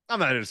 I'm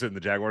not interested in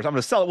the Jaguars. I'm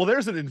going to sell it. Well,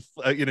 there's an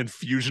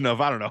infusion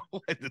of, I don't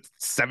know,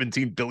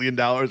 $17 billion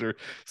or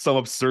some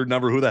absurd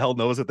number. Who the hell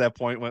knows at that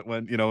point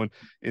when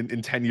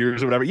in 10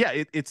 years or whatever. Yeah,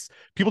 it's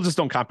people just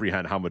don't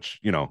comprehend how much,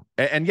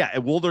 and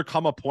will there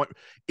come a point,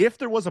 if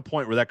there was a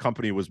point where that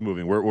company was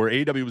moving, where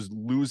AEW was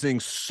losing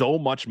so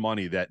much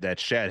money that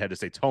Shad had to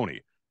say, Tony,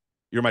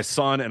 you're my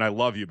son and I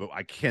love you, but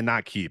I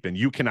cannot keep, and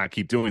you cannot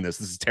keep doing this.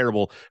 This is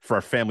terrible for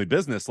our family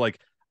business. Like,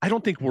 I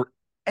don't think we're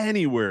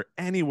anywhere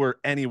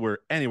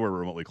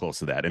remotely close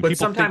to that. And But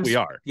people think we sometimes,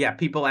 are. yeah,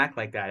 people act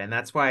like that, and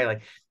that's why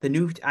like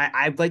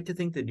I'd like to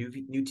think the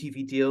new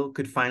TV deal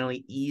could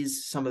finally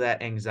ease some of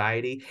that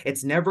anxiety.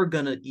 It's never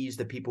gonna ease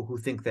the people who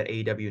think that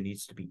AEW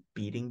needs to be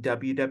beating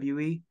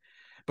WWE.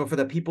 But for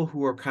the people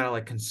who are kind of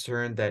like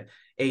concerned that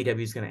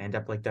AEW is going to end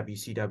up like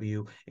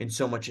WCW and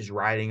so much is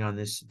riding on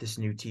this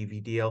new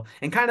TV deal,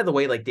 and kind of the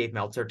way like Dave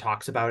Meltzer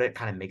talks about it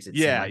kind of makes it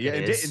seem like it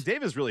And, is. and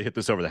Dave has really hit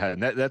this over the head,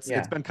 and it's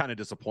Yeah. been kind of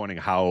disappointing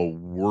how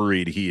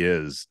worried he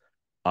is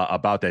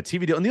about that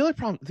TV deal. And the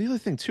other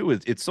thing too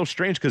is it's so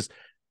strange because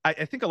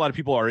I think a lot of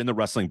people are in the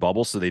wrestling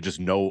bubble, so they just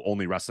know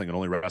only wrestling and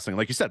only wrestling.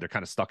 Like you said, they're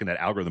kind of stuck in that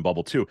algorithm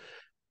bubble too.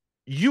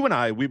 You and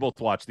I, we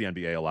both watch the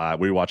NBA a lot.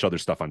 We watch other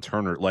stuff on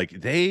Turner. Like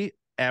they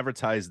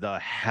advertise the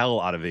hell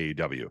out of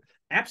AEW.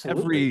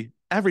 Absolutely.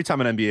 Every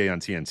time an NBA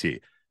on TNT.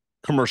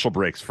 Commercial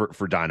breaks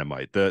for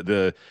Dynamite.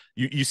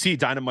 You see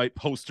Dynamite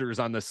posters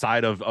on the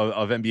side of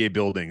NBA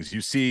buildings. You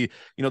see,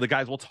 the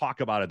guys will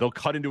talk about it. They'll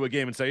cut into a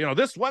game and say,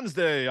 this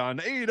Wednesday on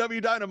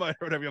AEW Dynamite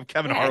or whatever. You have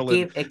Kevin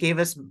Harlan. It gave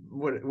us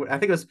what I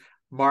think it was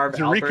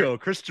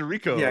Chris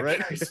Jericho,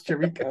 right? Chris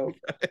Jericho.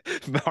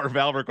 Marv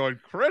Albert going,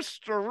 Chris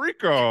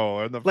Jericho,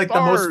 and the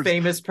most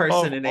famous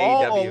person in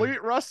AEW.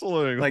 Elite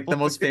Wrestling. Like the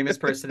most famous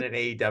person in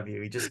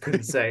AEW. He just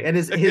couldn't say. And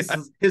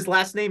his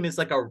last name is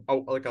like a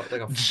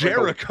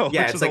Jericho.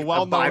 It's like a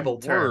well-known Bible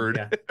word.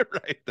 Term, yeah.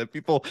 Right. That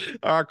people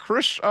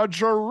Chris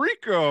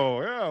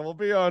Jericho. Yeah, we'll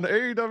be on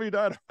AEW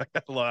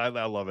Dynamite.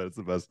 I love it. It's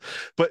the best.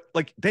 But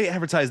like they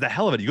advertise the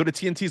hell of it. You go to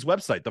TNT's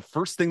website, the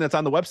first thing that's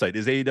on the website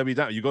is AEW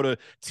Dynamite. You go to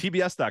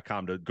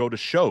TBS.com to go to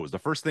shows. The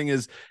first thing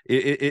is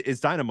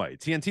Dynamite.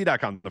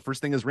 TNT.com. The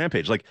first thing is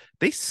Rampage. Like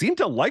they seem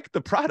to like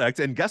the product,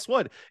 and guess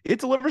what?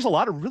 It delivers a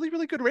lot of really,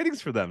 really good ratings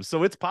for them.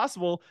 So it's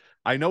possible.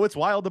 I know it's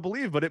wild to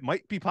believe, but it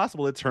might be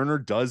possible that Turner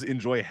does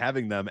enjoy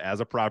having them as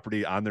a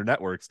property on their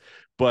networks.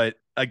 But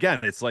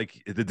again, it's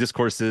like the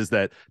discourse is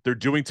that they're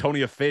doing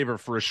Tony a favor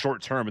for a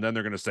short term, and then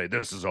they're going to say,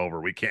 this is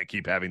over. We can't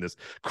keep having this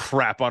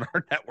crap on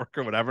our network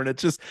or whatever. And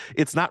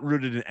it's not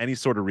rooted in any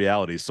sort of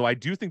reality. So I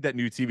do think that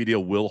new TV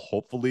deal will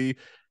hopefully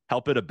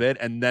help it a bit,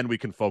 and then we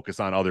can focus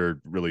on other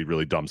really,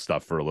 really dumb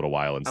stuff for a little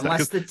while instead.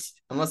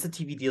 Unless the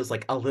TV deal is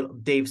like a little.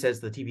 Dave says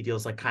the TV deal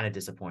is like kind of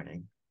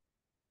disappointing.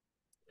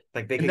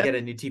 Like they could get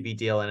a new TV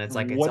deal, and it's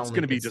like what's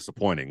going to be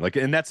disappointing. Like,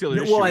 and that's the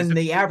other issue. Well, and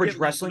the average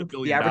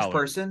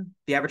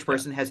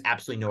person has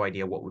absolutely no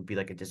idea what would be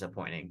like a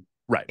disappointing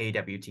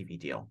AEW TV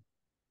deal.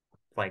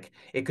 Like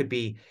it could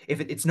be if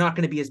it's not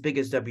going to be as big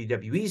as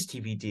WWE's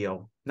TV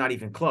deal, not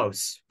even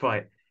close,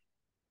 but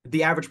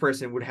the average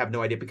person would have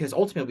no idea because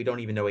ultimately we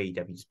don't even know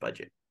AEW's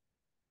budget,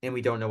 and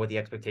we don't know what the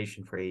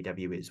expectation for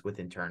AEW is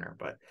within Turner.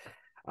 But,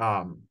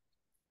 and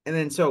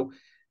then so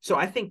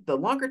I think the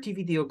longer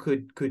TV deal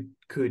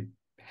could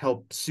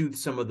help soothe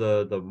some of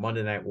the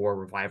Monday Night War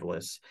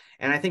revivalists,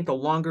 and I think the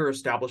longer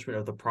establishment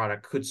of the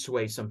product could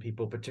sway some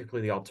people,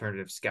 particularly the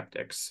alternative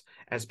skeptics,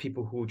 as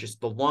people who just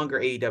the longer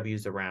AEW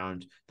is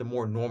around, the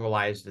more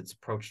normalized its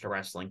approach to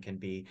wrestling can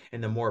be,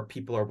 and the more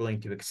people are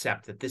willing to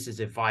accept that this is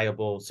a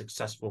viable,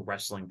 successful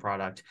wrestling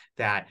product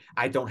that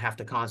I don't have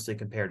to constantly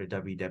compare to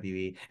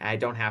WWE, and I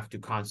don't have to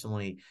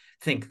constantly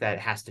think that it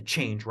has to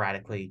change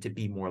radically to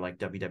be more like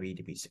WWE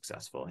to be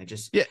successful. And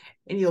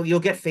you'll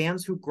get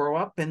fans who grow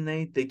up and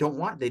they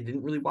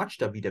didn't really watch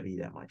WWE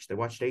that much. They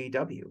watched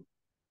AEW.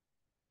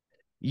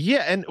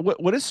 Yeah, and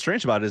what is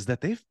strange about it is that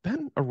they've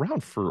been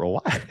around for a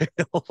while.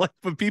 Like,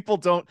 but people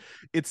don't.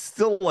 It's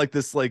still like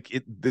this,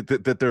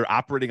 that they're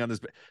operating on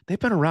this. They've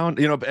been around.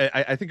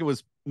 I think it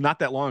was not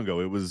that long ago.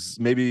 It was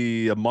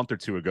maybe a month or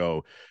two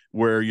ago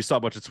where you saw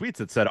a bunch of tweets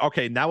that said,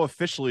 "Okay, now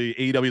officially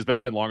AEW has been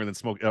longer than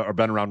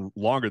been around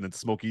longer than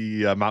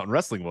Smoky Mountain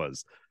Wrestling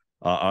was."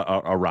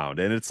 Around,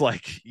 and it's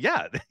like,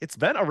 yeah, it's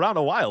been around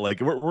a while.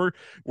 Like we're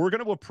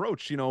going to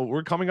approach,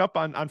 we're coming up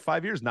on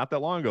 5 years not that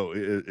long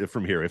ago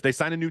from here. If they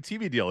sign a new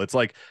TV deal, it's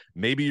like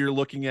maybe you're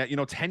looking at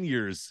 10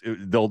 years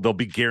they'll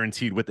be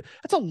guaranteed with it.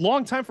 That's a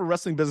long time for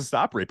wrestling business to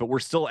operate, but we're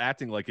still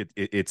acting like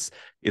it's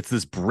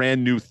this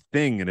brand new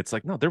thing, and it's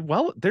like, no,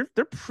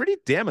 they're pretty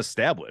damn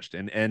established,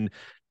 and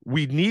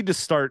we need to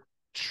start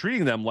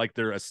treating them like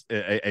they're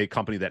a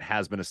company that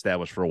has been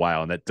established for a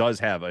while and that does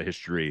have a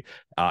history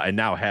and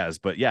now has.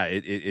 But yeah,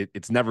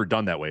 it's never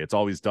done that way. It's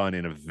always done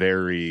in a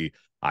very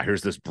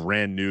here's this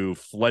brand new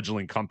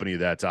fledgling company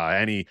that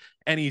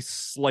any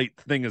slight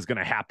thing is going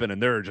to happen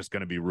and they're just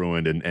going to be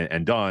ruined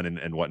and done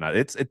and whatnot.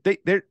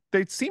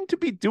 They seem to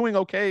be doing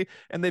okay,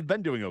 and they've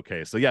been doing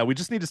okay. So yeah, we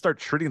just need to start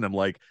treating them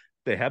like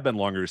they have been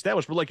longer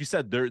established. But like you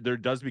said, there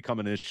does become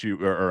an issue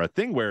or a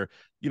thing where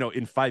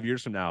in 5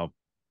 years from now,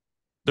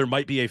 there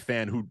might be a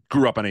fan who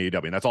grew up on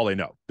AEW, and that's all they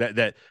know.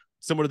 That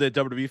similar to the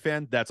WWE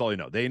fan, that's all they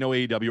know. They know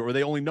AEW, or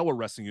they only know a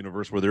wrestling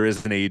universe where there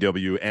is an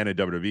AEW and a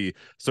WWE,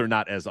 so they're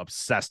not as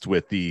obsessed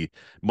with the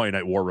Monday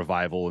Night War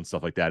revival and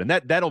stuff like that. And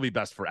that'll be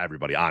best for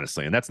everybody,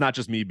 honestly. And that's not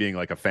just me being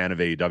like a fan of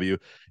AEW.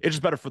 It's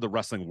just better for the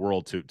wrestling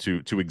world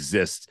to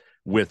exist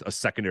with a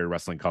secondary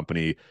wrestling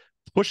company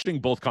pushing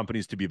both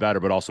companies to be better,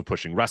 but also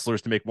pushing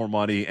wrestlers to make more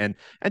money and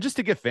just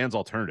to give fans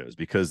alternatives,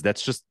 because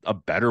that's just a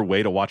better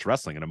way to watch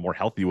wrestling and a more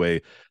healthy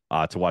way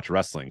to watch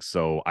wrestling.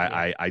 So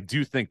I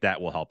do think that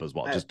will help as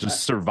well.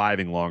 Just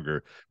surviving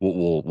longer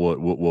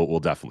will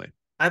definitely.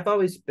 I've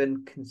always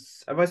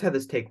had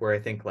this take where I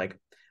think like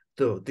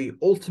the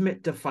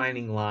ultimate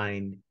defining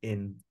line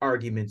in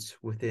arguments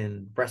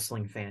within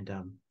wrestling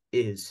fandom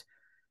is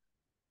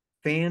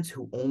fans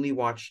who only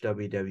watch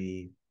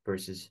WWE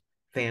versus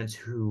fans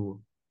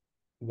who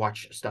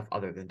watch stuff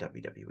other than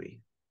WWE.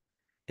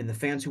 And the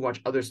fans who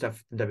watch other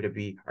stuff than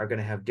WWE are going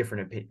to have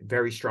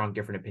very strong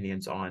different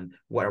opinions on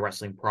what a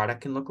wrestling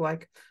product can look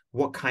like,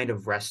 what kind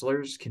of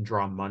wrestlers can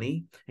draw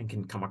money and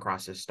can come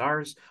across as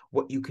stars,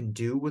 what you can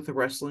do with a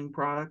wrestling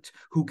product,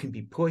 who can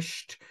be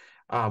pushed,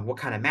 what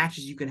kind of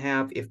matches you can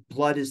have, if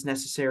blood is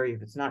necessary,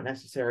 if it's not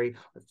necessary.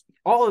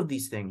 All of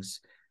these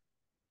things,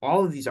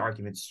 all of these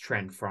arguments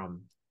trend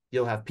from,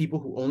 you'll have people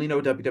who only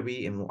know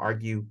WWE and will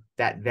argue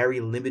that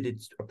very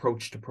limited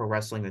approach to pro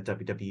wrestling that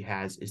WWE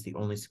has is the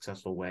only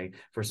successful way,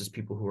 versus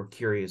people who are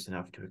curious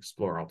enough to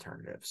explore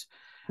alternatives.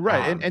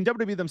 Right. And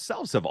WWE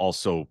themselves have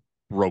also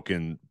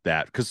broken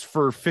that, because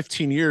for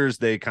 15 years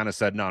they kind of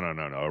said, no.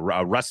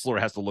 A wrestler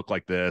has to look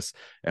like this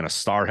and a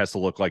star has to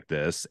look like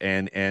this.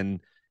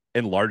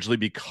 And largely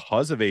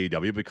because of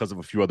AEW, because of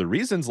a few other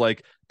reasons,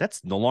 like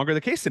that's no longer the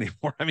case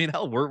anymore. I mean,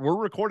 hell, we're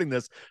recording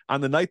this on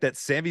the night that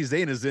Sami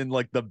Zayn is in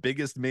like the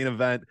biggest main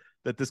event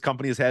that this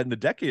company has had in a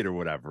decade or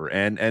whatever.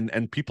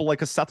 And people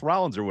like a Seth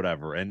Rollins or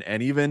whatever. And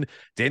even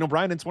Daniel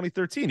Bryan in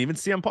 2013, even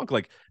CM Punk,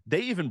 like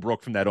they even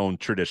broke from that own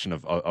tradition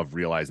of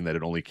realizing that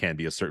it only can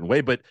be a certain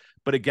way. But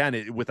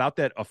again, without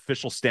that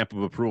official stamp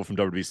of approval from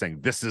WWE saying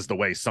this is the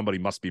way somebody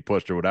must be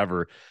pushed or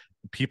whatever,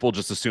 people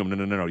just assume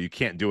no, you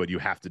can't do it. You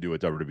have to do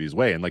it WWE's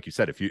way. And like you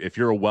said, if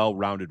you're a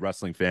well-rounded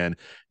wrestling fan,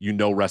 you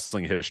know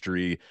wrestling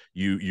history,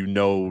 you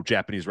know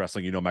Japanese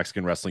wrestling, you know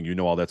Mexican wrestling, you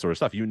know all that sort of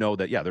stuff. You know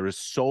that there is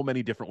so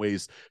many different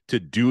ways to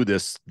do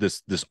this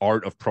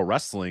art of pro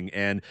wrestling,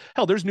 and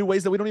hell, there's new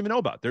ways that we don't even know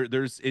about.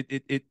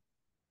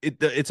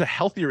 It's a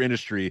healthier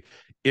industry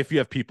if you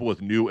have people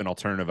with new and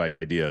alternative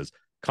ideas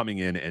coming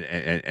in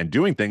and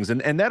doing things,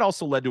 and that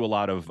also led to a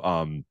lot of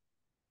the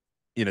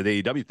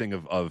AEW thing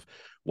of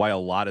why a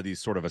lot of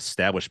these sort of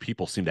established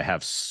people seem to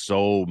have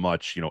so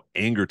much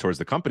anger towards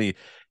the company.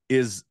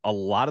 Is a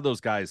lot of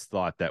those guys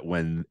thought that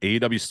when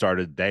AEW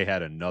started, they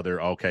had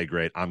another, okay,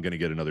 great, I'm going to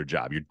get another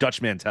job. Your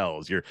Dutch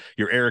Mantels, your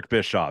Eric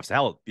Bischoffs,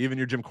 hell, even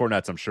your Jim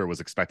Cornettes, I'm sure, was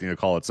expecting a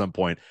call at some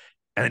point,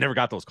 and they never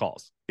got those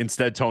calls.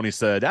 Instead, Tony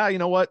said, you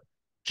know what?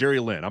 Jerry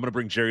Lynn, I'm going to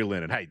bring Jerry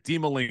Lynn, and hey,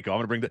 Dean Malenko,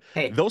 I'm going to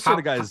bring those sort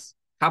of guys.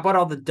 How about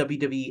all the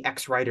WWE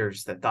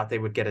ex-writers that thought they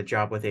would get a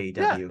job with AEW?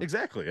 Yeah,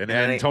 exactly.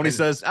 And Tony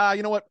says,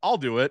 you know what? I'll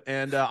do it.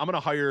 And I'm going to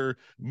hire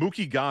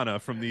Mookie Ghana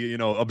from the,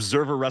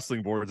 Observer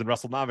Wrestling Boards and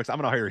WrestleNomics. I'm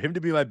going to hire him to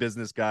be my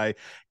business guy.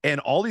 And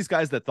all these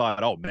guys that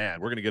thought, oh,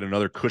 man, we're going to get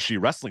another cushy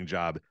wrestling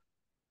job,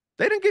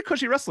 they didn't get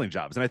cushy wrestling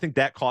jobs. And I think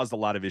that caused a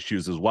lot of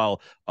issues as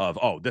well of,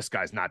 oh, this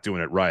guy's not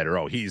doing it right. Or,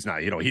 oh, he's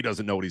not, he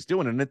doesn't know what he's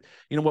doing. And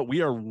you know what?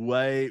 We are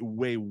way,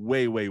 way,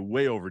 way, way,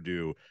 way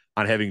overdue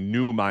on having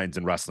new minds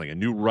in wrestling and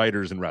new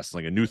writers in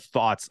wrestling and new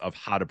thoughts of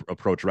how to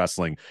approach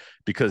wrestling.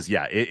 Because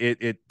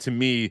it to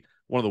me,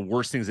 one of the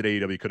worst things that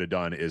AEW could have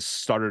done is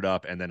started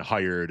up and then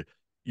hired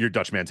your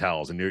Dutch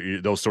Mantels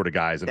and those sort of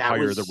guys, and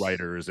hire the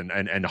writers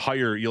and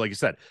hire you, like you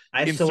said,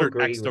 insert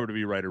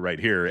ex-WWE writer right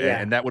here.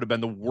 Yeah. And that would have been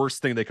the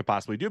worst thing they could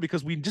possibly do,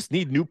 because we just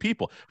need new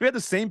people. We had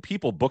the same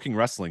people booking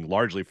wrestling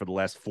largely for the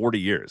last 40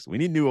 years. We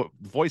need new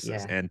voices.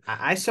 Yeah. And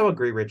I so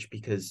agree, Rich,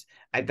 because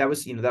that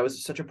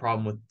was such a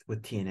problem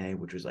with TNA,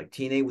 which was like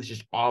TNA was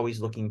just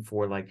always looking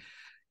for like,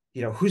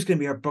 who's going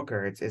to be our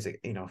booker? Is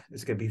it going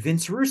to be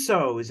Vince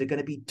Russo? Is it going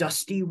to be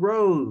Dusty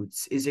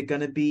Rhodes? Is it going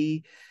to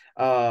be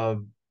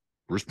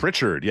Bruce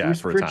Pritchard?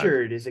 Bruce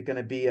Pritchard. Is it going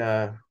to be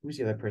who's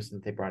the other person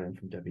that they brought in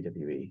from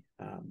WWE?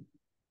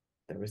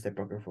 That was their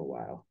booker for a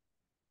while.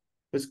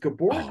 Was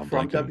Gaborg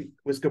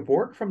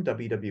from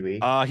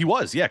WWE? He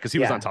was, because he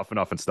was on Tough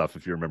Enough and stuff,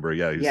 if you remember.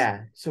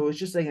 Yeah. So it's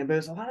just like, but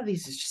there's a lot of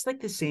these. It's just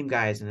like the same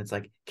guys, and it's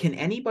like, can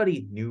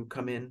anybody new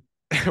come in?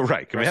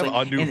 Right? Can we have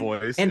a new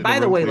voice? And by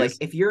the way, please? Like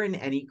if you're in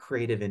any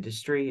creative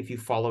industry, if you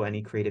follow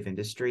any creative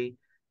industry,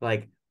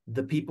 like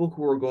the people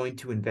who are going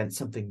to invent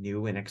something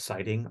new and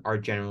exciting are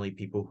generally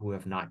people who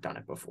have not done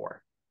it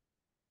before.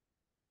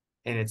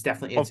 And it's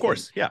definitely, of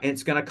course, and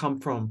it's going to come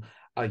from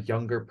a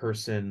younger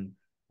person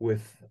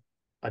with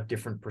a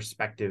different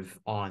perspective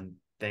on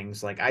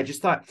things. Like I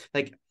just thought,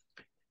 like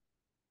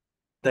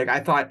I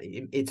thought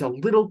it's a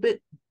little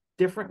bit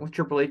different with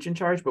Triple H in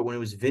charge, but when it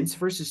was Vince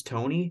versus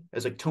Tony, it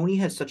was like Tony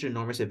has such an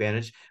enormous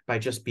advantage by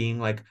just being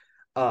like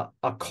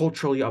a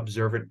culturally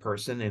observant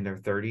person in their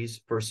 30s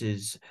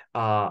versus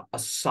a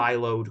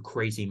siloed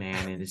crazy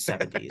man in his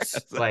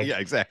 70s. Like, yeah,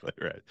 exactly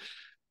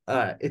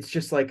right. It's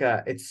just like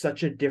it's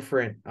such a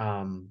different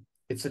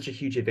it's such a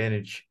huge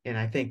advantage. And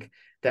I think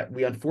that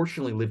we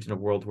unfortunately lived in a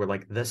world where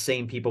like the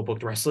same people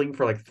booked wrestling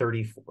for like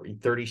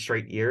 30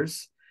 straight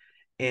years,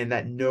 and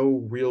that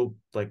no real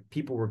like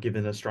people were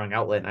given a strong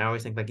outlet. And I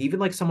always think like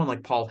even like someone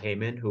like Paul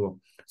Heyman, who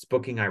It's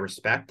booking I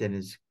respect, and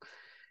is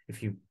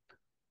if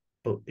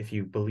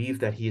you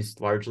believe that he is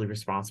largely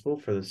responsible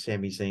for the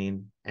Sami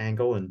Zayn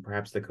angle and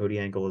perhaps the Cody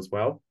angle as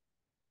well,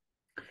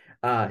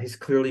 he's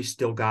clearly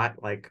still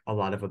got like a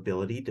lot of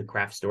ability to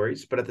craft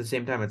stories. But at the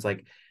same time, it's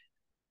like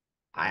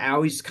I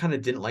always kind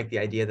of didn't like the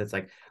idea that's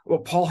like, well,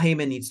 Paul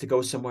Heyman needs to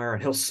go somewhere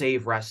and he'll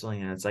save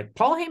wrestling. And it's like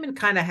Paul Heyman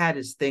kind of had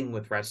his thing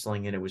with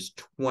wrestling, and it was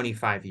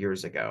 25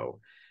 years ago.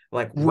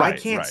 Like, why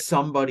can't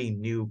somebody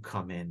new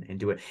come in and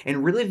do it?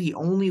 And really, the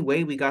only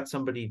way we got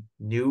somebody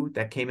new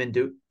that came in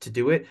to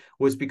do it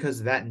was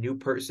because that new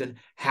person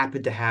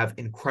happened to have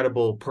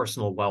incredible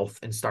personal wealth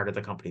and started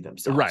the company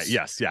themselves. Right.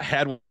 Yes. Yeah.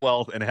 Had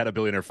wealth and had a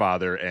billionaire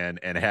father and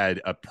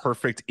had a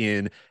perfect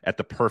in at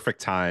the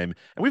perfect time.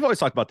 And we've always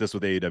talked about this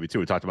with AEW too.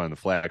 We talked about it in the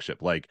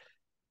flagship. Like,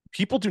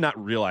 people do not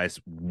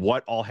realize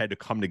what all had to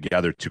come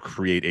together to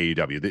create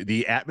AEW.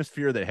 The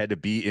atmosphere that had to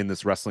be in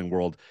this wrestling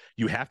world.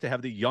 You have to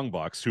have the Young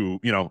Bucks who,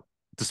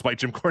 despite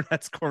Jim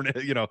Cornette's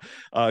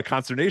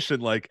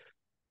consternation, like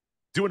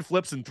doing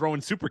flips and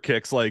throwing super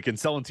kicks, like, and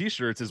selling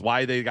t-shirts is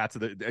why they got to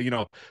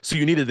the, so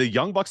you needed the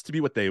Young Bucks to be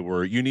what they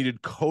were. You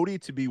needed Cody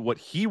to be what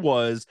he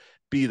was,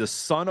 be the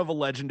son of a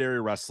legendary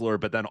wrestler,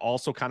 but then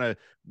also kind of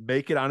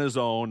make it on his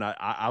own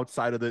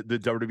outside of the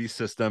WWE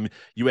system.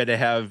 You had to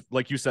have,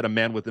 like you said, a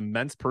man with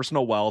immense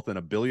personal wealth and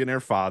a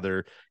billionaire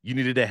father. You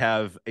needed to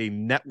have a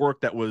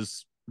network that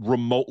was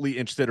remotely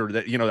interested, or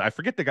that, I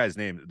forget the guy's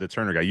name, the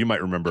Turner guy. You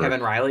might remember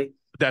Kevin Riley.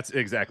 That's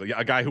exactly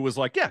a guy who was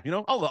like,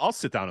 I'll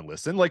sit down and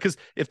listen. Like, because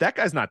if that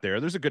guy's not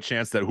there, there's a good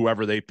chance that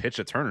whoever they pitch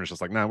at Turner is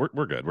just like, nah,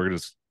 we're good. We're gonna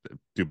just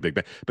do Big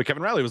Bang. But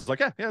Kevin Riley was like,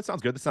 yeah, it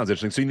sounds good. That sounds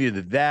interesting. So you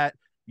needed that.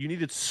 You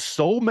needed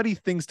so many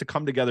things to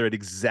come together at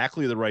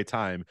exactly the right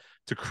time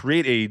to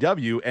create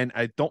AEW, and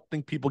I don't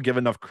think people give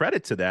enough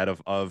credit to that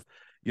of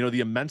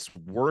the immense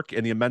work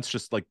and the immense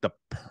just like the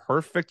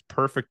perfect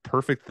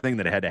thing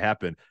that had to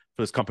happen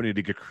for this company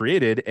to get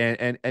created.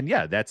 And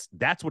yeah, that's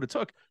what it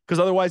took. Because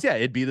otherwise, yeah,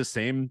 it'd be the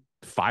same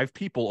 5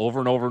 people over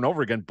and over and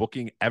over again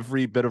booking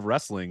every bit of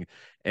wrestling,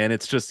 and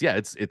it's just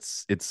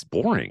it's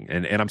boring.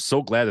 And I'm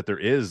so glad that there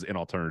is an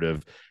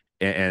alternative,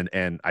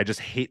 and I just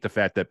hate the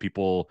fact that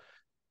people,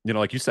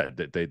 like you said,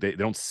 that they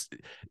don't,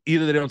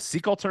 either they don't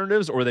seek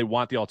alternatives or they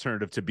want the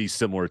alternative to be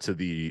similar to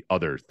the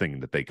other thing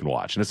that they can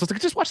watch. And it's just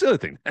like, just watch the other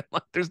thing.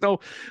 There's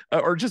no,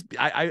 or just,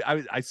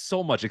 I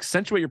so much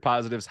accentuate your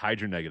positives, hide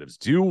your negatives,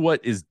 do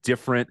what is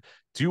different,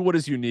 do what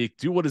is unique,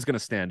 do what is going to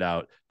stand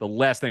out. The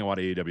last thing I want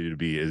AEW to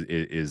be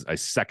is a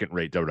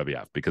second-rate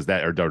WWF, because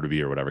that, or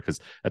WWE or whatever, because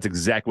that's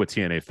exactly what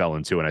TNA fell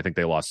into. And I think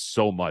they lost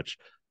so much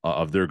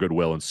of their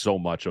goodwill and so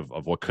much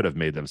of what could have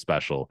made them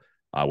special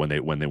when they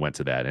went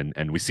to that.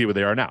 And we see where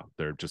they are now.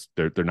 They're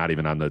not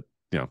even on the,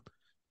 they're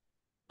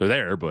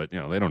there, but they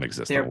don't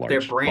exist in a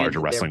larger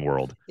wrestling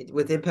world.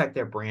 With Impact,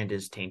 their brand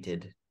is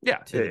tainted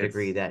to the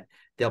degree that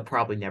they'll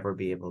probably never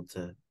be able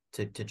to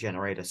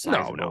generate a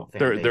sizable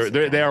fan base.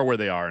 They are where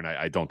they are, and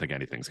I don't think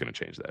anything's going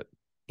to change that.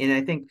 And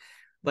I think,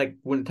 like,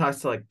 when it talks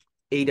to like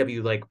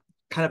AEW, like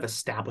kind of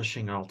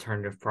establishing an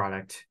alternative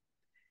product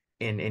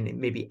and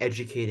maybe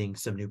educating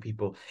some new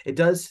people,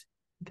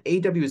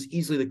 AEW is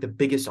easily like the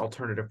biggest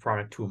alternative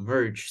product to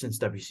emerge since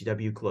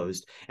WCW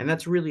closed. And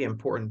that's really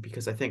important,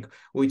 because I think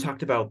when we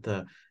talked about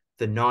the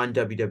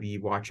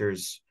non-WWE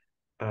watchers,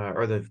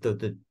 or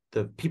the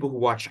people who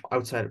watch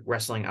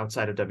wrestling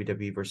outside of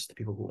WWE versus the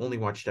people who only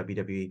watch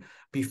WWE,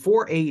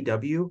 before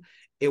AEW,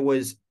 it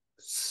was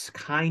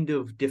kind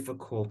of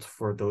difficult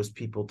for those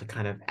people to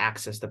kind of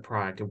access the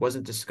product. It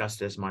wasn't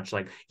discussed as much.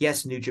 Like,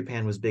 yes, New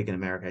Japan was big in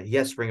America.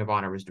 Yes, Ring of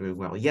Honor was doing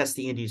well. Yes,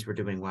 the Indies were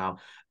doing well,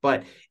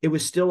 but it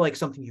was still like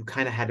something you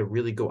kind of had to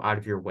really go out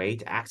of your way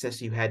to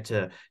access. You had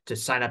to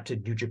sign up to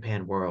New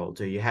Japan World,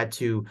 or you had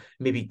to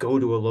maybe go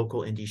to a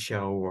local indie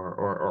show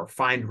or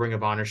find Ring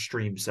of Honor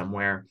stream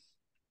somewhere.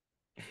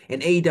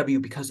 And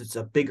AEW, because it's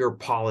a bigger,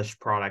 polished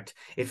product,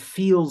 it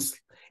feels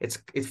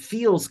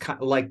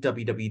kind of like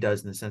WWE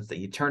does, in the sense that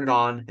you turn it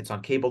on, it's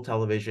on cable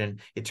television,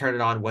 you turn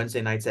it on Wednesday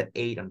nights at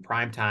 8 on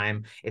prime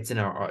time. It's in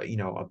a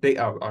big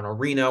an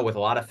arena with a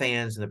lot of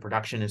fans, and the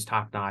production is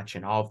top notch,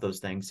 and all of those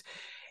things.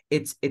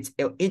 It's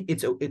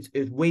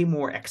way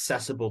more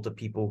accessible to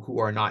people who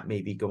are not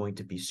maybe going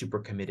to be super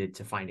committed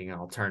to finding an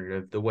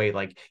alternative, the way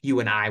like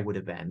you and I would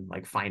have been,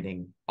 like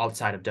finding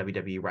outside of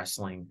WWE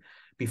wrestling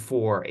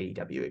before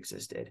AEW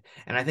existed.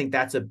 And I think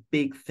that's a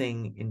big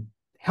thing in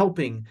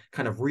helping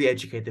kind of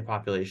re-educate the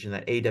population,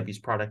 that AEW's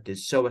product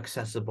is so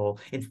accessible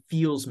and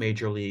feels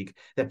major league,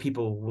 that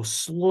people will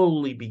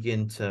slowly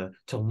begin to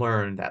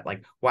learn that,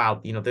 like, wow,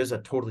 there's a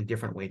totally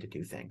different way to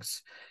do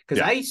things.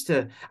 Because I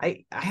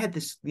had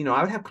this,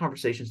 I would have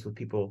conversations with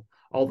people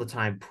all the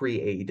time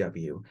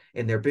pre-AEW,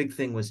 and their big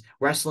thing was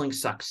wrestling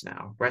sucks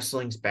now.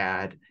 Wrestling's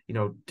bad.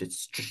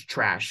 It's just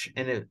trash.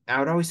 And I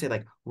would always say,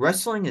 like,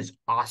 wrestling is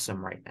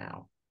awesome right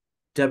now.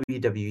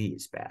 WWE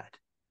is bad.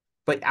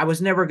 But I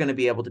was never going to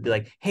be able to be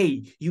like,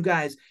 hey, you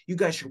guys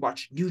should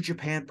watch New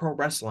Japan Pro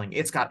Wrestling.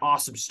 It's got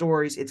awesome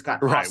stories. It's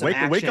got Right. awesome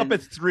action. Wake up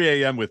at 3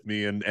 a.m. with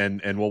me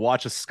and we'll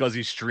watch a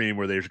scuzzy stream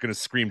where they're going to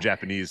scream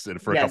Japanese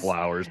for a couple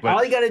hours. But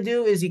all you got to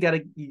do is you got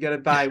to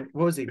buy,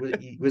 what was it?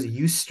 Was it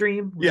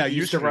Ustream? Yeah,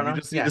 Ustream. You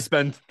just need to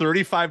spend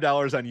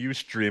 $35 on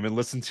Ustream and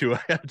listen to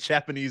a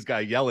Japanese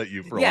guy yell at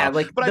you for a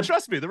while. But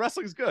trust me, the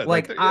wrestling's good.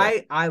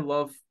 I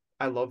love,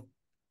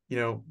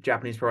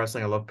 Japanese pro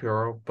wrestling. I love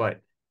Puro, but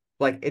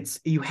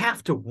you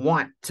have to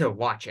want to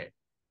watch it.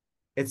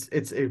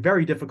 It's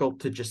very difficult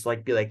to just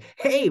be like,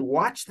 hey,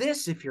 watch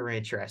this if you're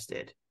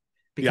interested.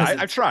 Because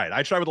I tried.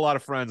 I tried with a lot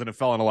of friends, and it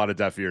fell on a lot of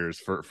deaf ears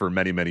for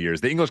many, many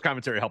years. The English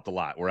commentary helped a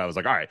lot, where I was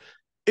like, all right,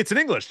 it's in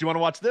English. Do you want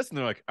to watch this? And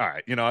they're like, all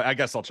right, I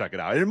guess I'll check it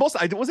out. And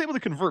I was able to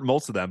convert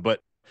most of them,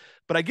 but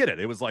I get it.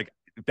 It was like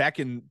back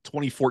in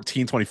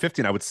 2014,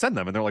 2015, I would send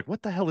them and they're like,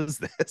 what the hell is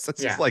this?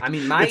 It's just like,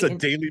 it's a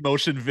daily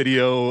motion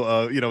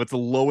video. It's the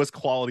lowest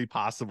quality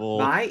possible.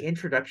 My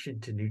introduction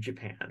to New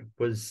Japan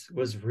was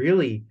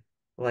really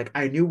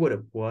I knew what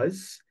it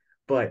was,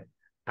 but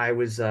I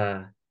was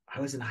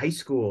in high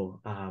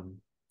school,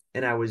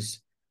 and I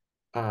was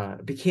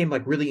became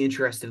really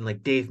interested in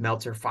Dave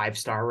Meltzer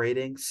 5-star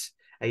ratings.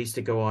 I used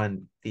to go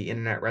on the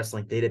Internet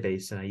Wrestling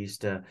Database and I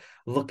used to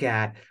look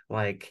at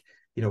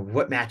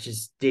what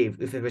matches Dave,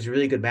 if it was a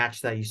really good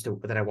match that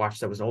I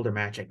watched that was an older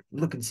match, I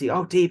look and see,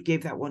 oh, Dave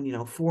gave that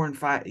one 4 and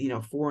 5,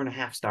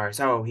 4.5 stars.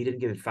 Oh, he didn't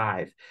give it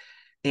 5.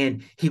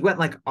 And he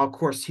went an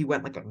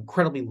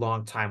incredibly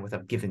long time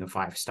without giving a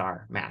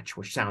 5-star match,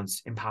 which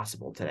sounds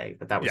impossible today,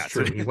 but that was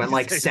true. He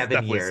went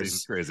 7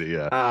 years. Crazy,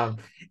 yeah.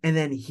 And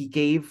then he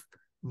gave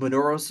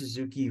Minoru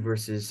Suzuki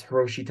versus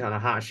Hiroshi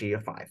Tanahashi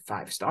a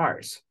 5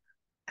 stars.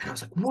 And I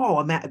was like,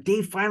 whoa,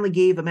 Dave finally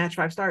gave a match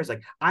 5 stars.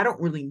 I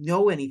don't really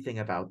know anything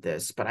about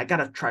this, but I got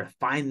to try to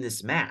find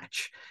this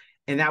match.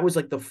 And that was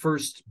the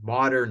first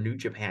modern New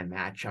Japan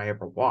match I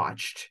ever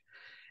watched.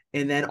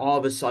 And then all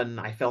of a sudden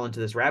I fell into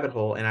this rabbit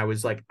hole, and I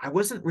was I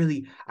wasn't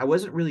reading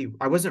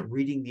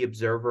The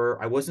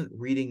Observer. I wasn't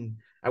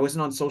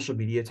on social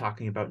media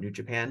talking about New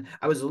Japan.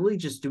 I was literally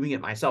just doing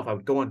it myself. I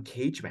would go on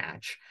Cage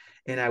Match,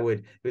 and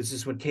it was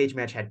just when Cage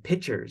Match had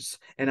pictures,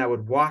 and I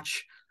would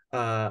watch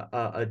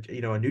a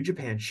New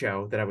Japan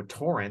show that I would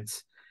torrent,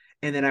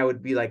 and then I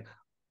would be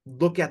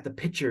look at the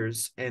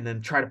pictures and then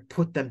try to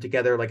put them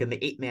together in the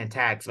 8-man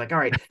tags. All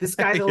right, this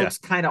guy that looks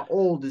kind of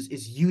old is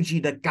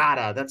Yuji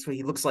Nagata. That's what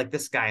he looks like,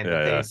 this guy in the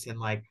face.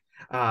 And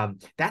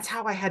that's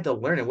how I had to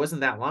learn. It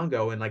wasn't that long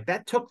ago, and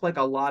that took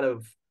a lot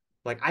of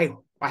I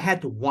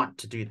had to want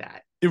to do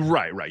that.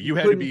 Right. You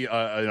had to be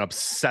an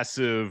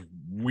obsessive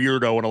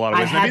weirdo in a lot of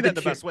ways. I mean that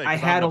the best way. I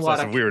had a lot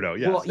of weirdo.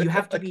 Yes. Well, you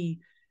have to be.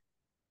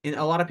 And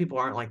a lot of people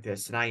aren't like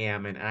this, and I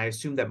am, and I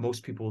assume that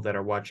most people that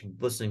are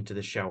listening to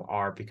the show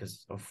are,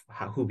 because of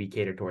who we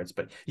cater towards.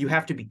 But you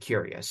have to be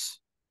curious.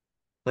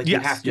 You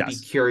have to be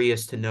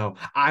curious to know.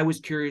 I was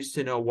curious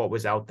to know what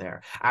was out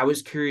there. I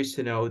was curious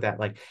to know that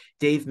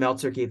Dave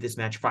Meltzer gave this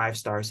match 5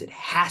 stars. It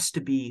has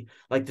to be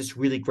this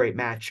really great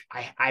match.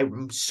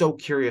 I'm so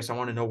curious. I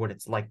want to know what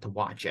it's like to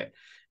watch it,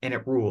 and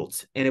it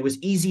ruled. And it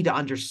was easy to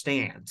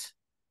understand,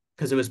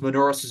 because it was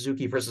Minoru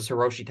Suzuki versus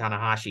Hiroshi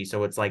Tanahashi.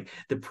 So it's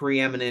the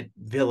preeminent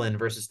villain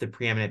versus the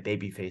preeminent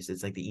babyface.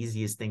 It's the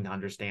easiest thing to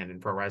understand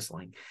in pro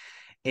wrestling.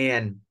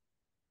 And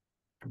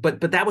but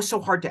that was so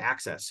hard to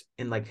access.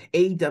 And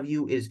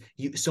AEW is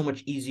so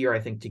much easier, I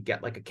think, to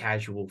get a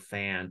casual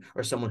fan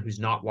or someone who's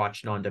not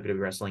watched non-WWE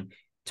wrestling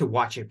to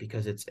watch it,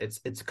 because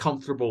it's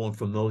comfortable and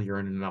familiar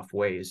in enough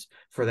ways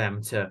for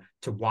them to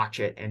watch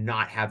it and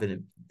not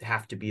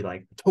have to be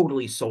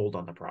totally sold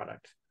on the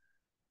product.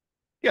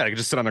 Yeah, they can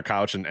just sit on their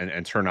couch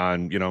and turn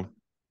on,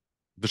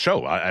 the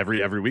show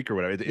every week or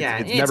whatever.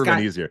 It's never been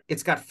easier.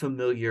 It's got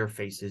familiar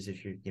faces.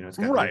 If it's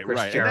got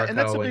Chris Jericho, and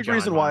that's a big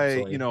reason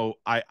Moxley.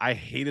 why I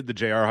hated the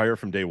JR hire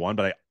from day one,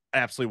 but I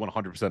absolutely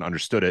 100%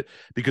 understood it,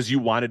 because you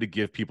wanted to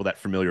give people that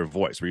familiar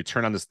voice where you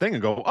turn on this thing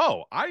and go,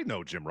 oh, I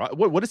know Jim Ross.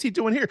 What is he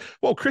doing here?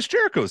 Well, Chris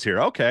Jericho's here.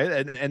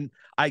 Okay, and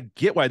I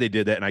get why they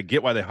did that, and I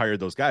get why they hired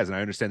those guys, and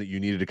I understand that you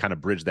needed to kind of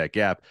bridge that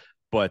gap.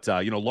 But,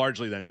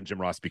 largely then Jim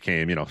Ross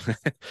became,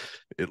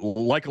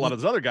 like a lot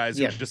of those other guys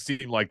who just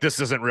seem like this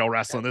isn't real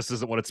wrestling. This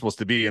isn't what it's supposed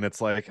to be. And it's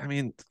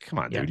come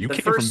on, dude, you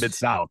came from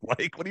Mid-South.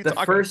 What are you talking about?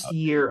 The first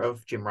year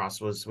of Jim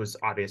Ross was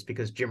obvious,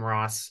 because Jim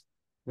Ross,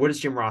 what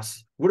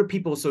do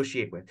people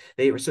associate with?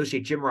 They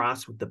associate Jim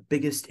Ross with the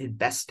biggest and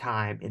best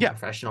time in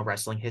professional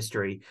wrestling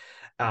history.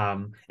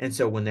 And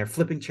so when they're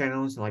flipping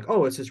channels and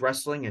oh, it's his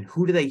wrestling, and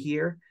who do they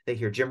hear? They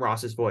hear Jim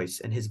Ross's voice,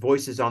 and his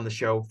voice is on the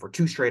show for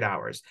 2 straight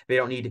hours.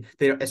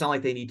 It's not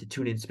like they need to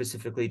tune in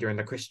specifically during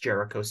the Chris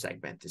Jericho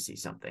segment to see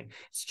something.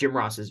 It's Jim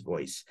Ross's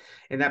voice.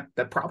 And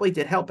that probably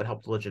did help. It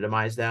helped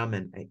legitimize them.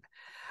 And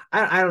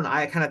I don't know.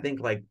 I kind of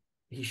think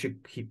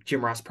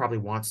Jim Ross probably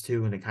wants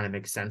to, and it kind of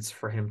makes sense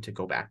for him to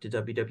go back to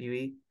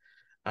WWE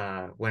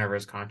whenever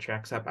his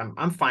contract's up.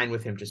 I'm fine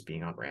with him just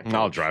being on Rampage.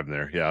 I'll drive him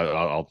there. Yeah,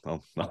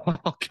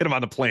 I'll get him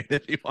on the plane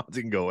if he wants.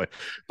 He can go away.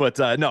 But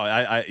no,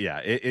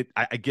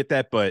 I get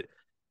that. But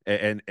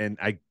and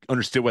I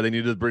understood why they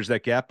needed to bridge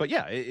that gap. But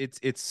yeah,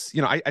 it's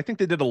I think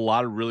they did a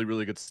lot of really,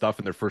 really good stuff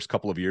in their first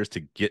couple of years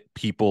to get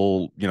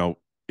people,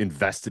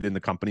 invested in the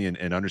company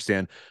and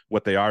understand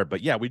what they are.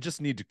 But yeah, we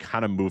just need to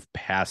kind of move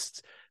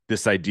past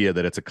this idea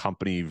that it's a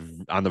company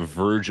on the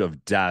verge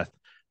of death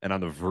and on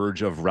the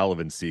verge of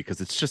relevancy, because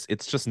it's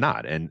just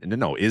not. And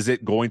no, is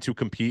it going to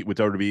compete with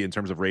WWE in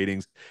terms of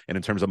ratings and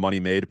in terms of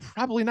money made?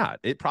 Probably not.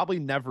 It probably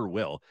never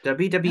will.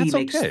 WWE That's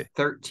makes okay.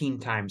 13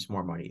 times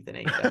more money than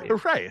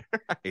AEW. Right,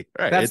 right,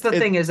 right. That's the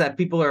thing, is that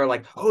people are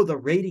like, oh, the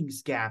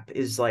ratings gap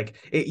is like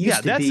it Yeah,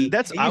 used to be.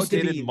 that's It used to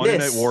outdated be Monday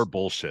Night War this.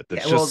 bullshit.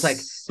 That Yeah, well, it's like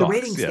just the sucks.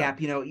 ratings Yeah.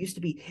 gap. It used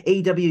to be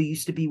AEW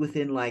used to be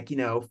within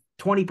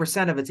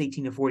 20% of its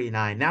 18 to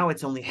 49. Now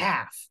it's only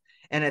half,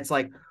 and it's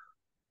like,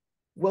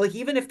 well, like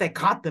even if they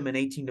caught them in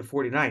 18 to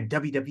 49,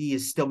 WWE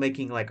is still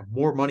making like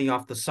more money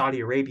off the Saudi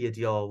Arabia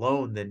deal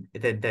alone than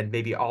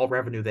maybe all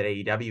revenue that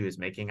AEW is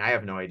making. I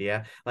have no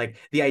idea. Like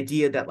the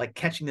idea that like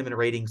catching them in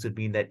ratings would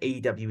mean that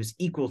AEW is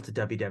equal to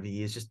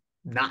WWE is just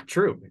not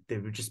true.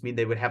 It would just mean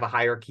they would have a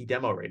higher key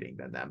demo rating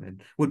than them,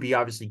 and would be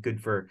obviously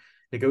good for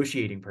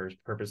negotiating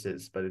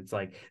purposes. But it's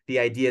like the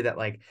idea that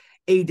like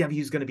AEW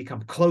is going to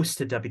become close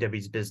to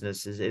WWE's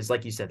business is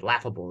like you said,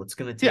 laughable. It's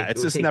going to take, Yeah, it's it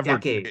will just take never.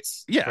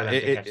 decades Yeah, for them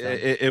to catch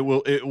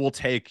them. it will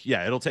take,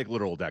 yeah, it'll take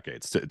literal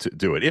decades to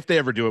do it, if they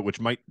ever do it, which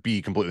might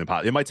be completely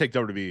impossible. It might take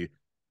WWE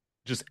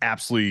just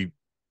absolutely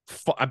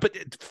but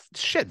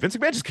shit, Vince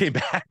McMahon just came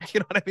back.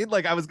 You know what I mean?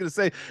 Like, I was gonna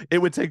say it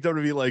would take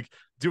WWE like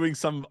doing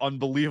some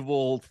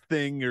unbelievable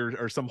thing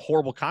or some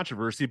horrible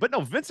controversy, but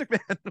no, Vince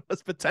McMahon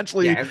was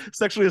potentially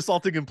sexually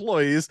assaulting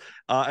employees,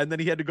 and then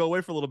he had to go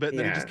away for a little bit, and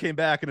then he just came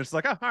back, and it's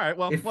like, oh, all right,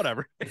 well,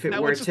 whatever. If it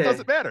now were it just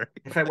doesn't matter.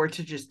 if I were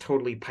to just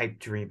totally pipe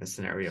dream a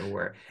scenario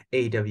where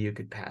AEW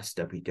could pass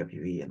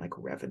WWE in like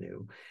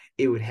revenue,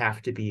 it would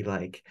have to be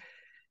like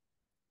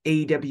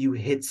AEW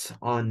hits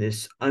on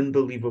this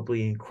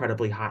unbelievably,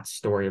 incredibly hot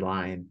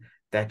storyline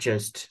that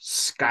just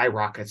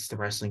skyrockets the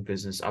wrestling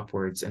business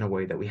upwards in a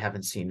way that we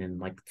haven't seen in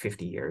like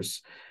 50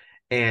 years.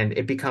 And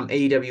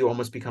AEW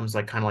almost becomes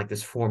like kind of like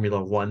this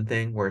Formula One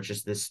thing where it's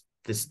just this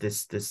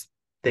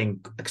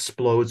thing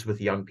explodes with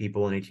young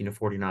people in 18 to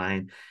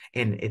 49,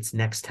 and its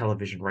next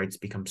television rights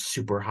become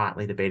super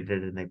hotly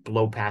debated, and they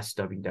blow past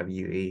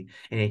WWE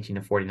in 18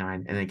 to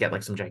 49, and they get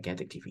like some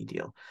gigantic TV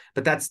deal.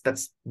 But that's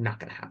not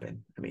going to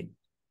happen. I mean,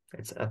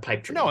 it's a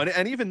pipe dream. No,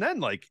 and even then,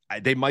 like,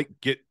 they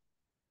might get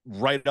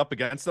right up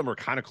against them or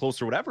kind of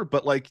close or whatever,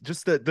 but like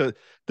just the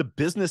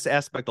business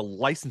aspect, the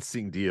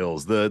licensing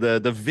deals,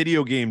 the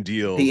video game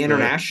deals, the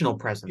international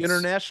presence,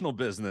 international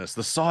business,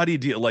 the Saudi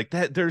deal, like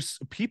that, there's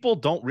people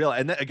don't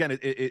realize. And that, again,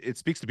 it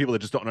speaks to people that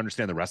just don't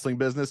understand the wrestling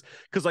business,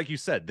 because like you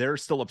said, they're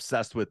still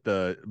obsessed with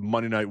the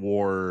Monday Night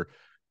War.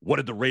 What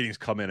did the ratings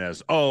come in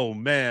as? Oh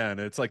man,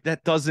 it's like,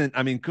 that doesn't,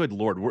 I mean, good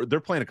Lord, they're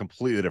playing a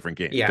completely different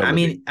game. Yeah, I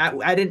mean,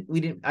 I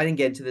didn't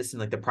get into this in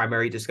like the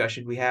primary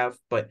discussion we have,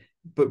 but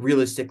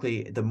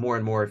realistically, the more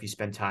and more, if you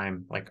spend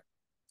time like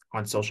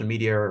on social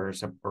media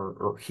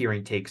or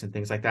hearing takes and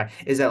things like that,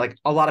 is that like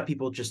a lot of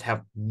people just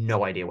have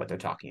no idea what they're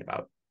talking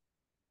about.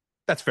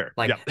 That's fair.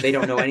 Like they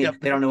don't know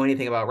they don't know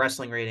anything about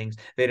wrestling ratings.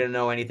 They don't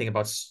know anything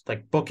about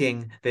like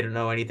booking. They don't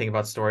know anything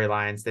about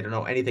storylines. They don't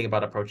know anything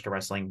about approach to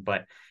wrestling.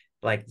 But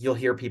like you'll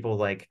hear people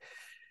like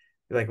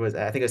I think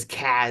it was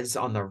Kaz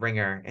on the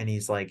Ringer, and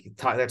he's like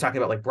they're talking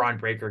about like Braun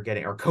Breaker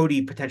getting, or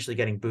Cody potentially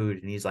getting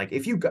booed, and he's like,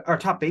 if you are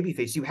top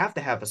babyface, you have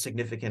to have a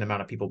significant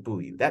amount of people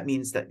boo you. That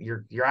means that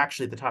you're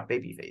actually the top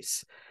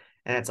babyface.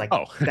 And it's like,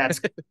 oh,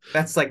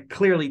 that's like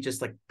clearly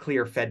just like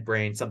clear fed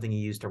brain, something you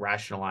use to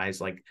rationalize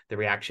like the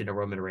reaction to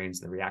Roman Reigns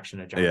and the reaction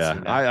to John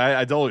Cena.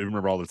 I don't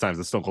remember all the times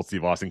that Stone Cold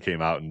Steve Austin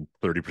came out and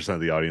 30%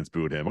 of the audience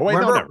booed him. Oh, wait,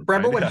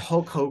 remember when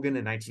Hulk Hogan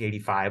in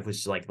 1985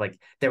 was like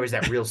there was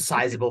that real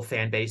sizable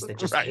fan base that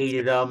just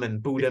hated him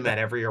and booed him at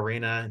every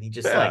arena, and he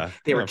just like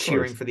they were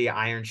cheering for the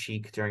Iron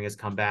Sheik during his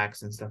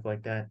comebacks and stuff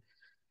like that.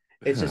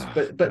 It's just,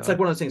 but it's like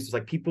one of those things. It's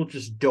like people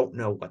just don't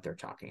know what they're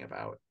talking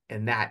about,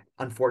 and that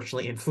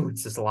unfortunately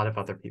influences a lot of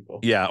other people.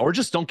 Yeah, or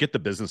just don't get the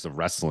business of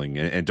wrestling,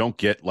 and don't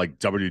get like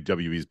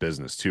WWE's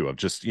business too, of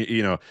just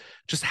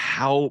just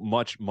how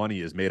much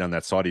money is made on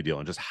that Saudi deal,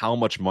 and just how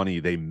much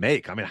money they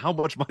make. I mean, how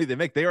much money they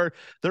make. They're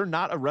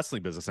not a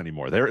wrestling business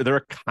anymore. They're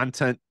a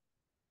content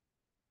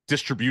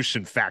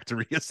distribution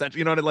factory, essentially.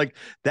 You know, like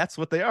that's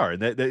what they are.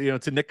 And that,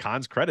 to Nick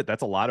Khan's credit,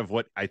 that's a lot of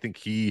what I think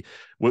he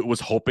was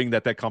hoping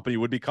that company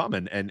would become.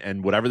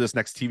 And whatever this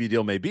next TV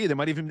deal may be, they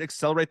might even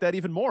accelerate that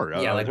even more.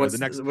 Yeah, like what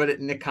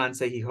did Nick Khan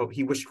say?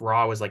 He wished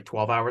Raw was like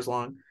 12 hours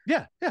long.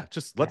 Yeah.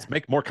 Just let's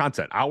make more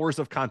content, hours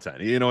of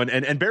content,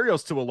 and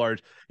Barrios to a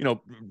large,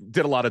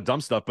 did a lot of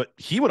dumb stuff, but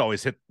he would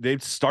always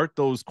they'd start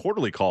those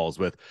quarterly calls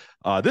with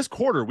this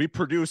quarter we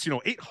produce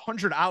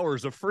 800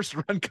 hours of first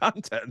run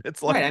content.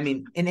 It's like, right. I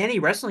mean, in any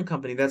wrestling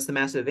company, that's the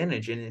massive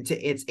advantage, and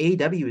it's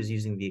AEW is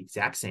using the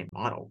exact same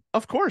model.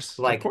 Of course,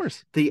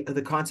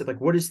 the concept, like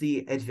what is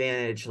the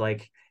advantage,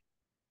 like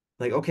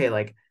okay,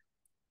 like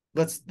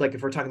let's, like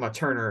if we're talking about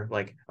Turner,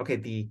 like okay,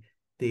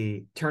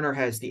 the Turner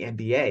has the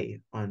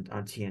NBA on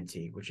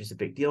TNT, which is a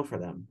big deal for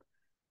them.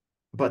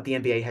 but the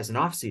NBA has an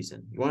off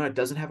season. You want to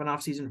doesn't have an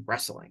off season?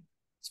 Wrestling.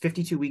 It's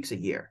 52 weeks a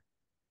year.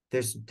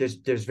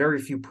 There's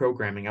very few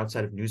programming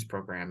outside of news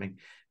programming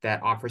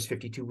that offers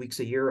 52 weeks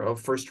a year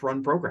of first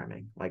run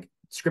programming. Like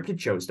scripted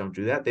shows don't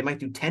do that. They might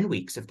do 10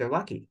 weeks if they're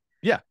lucky.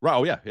 Yeah. Right.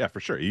 Oh, yeah, for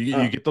sure.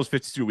 You get those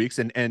 52 weeks,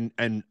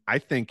 and I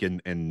think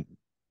and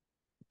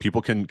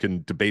people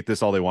can debate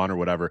this all they want or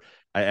whatever.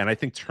 And I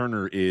think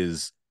Turner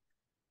is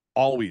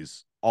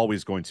always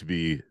going to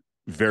be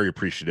very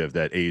appreciative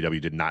that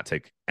AEW did not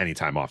take any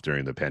time off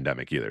during the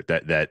pandemic either.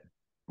 That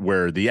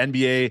where the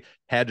NBA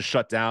had to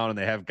shut down and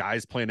they have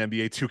guys playing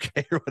NBA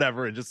 2K or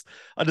whatever, and just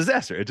a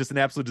disaster. It's just an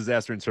absolute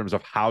disaster in terms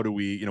of how do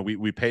we,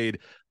 we paid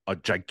a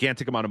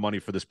gigantic amount of money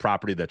for this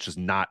property that's just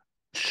not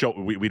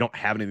we don't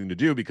have anything to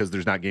do because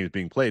there's not games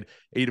being played.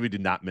 AEW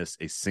did not miss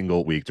a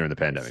single week during the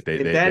pandemic.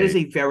 That is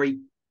a very,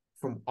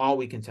 from all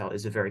we can tell,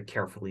 is a very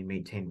carefully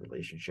maintained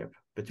relationship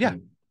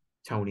between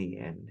Tony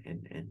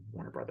and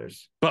Warner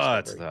Brothers.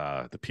 But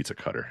the pizza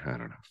cutter, I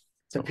don't know.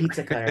 It's a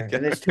pizza cutter,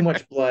 and there's too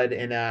much blood.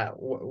 And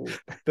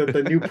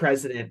the new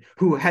president,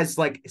 who has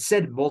like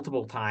said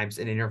multiple times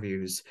in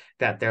interviews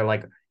that they're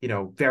like,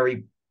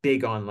 very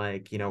big on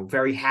like,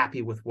 very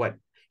happy with what,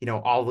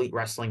 All Elite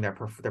Wrestling, their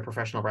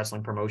professional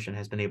wrestling promotion,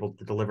 has been able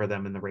to deliver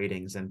them in the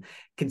ratings, and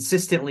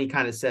consistently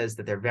kind of says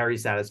that they're very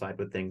satisfied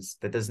with things.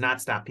 That does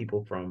not stop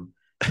people from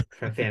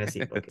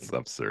fantasy booking. It's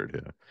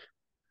absurd,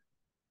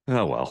 yeah.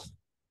 Oh well.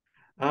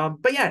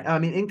 But yeah, I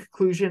mean, in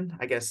conclusion,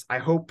 I guess I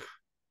hope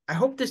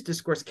this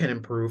discourse can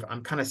improve.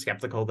 I'm kind of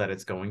skeptical that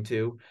it's going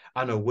to.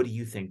 I don't know. What do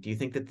you think? Do you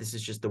think that this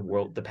is just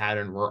the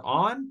pattern we're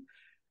on?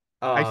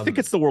 I think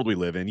it's the world we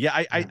live in.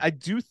 Yeah, I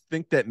do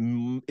think that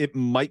it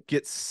might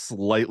get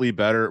slightly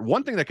better.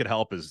 One thing that could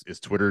help is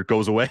Twitter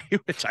goes away,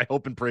 which I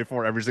hope and pray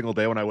for every single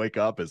day when I wake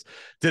up.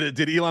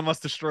 Did Elon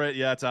Musk destroy it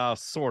yet?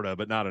 Sort of,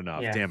 but not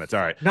enough. Yeah. Damn it.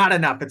 All right. Not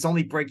enough. It's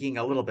only breaking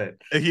a little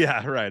bit.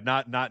 Yeah, right.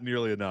 Not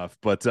nearly enough.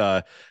 But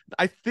I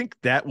think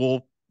that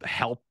will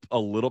help a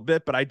little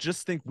bit. But I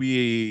just think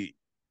I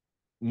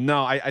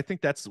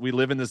think we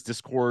live in this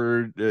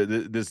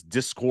this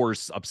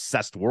discourse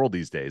obsessed world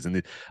these days,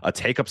 and a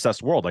take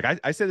obsessed world. Like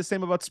I say the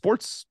same about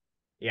sports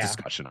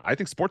discussion. I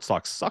think sports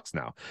talk sucks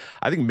now.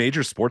 I think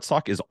major sports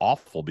talk is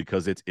awful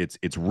because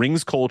it's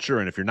rings culture,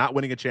 and if you're not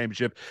winning a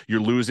championship,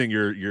 you're losing.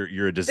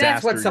 You're a disaster.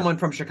 That's what someone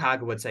from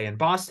Chicago would say. In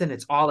Boston,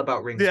 it's all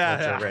about rings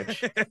culture,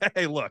 Rich.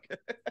 Hey, look,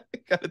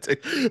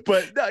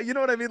 but you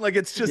know what I mean? Like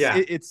it's just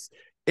and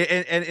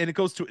it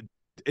goes to.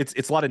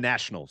 It's a lot of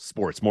national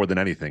sports more than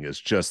anything. Is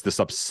just this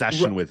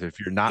obsession with if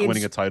you're not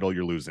winning a title,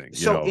 you're losing.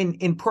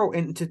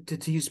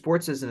 To use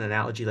sports as an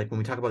analogy, like when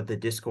we talk about the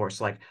discourse,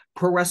 like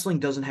pro wrestling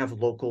doesn't have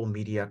local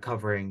media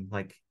covering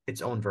like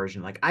its own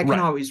version. Like I can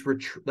always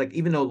retreat, like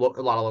even though a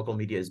lot of local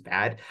media is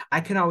bad, I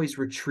can always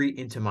retreat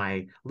into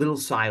my little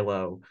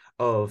silo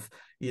of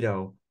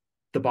the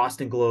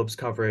Boston Globe's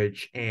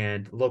coverage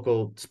and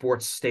local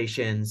sports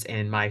stations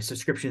and my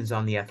subscriptions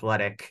on The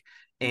Athletic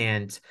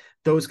and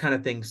those kind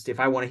of things. If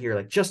I want to hear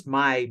like just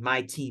my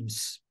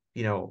team's,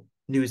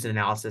 news and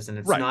analysis, and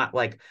it's not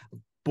like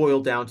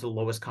boiled down to the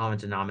lowest common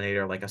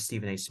denominator, like a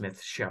Stephen A. Smith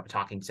show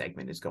talking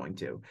segment is going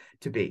to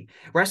be.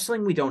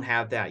 Wrestling, we don't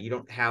have that. You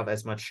don't have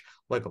as much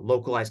like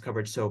localized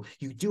coverage. So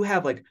you do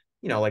have like,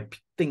 like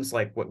things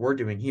like what we're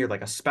doing here,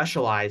 like a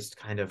specialized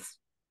kind of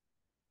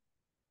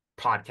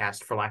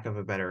podcast, for lack of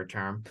a better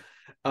term.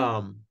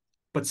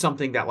 But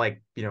something that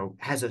like,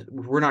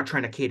 we're not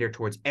trying to cater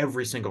towards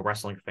every single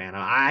wrestling fan.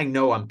 I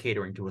know I'm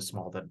catering to a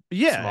small and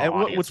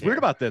what's weird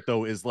about that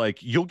though is like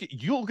you'll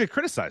get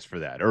criticized for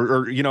that,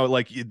 or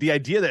like the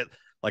idea that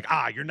like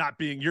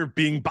you're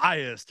being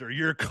biased or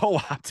you're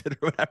co-opted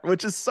or whatever,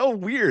 which is so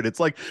weird. It's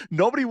like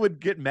nobody would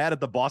get mad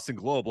at the Boston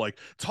Globe, like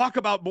talk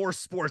about more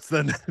sports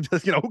than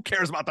who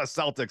cares about the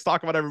Celtics,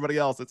 talk about everybody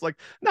else. It's like,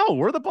 no,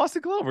 we're the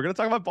Boston Globe, we're gonna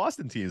talk about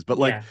Boston teams. But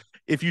like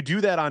if you do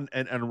that on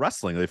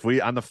wrestling, if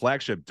we on the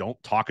flagship don't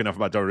talk enough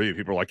about WWE,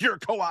 people are like, you're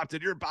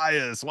co-opted, you're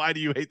biased, why do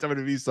you hate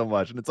WWE so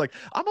much? And it's like,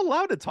 I'm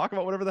allowed to talk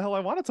about whatever the hell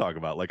I want to talk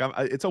about. Like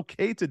it's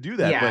okay to do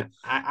that. Yeah,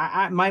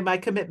 but my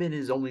commitment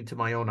is only to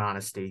my own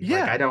honesty.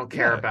 Like I don't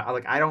care about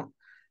like I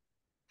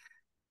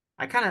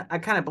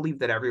kind of believe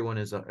that everyone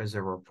is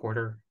a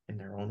reporter in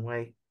their own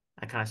way.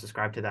 I kind of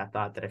subscribe to that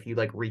thought that if you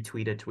like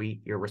retweet a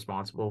tweet, you're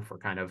responsible for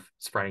kind of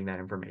spreading that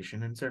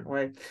information in a certain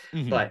way.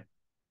 Mm-hmm. But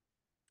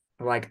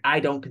like, I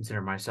don't consider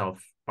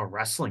myself a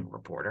wrestling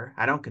reporter.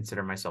 I don't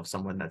consider myself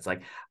someone that's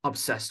like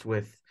obsessed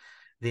with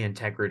the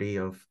integrity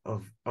of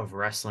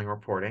wrestling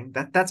reporting.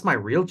 That's my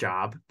real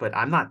job, but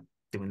I'm not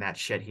doing that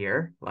shit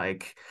here.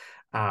 Like,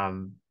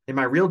 in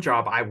my real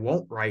job, I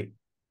won't write.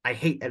 I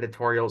hate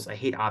editorials. I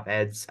hate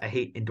op-eds. I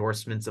hate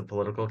endorsements of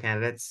political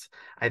candidates.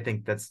 I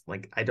think that's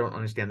like, I don't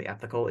understand the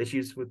ethical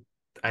issues with,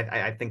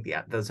 I think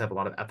those have a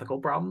lot of ethical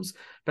problems,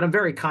 but I'm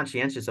very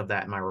conscientious of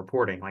that in my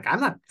reporting. Like I'm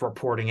not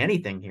reporting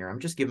anything here. I'm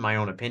just giving my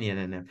own opinion.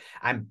 And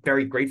I'm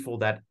very grateful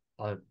that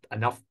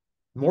enough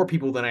more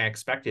people than I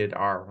expected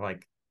are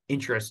like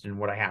interested in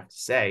what I have to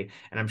say.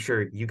 And I'm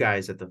sure you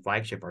guys at the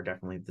flagship are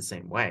definitely the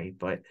same way,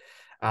 but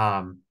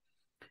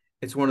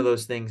it's one of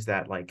those things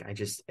that like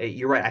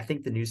you're right. I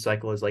think the news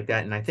cycle is like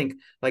that, and I think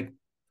like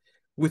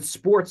with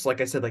sports,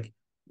 like I said, like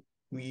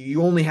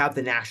you only have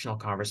the national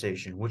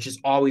conversation, which is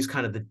always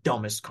kind of the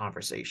dumbest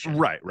conversation.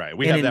 Right.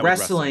 We And have in that with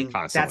wrestling wrestling,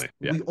 constantly.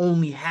 Yeah. we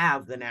only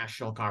have the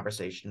national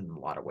conversation in a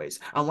lot of ways,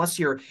 unless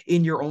you're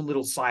in your own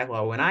little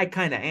silo. And I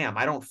kind of am.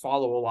 I don't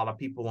follow a lot of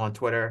people on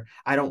Twitter.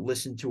 I don't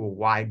listen to a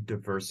wide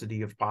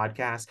diversity of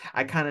podcasts.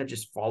 I kind of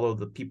just follow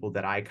the people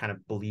that I kind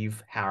of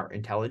believe are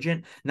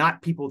intelligent,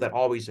 not people that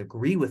always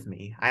agree with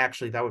me. I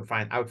would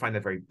find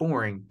that very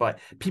boring, but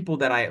people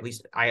that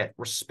I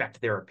respect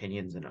their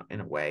opinions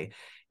in a way.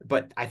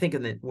 But I think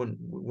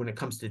when it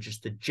comes to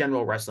just the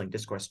general wrestling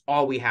discourse,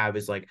 all we have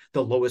is like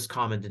the lowest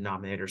common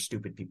denominator,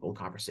 stupid people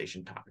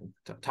conversation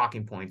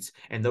talking points,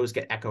 and those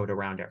get echoed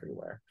around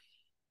everywhere.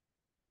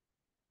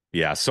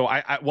 Yeah, so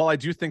while I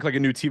do think like a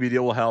new TV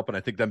deal will help, and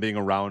I think them being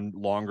around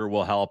longer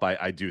will help,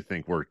 I do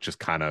think we're just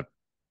kind of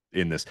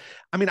in this.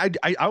 I mean,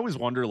 I always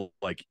wonder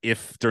like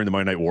if during the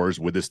Monday Night Wars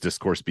would this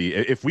discourse be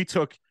if we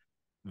took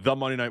the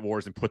Monday Night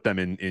Wars and put them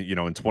in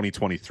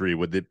 2023,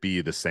 would it be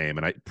the same?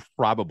 And it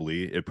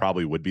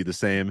probably would be the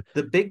same.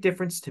 The big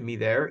difference to me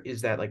there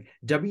is that like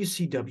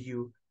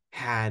WCW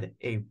had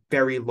a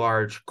very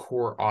large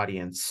core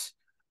audience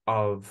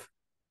of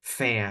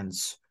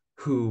fans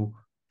who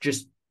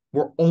just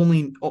were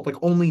only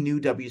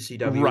knew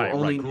WCW, Right,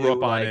 only grew knew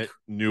up on like it,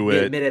 knew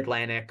it.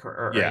 Mid-Atlantic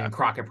or Yeah. in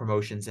Crockett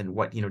Promotions and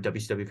what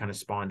WCW kind of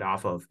spawned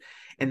off of.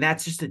 And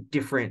that's just a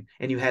different,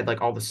 and you had like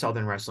all the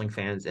Southern wrestling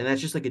fans, and that's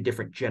just like a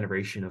different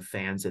generation of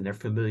fans and their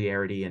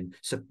familiarity. And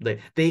so the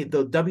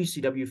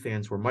WCW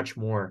fans were much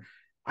more,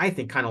 I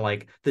think, kind of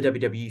like the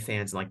WWE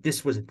fans, and like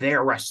this was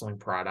their wrestling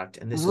product,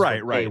 and this is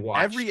what they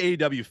watched. Every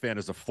AEW fan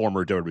is a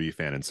former WWE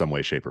fan in some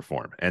way, shape, or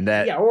form, and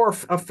that or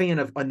a fan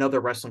of another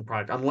wrestling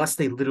product, unless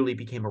they literally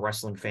became a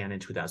wrestling fan in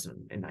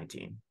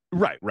 2019.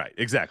 Right,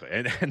 exactly,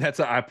 and that's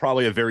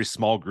probably a very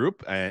small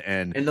group,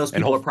 and those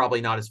people are probably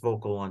not as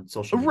vocal on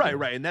social media.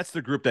 Right, and that's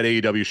the group that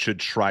AEW should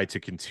try to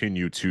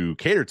continue to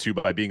cater to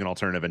by being an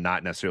alternative and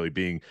not necessarily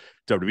being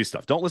WWE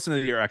stuff. Don't listen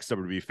to your ex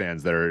WWE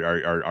fans that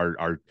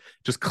are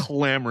just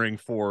clamoring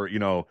for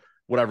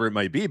whatever it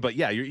might be. But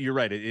yeah, you're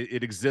right.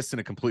 It exists in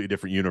a completely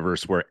different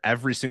universe where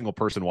every single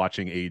person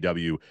watching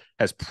AEW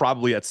has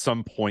probably at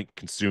some point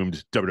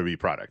consumed WWE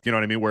product. You know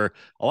what I mean? Where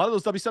a lot of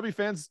those WCW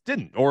fans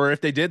didn't, or if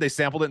they did, they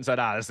sampled it and said,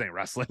 "This ain't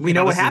wrestling." We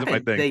know what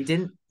happened. They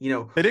didn't.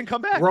 They didn't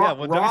come back. Raw,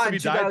 when Raw WCW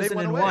in died, they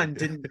went away.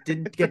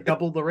 didn't get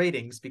double the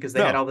ratings because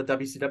they had all the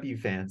WCW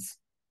fans.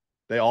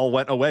 They all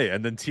went away,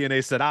 and then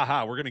TNA said,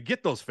 "Aha, we're gonna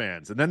get those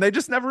fans," and then they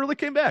just never really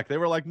came back. They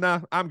were like, "Nah,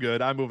 I'm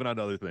good. I'm moving on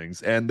to other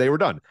things," and they were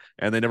done,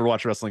 and they never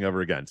watched wrestling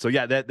ever again. So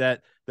yeah,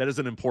 that is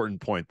an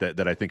important point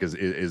that I think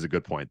is a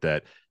good point,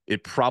 that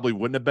it probably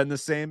wouldn't have been the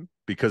same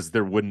because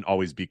there wouldn't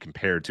always be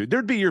compared to.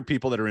 There'd be your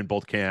people that are in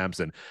both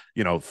camps and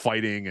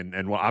fighting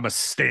and well, I'm a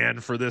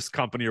stand for this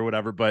company or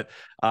whatever. But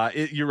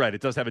you're right, it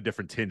does have a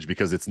different tinge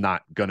because it's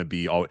not going to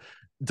be all.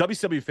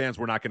 WCW fans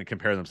were not going to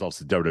compare themselves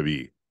to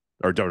WWE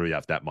or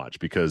WWF that much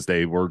because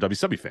they were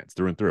WCW fans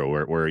through and through.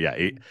 Where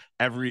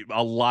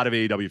a lot of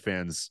AEW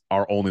fans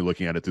are only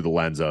looking at it through the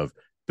lens of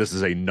this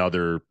is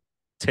another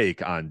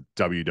take on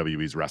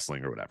WWE's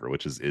wrestling or whatever,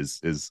 which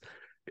is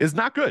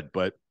not good.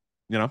 But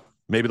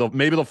maybe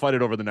they'll fight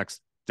it over the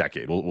next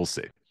decade. We'll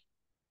see.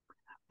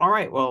 All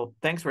right. Well,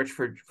 thanks, Rich,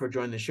 for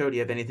joining the show. Do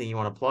you have anything you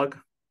want to plug?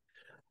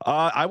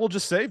 I will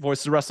just say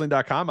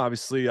voicesofwrestling.com,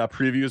 obviously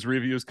previews,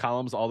 reviews,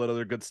 columns, all that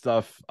other good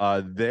stuff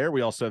there. We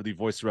also have the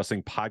Voice of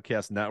Wrestling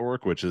Podcast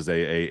Network, which is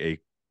a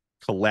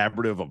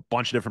collaborative, a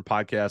bunch of different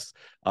podcasts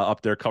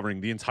up there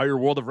covering the entire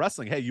world of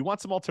wrestling. Hey, you want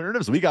some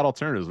alternatives? We got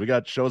alternatives. We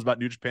got shows about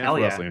New Japan Pro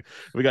Wrestling.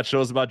 We got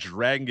shows about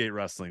Dragon Gate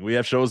Wrestling. We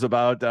have shows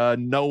about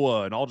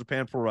Noah and All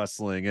Japan Pro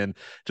Wrestling and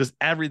just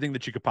everything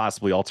that you could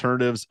possibly.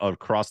 Alternatives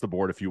across the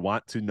board. If you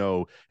want to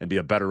know and be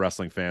a better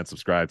wrestling fan,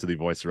 subscribe to the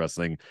Voice of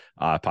Wrestling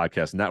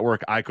Podcast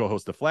Network. I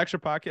co-host the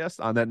flagship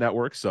podcast on that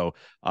network, so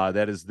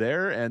that is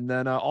there. And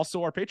then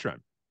also our Patreon.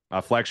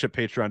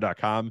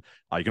 Flagshippatreon.com.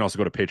 You can also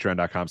go to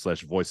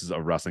patreon.com/voices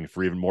of wrestling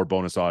for even more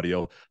bonus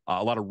audio,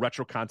 a lot of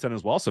retro content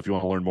as well. So if you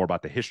want to learn more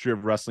about the history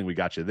of wrestling, we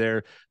got you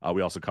there.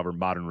 We also cover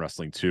modern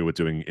wrestling too, with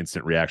doing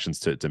instant reactions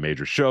to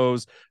major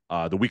shows,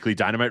 the weekly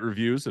Dynamite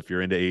reviews. If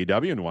you're into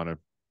AEW and want to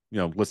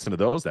listen to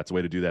those, that's a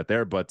way to do that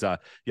there. But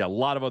yeah, a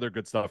lot of other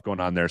good stuff going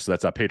on there. So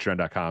that's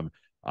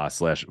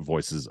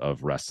patreon.com/voices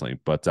of wrestling.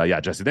 But yeah,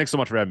 Jesse, thanks so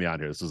much for having me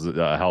on here. This was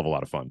a hell of a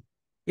lot of fun.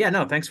 Yeah,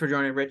 no, thanks for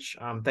joining, Rich.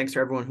 Thanks to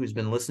everyone who's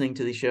been listening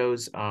to these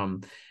shows.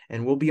 And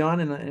we'll be on,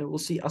 and I'll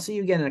see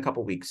you again in a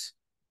couple weeks.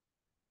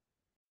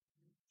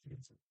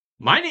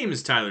 My name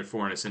is Tyler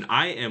Fornes, and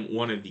I am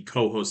one of the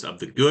co-hosts of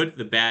the Good,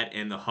 the Bad,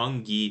 and the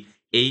Hungy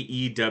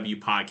AEW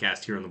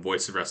podcast here on the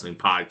Voice of Wrestling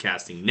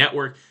Podcasting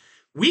Network.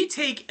 We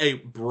take a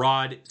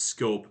broad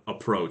scope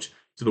approach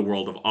to the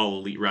world of All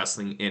Elite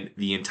Wrestling and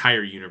the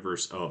entire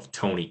universe of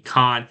Tony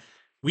Khan.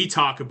 We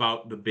talk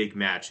about the big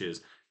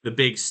matches, the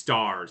big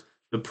stars,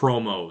 the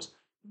promos,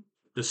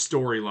 the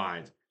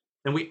storylines.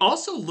 And we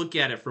also look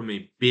at it from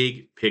a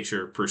big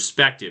picture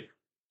perspective.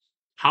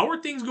 How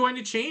are things going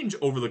to change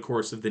over the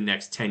course of the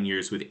next 10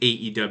 years with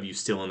AEW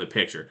still in the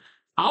picture?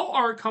 How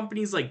are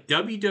companies like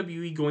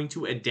WWE going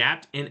to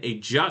adapt and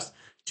adjust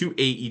to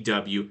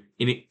AEW?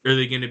 Are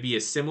they going to be a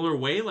similar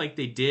way like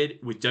they did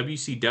with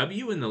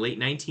WCW in the late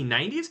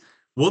 1990s?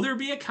 Will there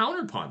be a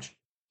counterpunch?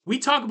 We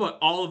talk about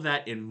all of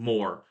that and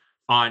more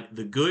on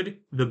The Good,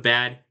 the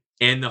Bad,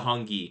 and the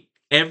Hungy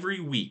every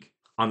week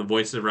on the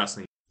Voice of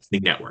Wrestling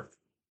Network.